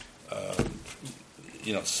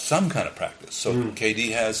some kind of practice. So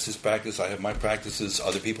KD has his practice, I have my practices,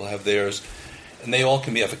 other people have theirs, and they all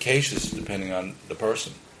can be efficacious depending on the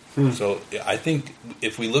person. So I think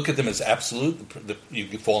if we look at them as absolute, you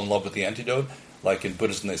can fall in love with the antidote. Like in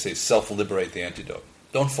Buddhism, they say self-liberate the antidote.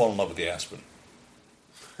 Don't fall in love with the aspirin.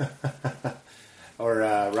 Or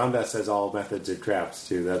Ram Dass says all methods are traps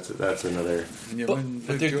too. That's another.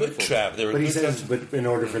 But they're good traps. But he says, but in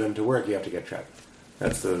order for them to work, you have to get trapped.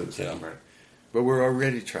 That's the second part. But we're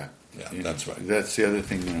already trapped. Yeah, that's right. That's the other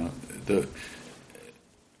thing. The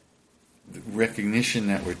recognition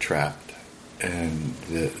that we're trapped, and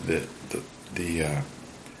the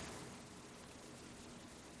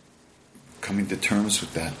coming to terms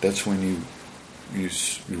with that. That's when you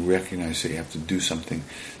recognize that you have to do something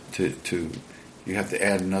to you have to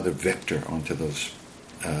add another vector onto those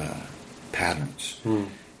patterns.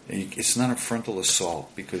 It's not a frontal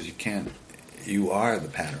assault because you can't. You are the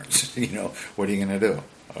patterns. What are you going to do?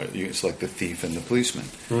 It's like the thief and the policeman.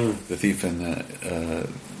 The thief and the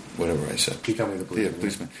whatever I said. Becoming the policeman.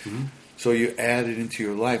 Policeman. So you add it into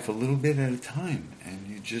your life a little bit at a time, and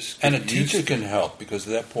you just. And a teacher can help because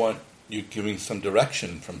at that point you're giving some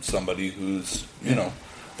direction from somebody who's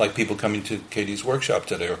like people coming to Katie's workshop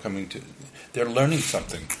today or they're learning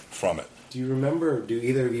something from it. Do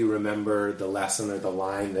either of you remember the lesson or the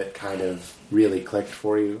line that kind of really clicked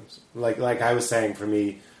for you? Like I was saying, for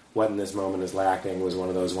me, what in this moment is lacking was one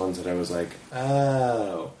of those ones that I was like,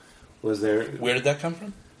 oh, was there... Where did that come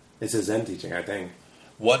from? It's a Zen teaching, I think.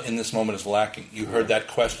 What in this moment is lacking? You heard that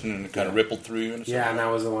question and it kind of rippled through you? Yeah, and that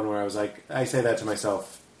was the one where I was like, I say that to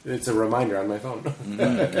myself. It's a reminder on my phone.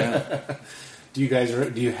 Do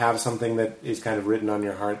you have something that is kind of written on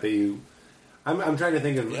your heart that you... I'm trying to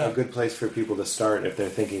think of a good place for people to start if they're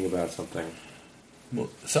thinking about something. Well,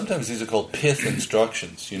 sometimes these are called pith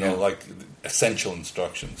instructions, like essential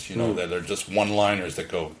instructions, that are just one-liners that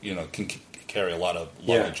go, can carry a lot of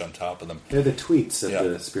luggage on top of them. They're the tweets of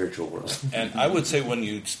the spiritual world. And I would say when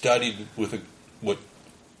you studied with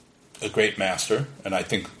a great master, and I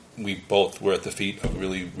think we both were at the feet of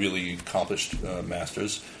really, really accomplished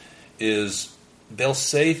masters, is... They'll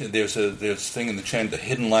say there's a thing in the Chan, the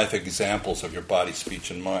hidden life examples of your body,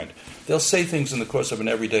 speech, and mind. They'll say things in the course of an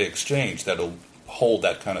everyday exchange that'll hold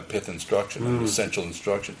that kind of pith instruction, an essential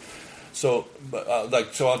instruction. So,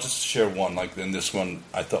 so I'll just share one. Like in this one,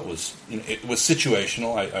 I thought was it was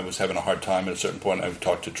situational. I was having a hard time at a certain point. I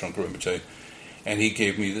talked to Trungpa Rinpoche, and he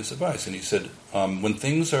gave me this advice. And he said, when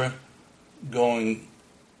things are going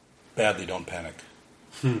badly, don't panic,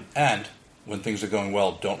 and when things are going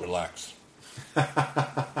well, don't relax.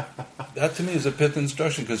 That to me is a pith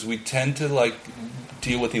instruction because we tend to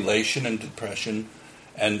deal with elation and depression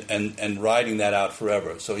and riding that out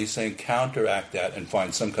forever. So he's saying counteract that and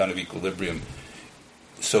find some kind of equilibrium.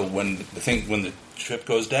 So when the trip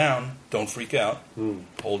goes down, don't freak out.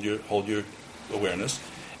 Hold your awareness,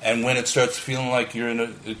 and when it starts feeling like you're in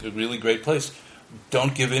a really great place,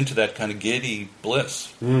 don't give in to that kind of giddy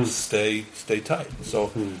bliss. Stay tight.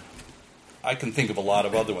 So. I can think of a lot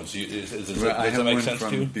of other ones. Does that make sense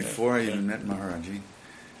to you? Before I even met Maharaji,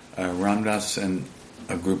 Ram Dass and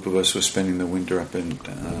a group of us were spending the winter up in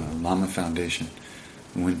Lama Foundation,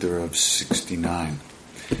 winter of '69.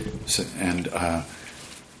 And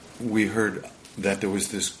we heard that there was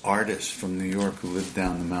this artist from New York who lived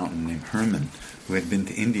down the mountain named Herman, who had been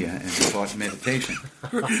to India and taught meditation.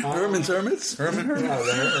 Herman's Hermits? Herman Hermit. No,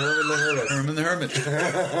 Herman the Hermit.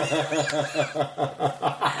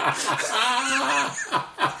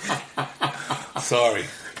 Sorry.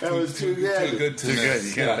 That was too good. Too good.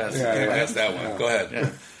 You can't pass that one. Go ahead.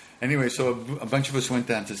 Yeah. Anyway, so a bunch of us went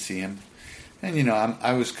down to see him. And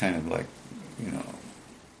I was kind of like,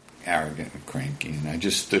 arrogant and cranky, and I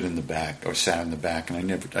just stood in the back or sat in the back, and I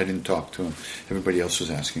didn't talk to him. Everybody else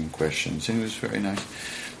was asking questions, and he was very nice.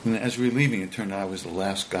 And as we were leaving, it turned out I was the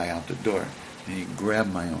last guy out the door, and he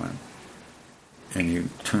grabbed my arm, and he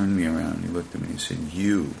turned me around, and he looked at me and he said,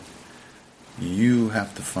 You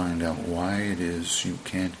have to find out why it is you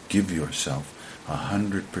can't give yourself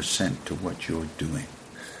 100% to what you're doing.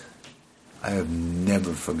 I have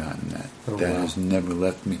never forgotten that. That has never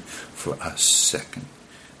left me for a second.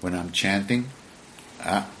 When I'm chanting,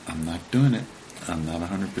 I'm not doing it. I'm not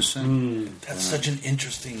 100%. That's such an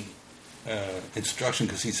interesting instruction,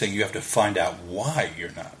 because he's saying you have to find out why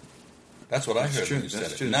you're not. That's what I heard when you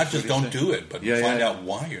said it. Not just don't do it, but find out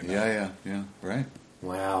why you're not. Yeah, right.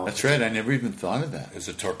 Wow. That's right. I never even thought of that. There's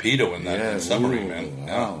a torpedo in that submarine, man.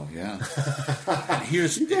 Wow, yeah. And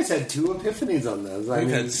you guys had 2 epiphanies on those. We've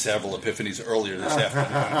had several epiphanies earlier this afternoon.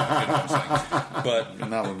 You know what I'm saying? But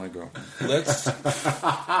not with my girlfriend.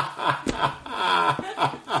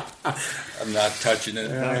 I'm not touching it.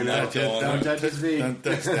 Don't touch his feet. Don't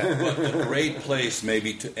touch that. But a great place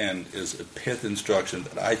maybe to end is a pith instruction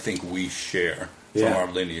that I think we share from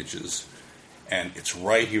our lineages. And it's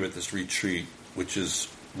right here at this retreat, which is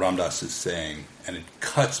Ram Dass is saying, and it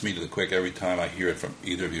cuts me to the quick every time I hear it from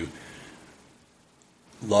either of you.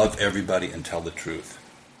 Love everybody and tell the truth.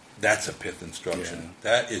 That's a pith instruction. Yeah.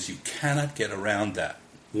 That is, you cannot get around that.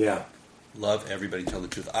 Yeah. Love everybody, tell the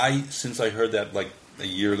truth. Since I heard that like a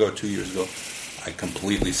year ago, 2 years ago, I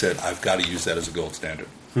completely said, I've got to use that as a gold standard.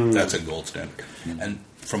 That's a gold standard. And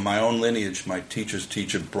from my own lineage, my teacher's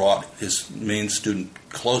teacher brought his main student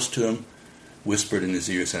close to him, whispered in his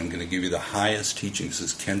ear, said, I'm going to give you the highest teaching. This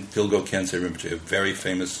is Dilgo Khyentse Rinpoche, a very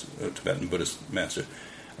famous Tibetan Buddhist master.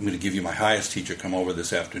 I'm going to give you my highest teacher. Come over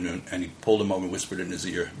this afternoon. And he pulled him over and whispered in his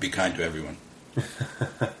ear, be kind to everyone.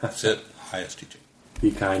 That's it. Highest teaching.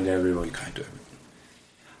 Be kind to everyone. Be kind to everyone.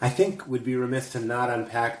 I think would be remiss to not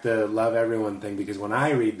unpack the love everyone thing, because when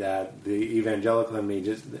I read that, the evangelical in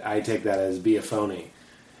me, I take that as be a phony.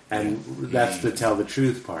 And that's the tell the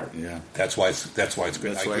truth part. Yeah, that's why it's great. That's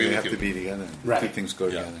why they have to be together. Right, 2 things go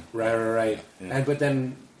together. Right. Yeah. And but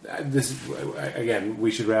then this again,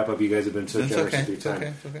 we should wrap up. You guys have been so generous with your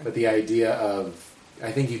time. Okay. But the idea of,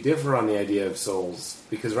 I think you differ on the idea of souls,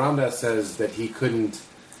 because Ram Dass says that he couldn't.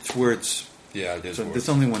 It's words. Yeah, it is. So there's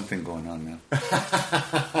only one thing going on now.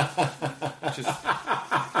 Just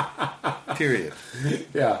period.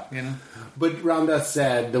 Yeah, But Ram Dass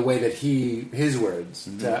said the way that his words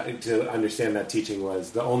to understand that teaching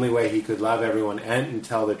was the only way he could love everyone and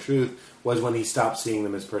tell the truth was when he stopped seeing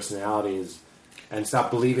them as personalities and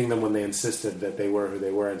stopped believing them when they insisted that they were who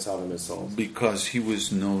they were and saw them as souls. Because he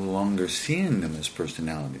was no longer seeing them as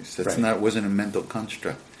personalities. That's wasn't a mental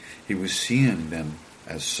construct. He was seeing them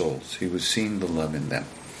as souls. He was seeing the love in them.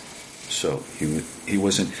 So he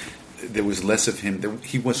wasn't. There was less of him.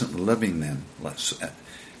 He wasn't loving them less.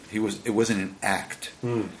 It wasn't an act.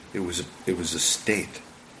 It was a state.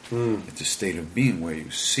 It's a state of being where you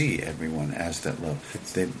see everyone as that love,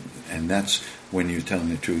 and that's when you're telling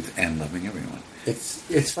the truth and loving everyone.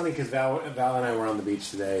 It's funny because Val and I were on the beach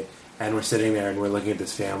today, and we're sitting there and we're looking at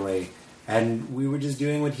this family, and we were just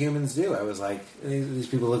doing what humans do. I was like, these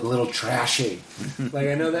people look a little trashy. Like,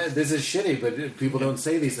 I know that this is shitty, but people don't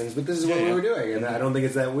say these things. But this is what we were doing, and I don't think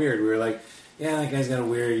it's that weird. We were like, yeah, that guy's got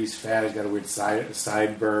he's fat, he's got a weird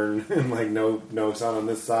sideburn, and like no sun on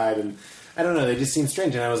this side, and I don't know, they just seem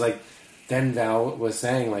strange. And I was like, then Val was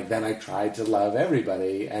saying, like, then I tried to love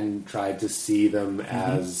everybody and tried to see them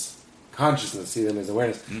as consciousness, see them as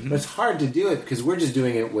awareness. But it's hard to do it because we're just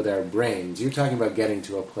doing it with our brains. You're talking about getting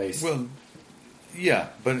to a place. Well, yeah,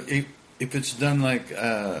 but if it's done like,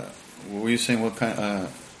 what were you saying, what kind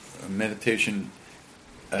of meditation?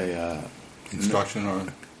 Instruction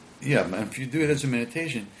or... Yeah, if you do it as a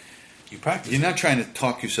meditation, you practice. You're not trying to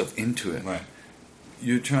talk yourself into it. Right.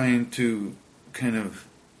 You're trying to kind of,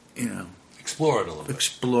 explore it a little bit.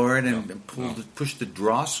 Explore it and push the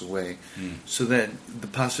dross away so that the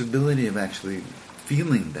possibility of actually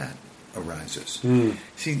feeling that arises.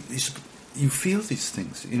 See, you feel these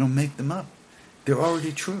things. You don't make them up. They're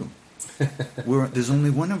already true. There's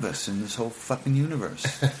only one of us in this whole fucking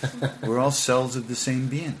universe. We're all cells of the same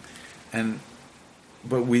being.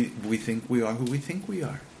 But we think we are who we think we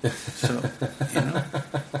are. So,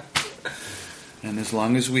 And as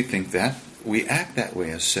long as we think that, we act that way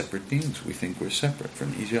as separate beings. We think we're separate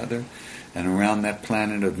from each other. And around that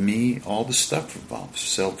planet of me, all the stuff revolves.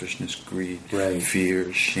 Selfishness, greed,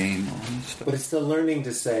 fear, shame, all that stuff. But it's the learning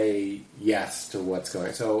to say yes to what's going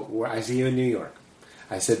on. So I see you in New York.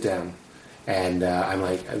 I sit down. And I'm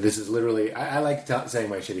like, this is literally, I like saying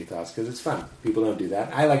my shitty thoughts because it's fun. People don't do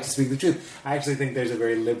that. I like to speak the truth. I actually think there's a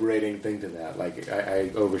very liberating thing to that. Like, I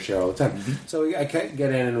overshare all the time. So I get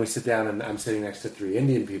in and we sit down, and I'm sitting next to 3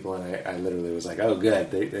 Indian people, and I literally was like, oh,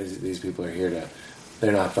 good. These people are here to...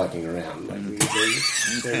 They're not fucking around. Like,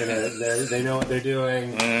 they know what they're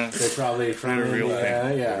doing. They're probably from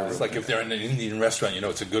India. Yeah. It's like if they're in an Indian restaurant, you know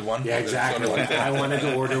it's a good one. Yeah, exactly. I wanted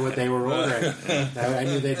to order what they were ordering. I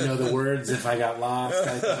knew they'd know the words if I got lost.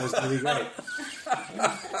 I thought it was going to be great.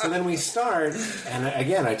 So then we start, and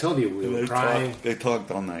again, I told you we were crying. They talked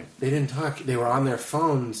all night. They didn't talk. They were on their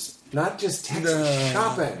phones, not just texting,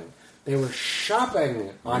 shopping. They were shopping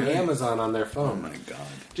on Amazon on their phone. Oh, my God.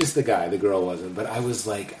 Just the guy. The girl wasn't. But I was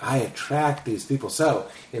like, I attract these people. So,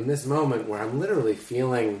 in this moment where I'm literally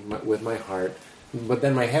feeling with my heart, but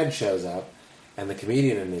then my head shows up, and the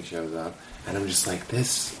comedian in me shows up, and I'm just like,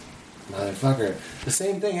 this motherfucker. The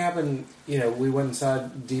same thing happened, we went and saw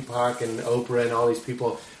Deepak and Oprah and all these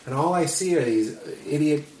people, and all I see are these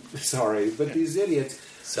these idiots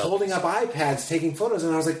holding up iPads, taking photos,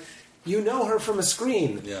 and I was like, you know her from a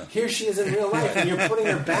screen. Yeah. Here she is in real life, and you're putting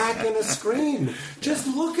her back in a screen. Just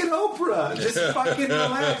look at Oprah. Just fucking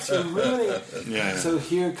relax. You're ruining it. Yeah. So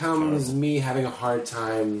here comes me having a hard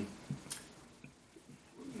time.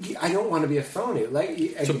 I don't want to be a phony.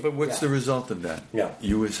 But what's the result of that? Yeah.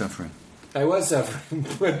 You were suffering. I was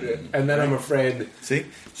suffering, and then I'm afraid. See?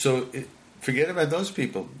 So forget about those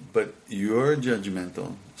people, but your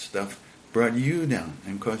judgmental stuff brought you down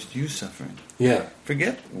and caused you suffering. Yeah.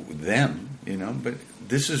 Forget them, but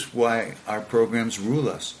this is why our programs rule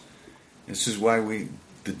us. This is why we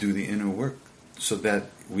do the inner work, so that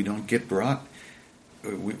we don't get brought.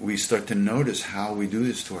 We start to notice how we do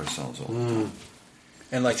this to ourselves all the time.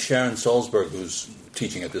 And like Sharon Salzberg, who's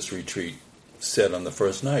teaching at this retreat, said on the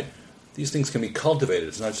first night, these things can be cultivated.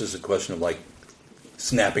 It's not just a question of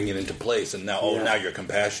snapping it into place, and now you're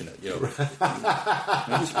compassionate.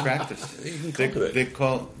 That's practice. They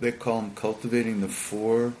call them cultivating the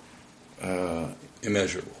 4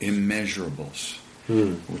 immeasurables,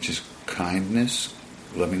 which is kindness,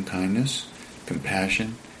 loving kindness,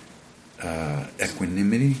 compassion,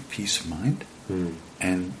 equanimity, peace of mind,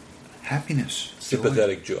 and happiness,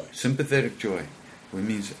 sympathetic joy. Sympathetic joy, which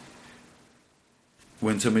means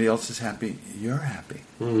when somebody else is happy, you're happy.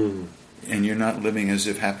 And you're not living as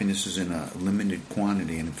if happiness is in a limited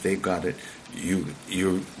quantity, and if they've got it,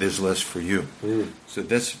 there's less for you. So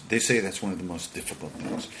they say that's one of the most difficult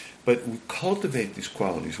things. But we cultivate these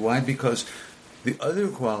qualities. Why? Because the other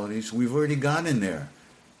qualities we've already got in there.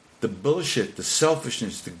 The bullshit, the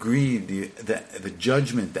selfishness, the greed, the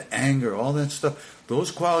judgment, the anger, all that stuff,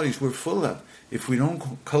 those qualities we're full of. If we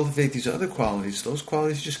don't cultivate these other qualities, those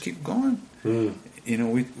qualities just keep going. We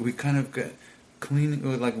kind of get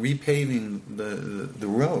cleaning, like repaving the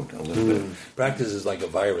road a little bit. Practice is like a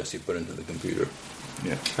virus you put into the computer.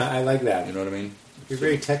 Yeah, I like that. You know what I mean? You're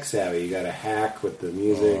very tech savvy. You got a hack with the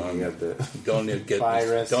music. You got the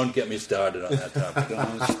virus. Don't get me started on that topic.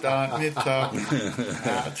 Don't start me talking.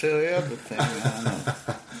 I'll tell you everything.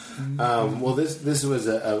 Well, this was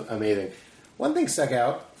amazing. One thing stuck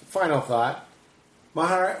out. Final thought.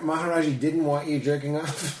 Maharaji didn't want you jerking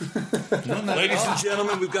off. Ladies and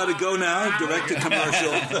gentlemen, we've got to go now. Direct to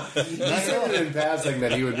commercial. He said it in passing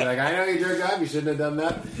that he would be like, I know you jerk off, you shouldn't have done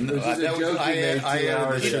that. No, it was just a joke he made 2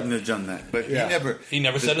 hours ago. Shouldn't have done that. But he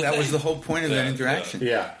never said a thing. That was the whole point of that interaction.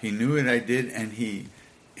 Yeah. He knew what I did, and he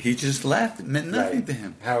just laughed. It meant nothing to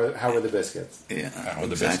him. How were the biscuits? Yeah, how were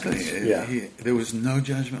the exactly. biscuits? There was no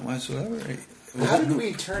judgment whatsoever. How did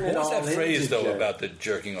we turn it all into... What was that phrase, though, about the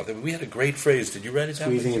jerking off? We had a great phrase. Did you write it down?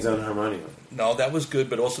 Squeezing his own harmonium. No, that was good,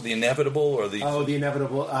 but also the inevitable or the... Oh, the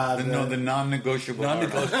inevitable... the non-negotiable. Call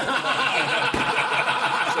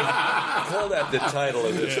that the title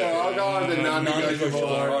of this. So I'll go on the non-negotiable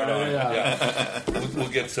hard on. Yeah. We'll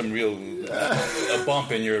get some real... a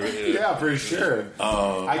bump in your... yeah, for sure.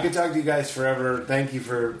 I could talk to you guys forever. Thank you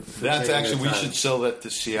for that's actually... We should sell that to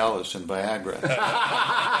Cialis and Viagra.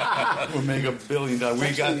 We'll make $1 billion.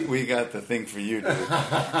 We got the thing for you, dude. We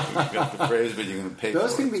got the phrase, but you're going to pay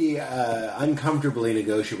those for can be uncomfortably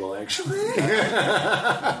negotiable, actually.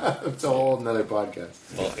 It's a whole another podcast.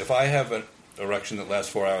 Well, if I have an erection that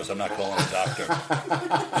lasts 4 hours, I'm not calling a doctor.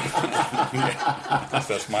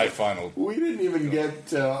 That's my final. We didn't even get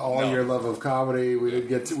to your love of comedy. We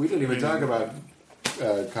didn't even talk about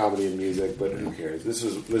comedy and music, but who cares? This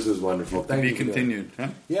was wonderful. Thank you. Be continued. Huh?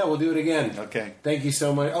 Yeah, we'll do it again. Okay. Thank you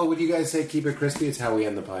so much. Oh, would you guys say keep it crispy? It's how we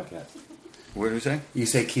end the podcast. What do we say? You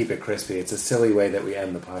say keep it crispy. It's a silly way that we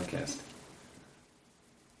end the podcast.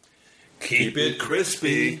 Keep it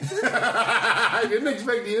crispy. I didn't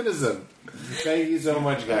expect unison. Thank you so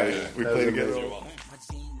much, guys. We That play was together. amazing.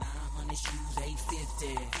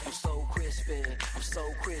 I'm so crispy, I'm so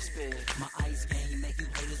crispy. My ice game make you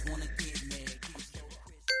haters wanna get me.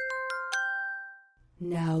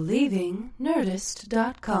 Now leaving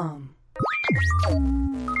Nerdist.com.